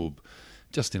absorb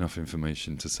just enough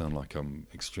information to sound like I'm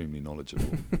extremely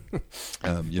knowledgeable.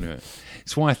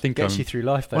 It's why I think gets you through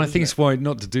life. Though, I think it's why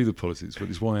not to do the politics, but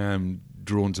it's why I am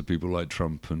drawn to people like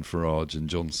Trump and Farage and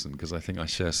Johnson, because I think I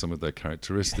share some of their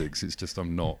characteristics. It's just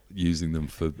I'm not using them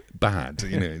for bad.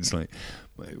 It's like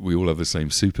we all have the same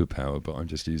superpower, but I'm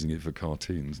just using it for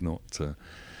cartoons, not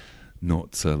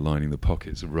lining the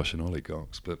pockets of Russian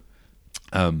oligarchs. But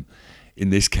in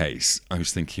this case, I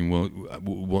was thinking, well,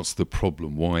 what's the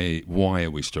problem? Why are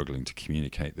we struggling to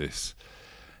communicate this?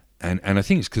 And I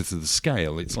think it's because of the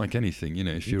scale. It's like anything,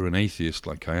 if you're an atheist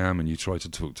like I am, and you try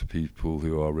to talk to people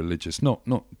who are religious, not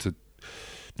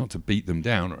to beat them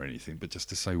down or anything, but just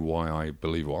to say why I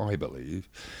believe what I believe,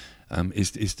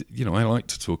 I like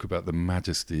to talk about the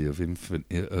majesty of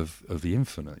the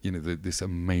infinite. This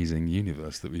amazing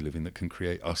universe that we live in that can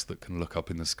create us, that can look up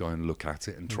in the sky and look at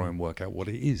it and try and work out what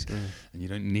it is. And you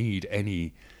don't need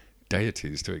any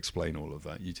deities to explain all of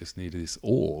that. You just need this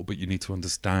awe, but you need to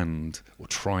understand or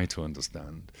try to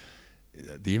understand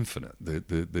the infinite, the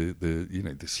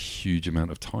this huge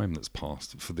amount of time that's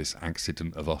passed for this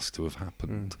accident of us to have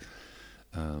happened.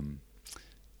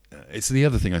 It's the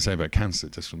other thing I say about cancer,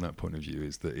 just from that point of view,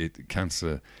 is that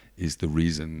cancer is the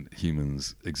reason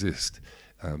humans exist,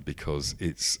 because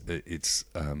it's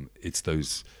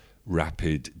those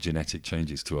rapid genetic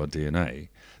changes to our DNA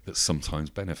that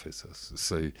sometimes benefit us.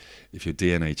 So if your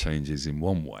DNA changes in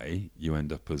one way, you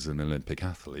end up as an Olympic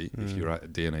athlete. If your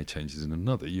DNA changes in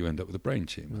another, you end up with a brain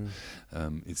tumour.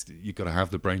 You've got to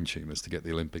have the brain tumours to get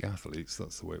the Olympic athletes.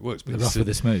 That's the way it works. But the rougher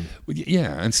the smooth. Well,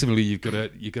 yeah, and similarly, you've got to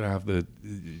have the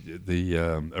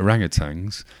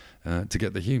orangutans to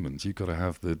get the humans. You've got to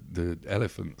have the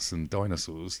elephants and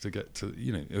dinosaurs to get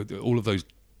to all of those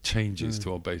changes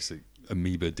to our basic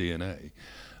amoeba DNA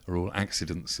are all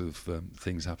accidents of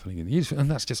things happening in the universe, and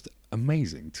that's just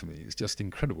amazing to me. It's just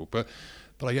incredible. But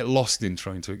I get lost in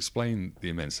trying to explain the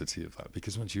immensity of that,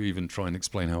 because once you even try and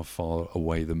explain how far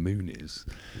away the moon is,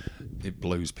 it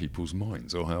blows people's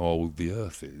minds, or how old the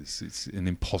Earth is. It's an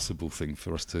impossible thing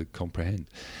for us to comprehend.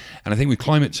 And I think with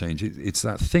climate change, it's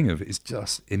that thing of it's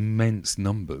just immense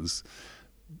numbers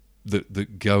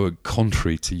that go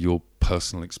contrary to your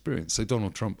personal experience. So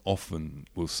Donald Trump often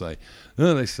will say,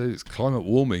 they say it's climate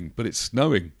warming, but it's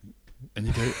snowing. And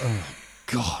you go, oh,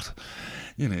 God.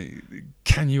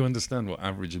 Can you understand what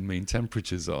average and mean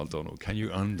temperatures are, Donald? Can you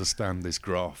understand this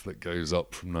graph that goes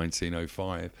up from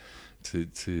 1905 to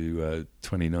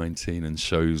 2019 and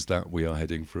shows that we are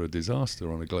heading for a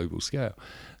disaster on a global scale?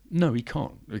 No, he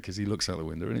can't, because he looks out the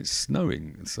window and it's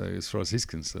snowing. So as far as he's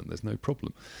concerned, there's no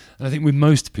problem. And I think with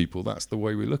most people, that's the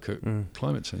way we look at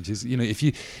climate change. Is, if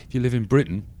you live in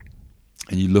Britain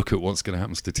and you look at what's going to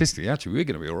happen statistically, actually, we're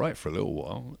going to be all right for a little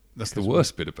while. That's the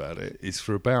worst bit about it. Is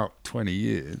for about 20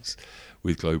 years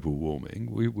with global warming,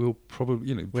 we will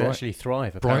probably, we actually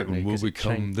thrive. Apparently, Brighton will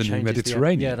become the new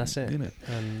Mediterranean. Yeah, that's it.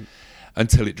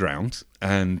 Until it drowns,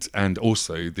 and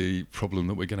also the problem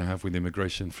that we're going to have with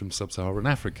immigration from sub-Saharan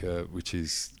Africa, which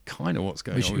is kind of what's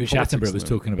going on. Which Attenborough was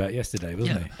talking about yesterday,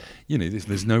 wasn't he?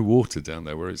 There's no water down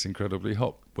there where it's incredibly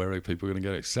hot. Where are people going to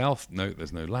go? South? No,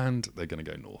 there's no land. They're going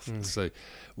to go north. So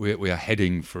we are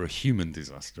heading for a human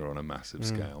disaster on a massive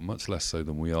scale, much less so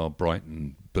than we are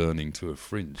Brighton burning to a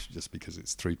fringe just because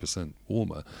it's 3%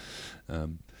 warmer.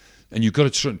 And you've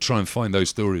got to try and find those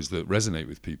stories that resonate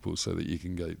with people so that you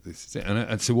can go, this is it.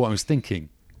 And so what I was thinking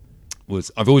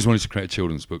was, I've always wanted to create a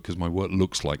children's book because my work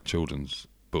looks like children's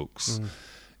books.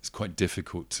 It's quite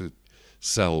difficult to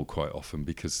sell quite often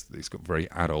because it's got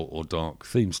very adult or dark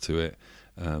themes to it,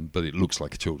 but it looks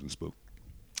like a children's book.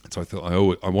 So I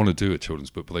thought, I want to do a children's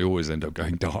book, but they always end up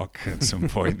going dark at some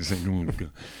point. So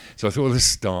I thought, well, let's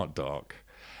start dark.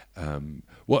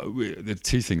 The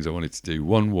two things I wanted to do.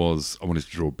 One was I wanted to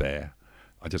draw a bear.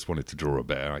 I just wanted to draw a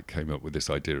bear. I came up with this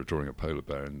idea of drawing a polar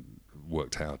bear and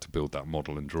worked out how to build that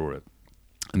model and draw it.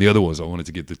 And the other was I wanted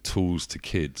to give the tools to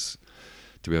kids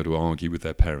to be able to argue with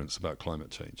their parents about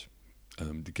climate change,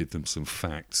 to give them some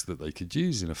facts that they could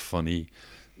use in a funny,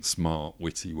 smart,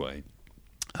 witty way.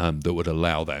 That would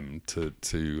allow them to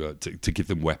give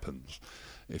them weapons,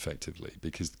 effectively,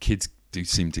 because kids do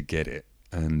seem to get it,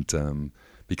 and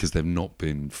because they've not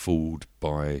been fooled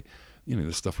by,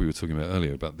 the stuff we were talking about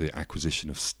earlier about the acquisition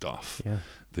of stuff,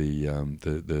 the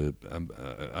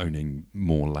owning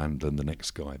more land than the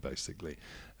next guy, basically.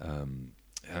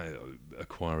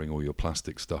 Acquiring all your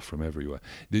plastic stuff from everywhere.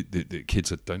 The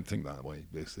kids don't think that way,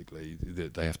 basically.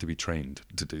 They have to be trained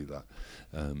to do that.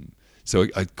 So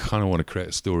I kind of want to create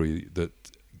a story that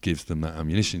gives them that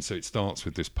ammunition. So it starts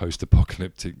with this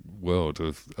post-apocalyptic world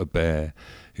of a bear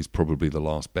who's probably the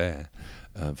last bear,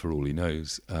 for all he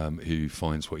knows, who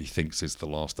finds what he thinks is the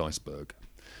last iceberg,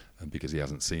 because he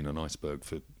hasn't seen an iceberg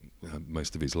for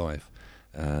most of his life.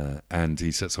 And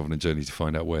he sets off on a journey to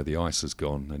find out where the ice has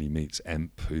gone, and he meets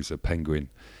Emp, who's a penguin,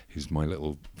 who's my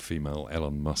little female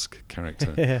Elon Musk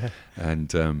character.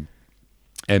 And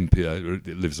Emp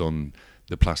lives on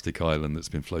the plastic island that's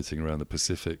been floating around the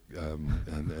Pacific,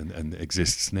 and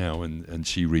exists now, and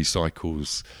she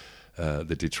recycles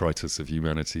the detritus of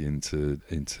humanity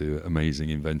into amazing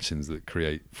inventions that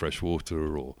create fresh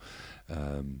water or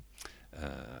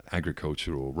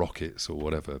agriculture or rockets or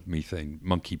whatever, methane,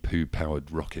 monkey poo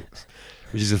powered rockets,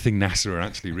 which is a thing NASA are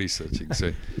actually researching.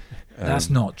 So that's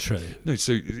not true. No,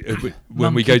 so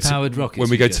when we go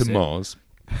to Mars,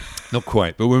 not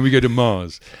quite, but when we go to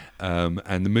Mars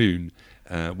and the moon,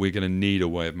 we're going to need a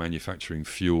way of manufacturing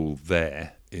fuel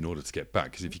there in order to get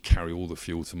back, because if you carry all the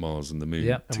fuel to Mars and the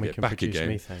moon to get back again,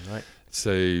 methane, right?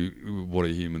 So what do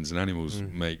humans and animals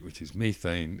make, which is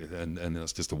methane, and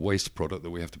that's just a waste product that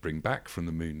we have to bring back from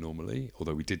the moon normally,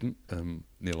 although we didn't.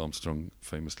 Neil Armstrong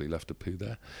famously left a poo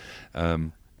there.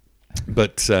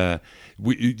 But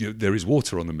there is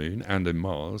water on the moon and in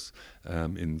Mars,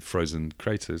 in frozen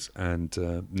craters, and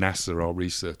NASA are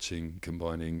researching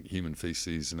combining human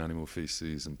feces and animal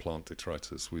feces and plant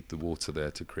detritus with the water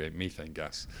there to create methane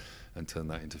gas and turn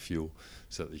that into fuel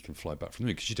so that you can fly back from the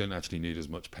moon, because you don't actually need as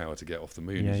much power to get off the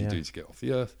moon as you do to get off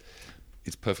the Earth.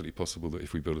 It's perfectly possible that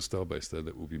if we build a starbase there,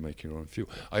 that we'll be making our own fuel.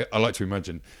 I like to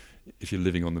imagine if you're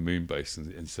living on the moon base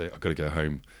and say, I've got to go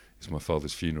home, it's my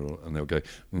father's funeral, and they'll go,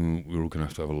 we're all going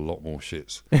to have a lot more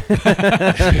shits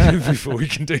before we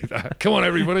can do that. Come on,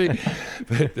 everybody.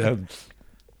 But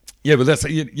but that's,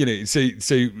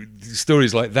 so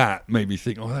stories like that made me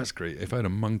think, that's great. If I had a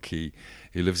monkey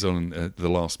who lives on, the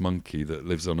last monkey that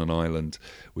lives on an island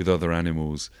with other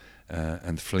animals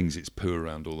and flings its poo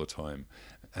around all the time,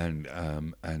 and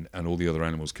all the other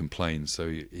animals complain, so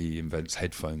he invents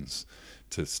headphones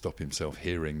to stop himself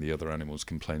hearing the other animals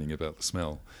complaining about the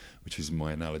smell, which is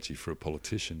my analogy for a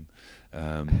politician.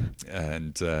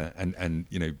 And Bear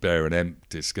and Emp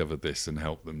discovered this and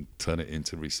helped them turn it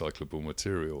into recyclable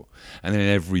material. And then in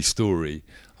every story,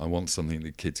 I want something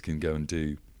that kids can go and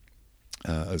do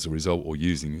as a result, or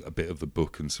using a bit of the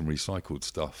book and some recycled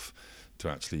stuff to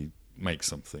actually make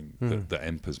something that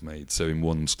Emp has made. So in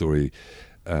one story,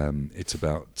 it's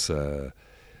about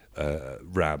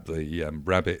Rab, the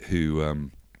rabbit who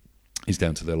is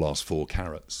down to their last 4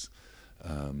 carrots. I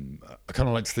kind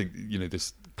of like to think,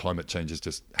 this climate change has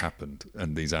just happened,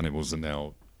 and these animals are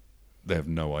now, they have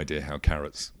no idea how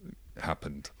carrots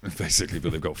happened, basically,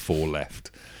 but they've got 4 left.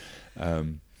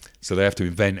 So they have to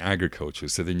invent agriculture.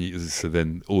 So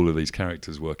then all of these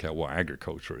characters work out what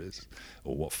agriculture is,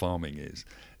 or what farming is,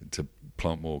 to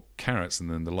plant more carrots. And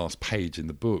then the last page in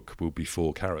the book will be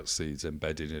 4 carrot seeds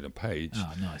embedded in a page.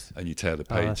 Oh, nice. And you tear the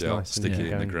page out, stick it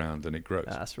in the ground, and it grows.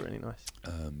 That's really nice.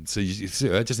 So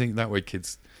I just think that way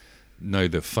kids know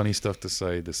the funny stuff to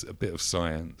say. There's a bit of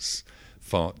science,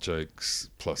 fart jokes,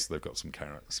 plus they've got some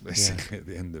carrots, basically, at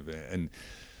the end of it. And,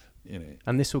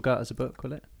 And this will go out as a book,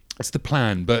 will it? It's the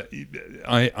plan, but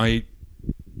I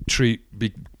treat,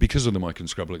 because of the Mike and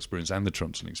Scrabble experience and the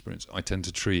Trumpton experience, I tend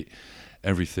to treat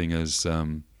everything as,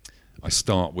 I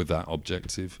start with that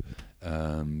objective,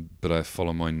 but I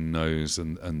follow my nose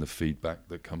and the feedback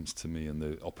that comes to me and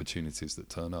the opportunities that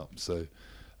turn up. So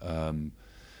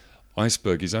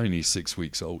Iceberg is only 6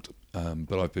 weeks old,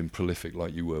 but I've been prolific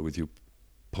like you were with your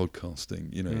podcasting.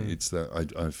 It's that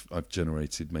I've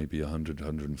generated maybe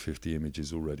 150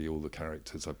 images already, all the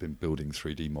characters. I've been building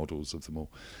 3D models of them all,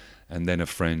 and then a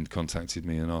friend contacted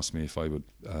me and asked me if I would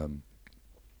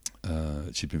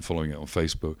She'd been following it on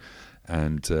Facebook,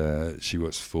 and she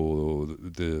works for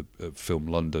the Film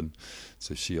London.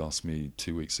 So she asked me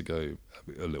 2 weeks ago,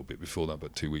 a little bit before that,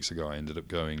 but 2 weeks ago I ended up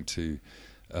going to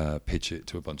pitch it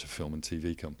to a bunch of film and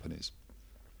TV companies.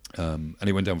 And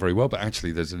it went down very well, but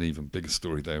actually there's an even bigger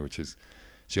story there, which is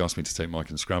she asked me to take Mike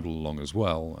and Scrabble along as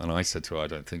well, and I said to her,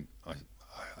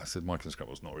 I said, Mike and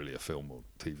Scrabble's not really a film or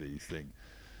TV thing.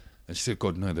 And she said,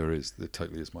 God, no, there is. There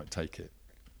totally is. Might take it.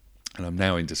 And I'm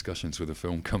now in discussions with a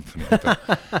film company about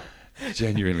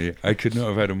genuinely, I could not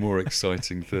have had a more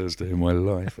exciting Thursday in my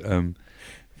life.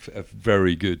 A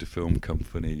very good film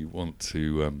company want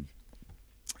to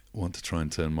try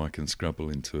and turn Mike and Scrabble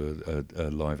into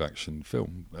a live action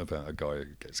film about a guy who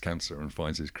gets cancer and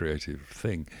finds his creative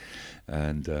thing.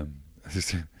 And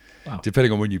wow.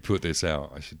 Depending on when you put this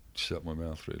out, I should shut my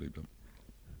mouth really, but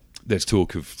there's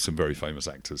talk of some very famous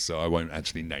actors, so I won't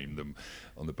actually name them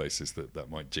on the basis that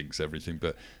might jinx everything,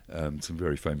 but some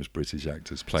very famous British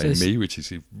actors playing me, which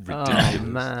is ridiculous. Oh,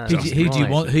 man. Who do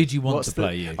you want to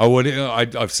play you? Oh, well,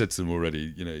 I've said to them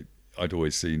already, I'd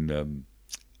always seen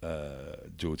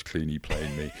George Clooney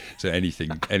playing me, so anything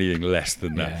less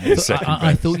than that. Yeah.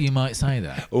 I thought you might say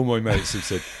that. All my mates have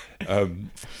said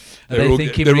they've all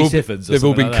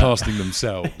been like casting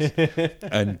themselves,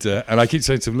 and I keep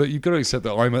saying to them, look, you've got to accept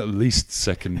that I'm at least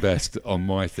second best on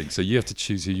my thing, so you have to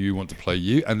choose who you want to play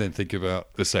you, and then think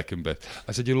about the second best.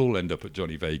 I said, you'll all end up at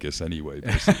Johnny Vegas anyway,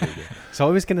 basically. So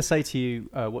I was going to say to you,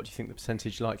 what do you think the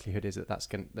percentage likelihood is that's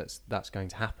going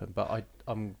to happen? But I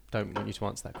don't want you to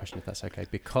answer that question if that's okay,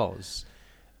 because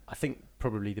I think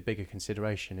probably the bigger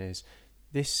consideration is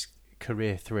this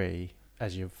career 3,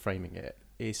 as you're framing it,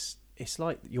 it's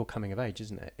like you're coming of age,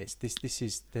 isn't it?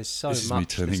 There's so much. This is me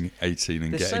turning 18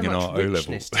 and getting so an art O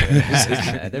level. Isn't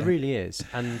there? There really is.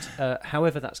 And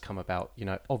however that's come about,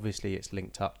 obviously it's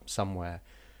linked up somewhere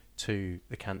to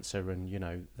the cancer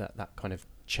and that kind of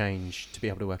change to be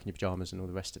able to work in your pajamas and all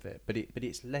the rest of it. But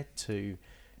it's led to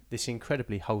this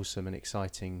incredibly wholesome and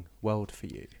exciting world for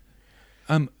you.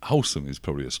 Wholesome is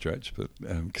probably a stretch, but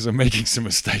because I'm making some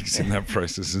mistakes in that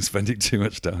process and spending too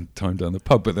much time down the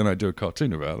pub, but then I do a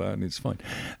cartoon about that and it's fine.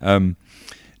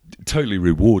 Totally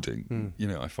rewarding.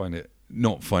 I find it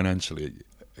not financially,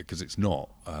 because it's not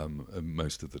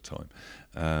most of the time,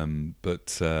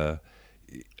 but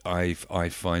I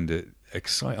find it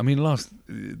exciting. I mean,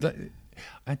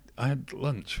 I had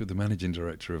lunch with the managing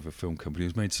director of a film company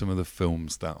who's made some of the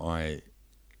films that I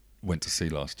went to see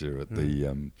last year at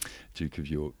the Duke of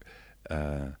York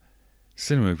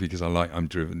cinema, because I'm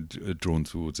drawn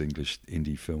towards English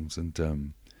indie films,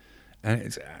 and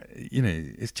it's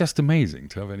it's just amazing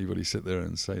to have anybody sit there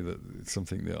and say that it's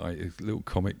something that a little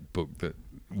comic book that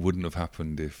wouldn't have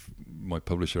happened if my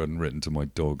publisher hadn't written to my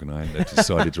dog and I hadn't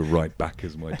decided to write back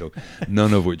as my dog,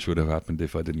 none of which would have happened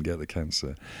if I didn't get the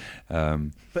cancer.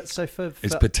 But so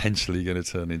it's potentially going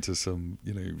to turn into some,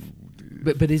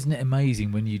 But isn't it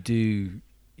amazing when you do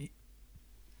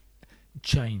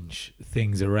change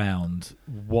things around,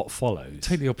 what follows?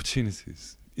 Take the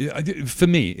opportunities. Yeah, for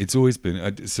me, it's always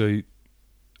been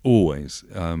always.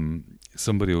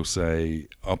 Somebody will say,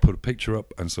 I'll put a picture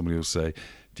up, and somebody will say,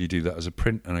 do you do that as a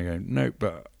print? And I go, no,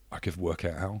 but I could work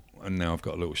out how. And now I've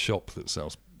got a little shop that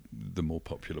sells the more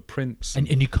popular prints.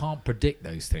 And you can't predict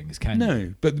those things, can you?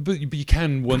 No, but you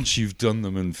can once you've done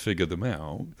them and figured them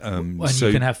out. So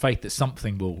you can have faith that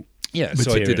something will. Yeah,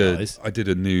 so I did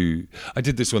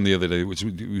this one the other day, which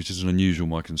is an unusual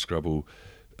Mike and Scrabble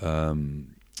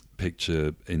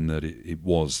picture, in that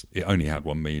it only had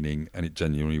one meaning, and it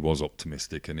genuinely was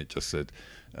optimistic, and it just said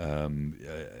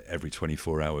every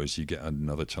 24 hours you get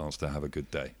another chance to have a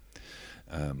good day.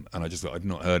 And I just thought, I'd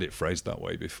not heard it phrased that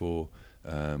way before,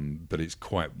 but it's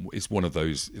one of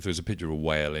those, if there's a picture of a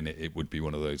whale in it, it would be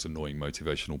one of those annoying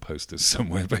motivational posters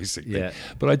somewhere, basically. Yeah.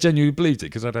 But I genuinely believed it,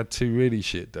 because I'd had 2 really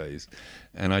shit days,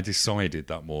 and I decided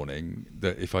that morning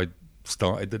that if I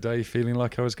started the day feeling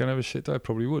like I was going to have a shit day, I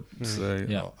probably would.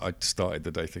 So I started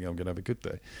the day thinking I'm going to have a good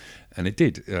day, and it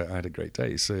did. I had a great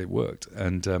day, so it worked.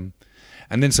 And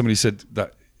then somebody said,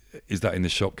 is that in the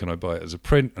shop? Can I buy it as a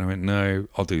print? And I went, no,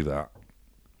 I'll do that.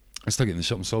 I stuck it in the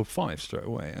shop and sold 5 straight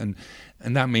away. And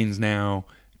that means now,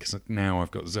 because now I've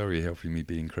got Zoe helping me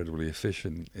be incredibly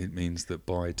efficient, it means that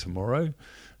by tomorrow,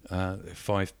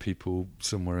 5 people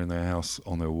somewhere in their house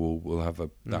on their wall will have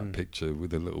that picture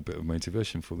with a little bit of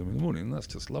motivation for them in the morning, and that's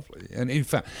just lovely. And in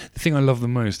fact, the thing I love the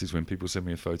most is when people send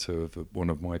me a photo of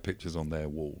one of my pictures on their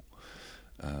wall.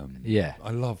 I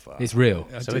love that. It's real.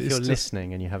 So if you're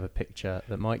listening and you have a picture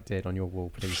that Mike did on your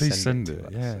wall, please send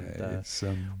it to us.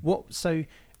 Yeah. So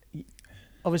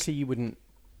obviously you wouldn't,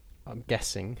 I'm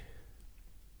guessing,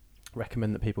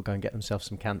 recommend that people go and get themselves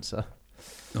some cancer.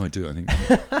 I do. I think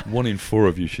 1 in 4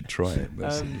 of you should try it.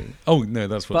 Basically. Oh no,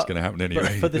 that's what's going to happen anyway.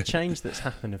 But for the change that's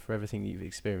happened and for everything that you've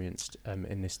experienced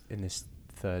in this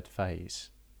third phase,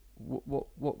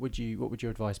 what would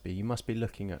your advice be? You must be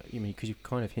looking at, because you've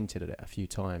kind of hinted at it a few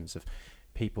times, of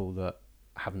people that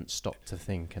haven't stopped to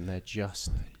think and they're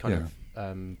just kind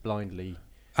of blindly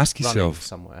ask yourself running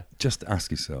somewhere. Just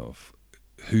ask yourself,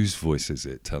 whose voice is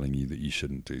it telling you that you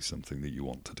shouldn't do something that you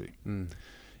want to do?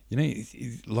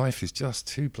 Life is just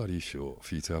too bloody short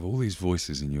for you to have all these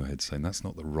voices in your head saying that's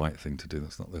not the right thing to do.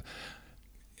 That's not the...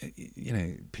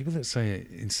 people that say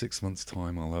in 6 months'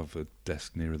 time I'll have a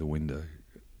desk nearer the window,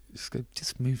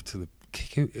 just move to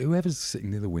whoever's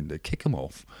sitting near the window, kick them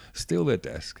off, steal their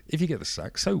desk. If you get the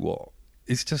sack, so what?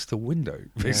 It's just a window,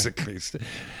 basically. Yeah.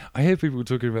 I hear people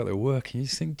talking about their work and you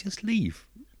just think, just leave.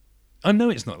 I know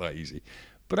it's not that easy.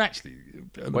 But actually,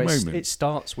 at the moment... It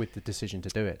starts with the decision to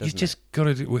do it, doesn't it? You just got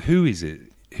to do... Well, who is it?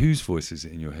 Whose voice is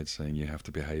it in your head saying you have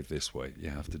to behave this way?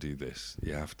 You have to do this.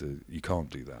 You can't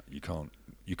do that. You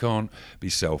can't be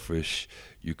selfish.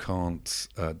 You can't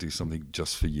do something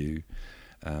just for you.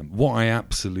 What I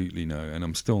absolutely know, and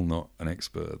I'm still not an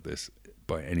expert at this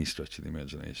by any stretch of the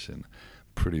imagination,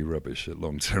 pretty rubbish at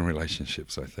long-term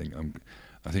relationships, I think.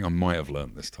 I think I might have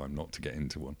learned this time not to get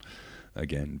into one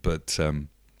again. But...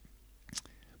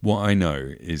 what I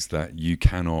know is that you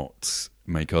cannot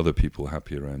make other people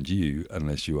happy around you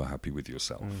unless you are happy with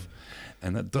yourself.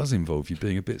 And that does involve you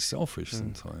being a bit selfish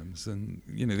sometimes. And,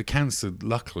 the cancer,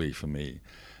 luckily for me,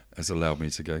 has allowed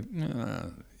me to go,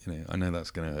 I know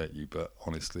that's going to hurt you, but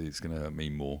honestly, it's going to hurt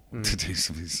me more to do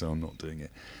something, so I'm not doing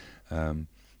it. And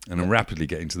I'm rapidly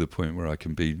getting to the point where I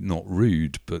can be not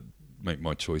rude, but make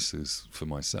my choices for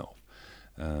myself.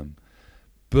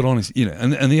 But honestly,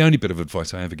 and the only bit of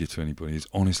advice I ever give to anybody is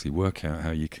honestly work out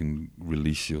how you can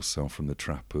release yourself from the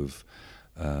trap of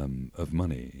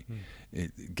money.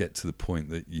 Get to the point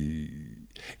that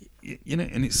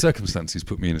and its circumstances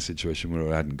put me in a situation where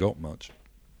I hadn't got much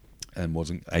and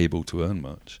wasn't able to earn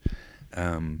much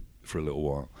for a little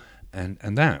while,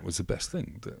 and that was the best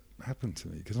thing that happened to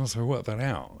me, because once I worked that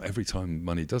out, every time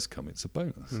money does come, it's a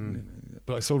bonus.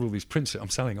 But I sold all these prints. I'm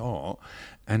selling art,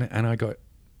 and I got.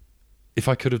 If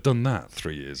I could have done that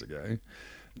 3 years ago,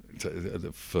 at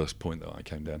the first point that I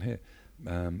came down here,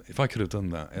 if I could have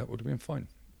done that, it would have been fine.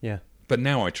 Yeah. But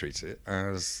now I treat it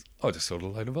as, I just sold a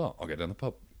load of art. I'll go down the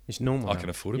pub. It's normal. I can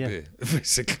afford a beer,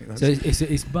 basically. So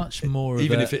it's much more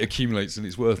even of if it accumulates and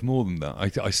it's worth more than that,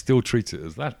 I still treat it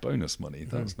as that bonus money.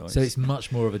 That's nice. So it's much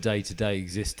more of a day-to-day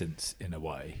existence in a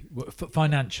way,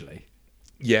 financially.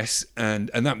 Yes, and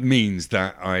that means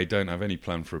that I don't have any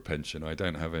plan for a pension. I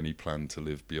don't have any plan to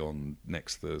live beyond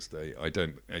next Thursday. I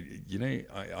don't,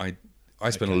 I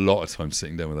spend a lot of time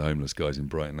sitting down with the homeless guys in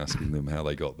Brighton, asking them how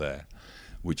they got there,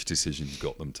 which decisions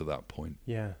got them to that point.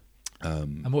 Yeah.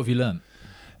 And what have you learned?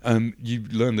 You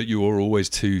learn that you are always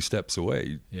 2 steps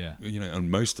away. Yeah. And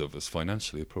most of us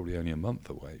financially are probably only a month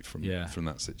away from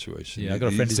that situation. Yeah, I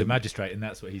got a friend who's a magistrate, and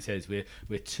that's what he says. We're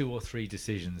 2 or 3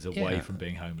 decisions away from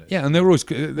being homeless. Yeah, and they're always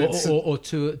or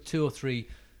 2 or 3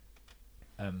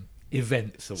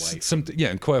 events away.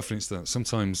 And quite often it's that.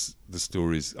 Sometimes the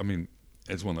stories. I mean,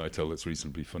 it's one that I tell that's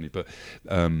reasonably funny, but.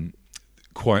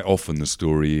 Quite often the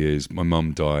story is my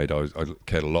mum died. I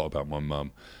cared a lot about my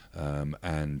mum.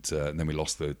 And then we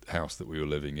lost the house that we were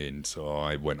living in, so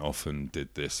I went off and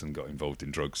did this and got involved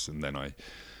in drugs, and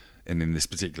in this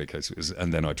particular case it was,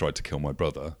 and then I tried to kill my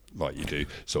brother, like you do,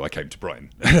 so I came to Brighton.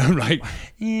 Right,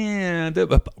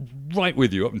 right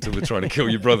with you up until the trying to kill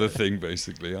your brother thing.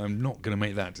 Basically, I'm not going to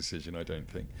make that decision, I don't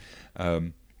think.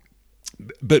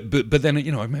 But then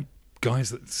I met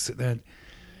guys that sit there.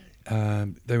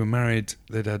 They were married.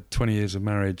 They'd had 20 years of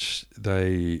marriage.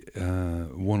 They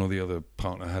one or the other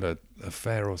partner had an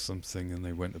affair or something, and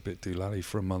they went a bit doolally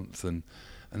for a month, and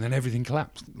then everything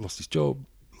collapsed. Lost his job.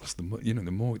 Lost the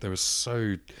mortgage. They were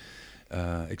so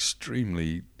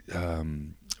extremely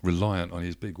reliant on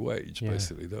his big wage,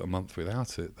 basically, that a month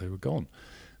without it, they were gone.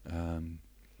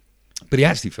 But he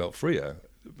actually felt freer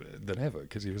than ever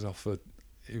because he was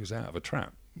out of a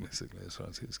trap, basically, as far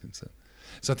as he was concerned.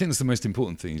 So I think that's the most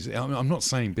important thing. I'm not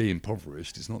saying be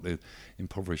impoverished. It's not the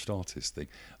impoverished artist thing.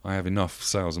 I have enough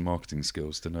sales and marketing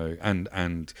skills to know, and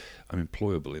I'm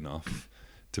employable enough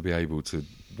to be able to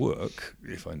work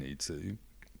if I need to.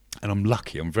 And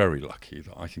I'm very lucky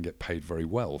that I can get paid very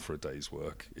well for a day's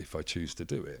work if I choose to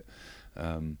do it.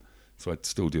 So I'd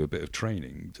still do a bit of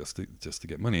training just to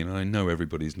get money. And I know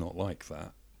everybody's not like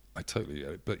that. I totally get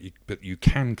it. But you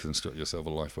can construct yourself a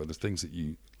life where there's things that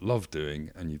you love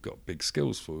doing and you've got big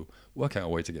skills for. Work out a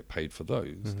way to get paid for those.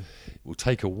 Mm-hmm. It will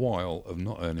take a while of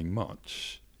not earning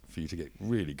much for you to get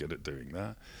really good at doing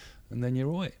that, and then you're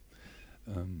away.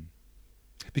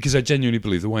 Because I genuinely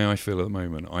believe, the way I feel at the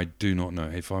moment, I do not know.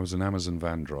 If I was an Amazon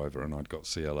van driver and I'd got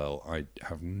CLL, I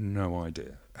have no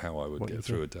idea how I would get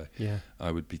through a day. Yeah.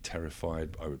 I would be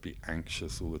terrified. I would be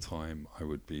anxious all the time. I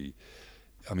would be...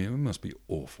 I mean, it must be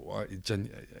awful. I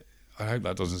hope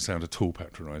that doesn't sound at all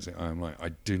patronising. I'm like, I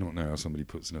do not know how somebody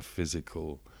puts in a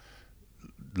physical,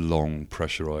 long,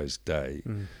 pressurised day.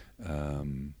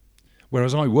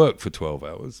 Whereas I work for 12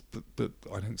 hours, but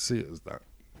I don't see it as that.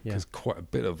 Because quite a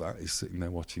bit of that is sitting there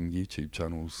watching YouTube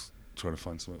channels, trying to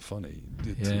find something funny. I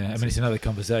mean, it's another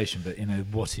conversation, but,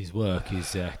 what is work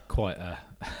is quite a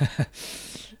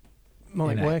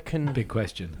Mike, big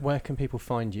question. Where can people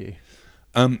find you?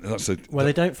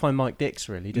 They don't find Mike Dix,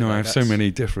 really, do they? No, I have so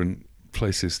many different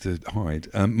places to hide.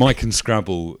 Mike and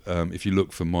Scrabble, if you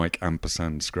look for Mike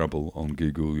ampersand Scrabble on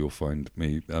Google, you'll find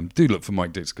me. Do look for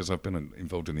Mike Dix, because I've been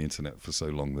involved in the internet for so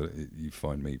long that you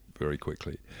find me very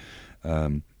quickly.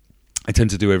 I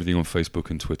tend to do everything on Facebook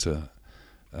and Twitter,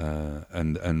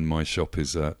 and my shop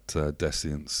is at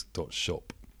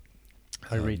descience.shop.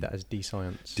 I read that as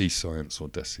D-Science. D-Science or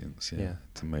Descience, yeah.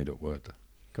 It's a made-up word.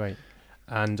 Great.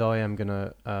 And I am going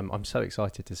to... I'm so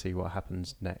excited to see what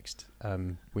happens next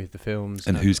with the films.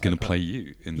 And who's going to play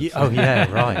you in the film. Oh,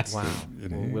 yeah, right. Wow.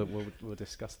 We'll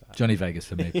discuss that. Johnny Vegas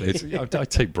for me, please. I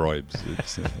take bribes.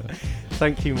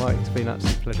 Thank you, Mike. It's been an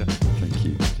absolute pleasure. Thank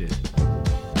you. Cheers.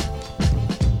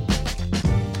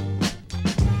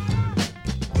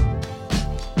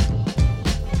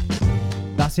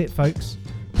 That's it, folks.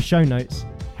 For show notes,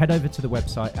 head over to the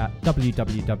website at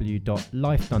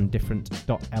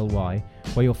www.lifedonedifferent.ly,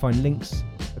 where you'll find links,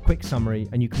 a quick summary,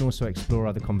 and you can also explore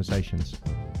other conversations.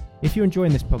 If you're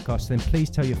enjoying this podcast, then please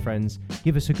tell your friends,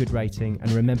 give us a good rating,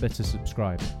 and remember to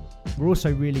subscribe. We're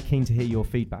also really keen to hear your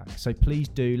feedback, so please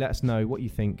do let us know what you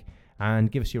think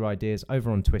and give us your ideas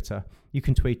over on Twitter. You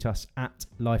can tweet us at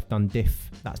lifedonediff,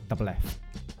 that's double F.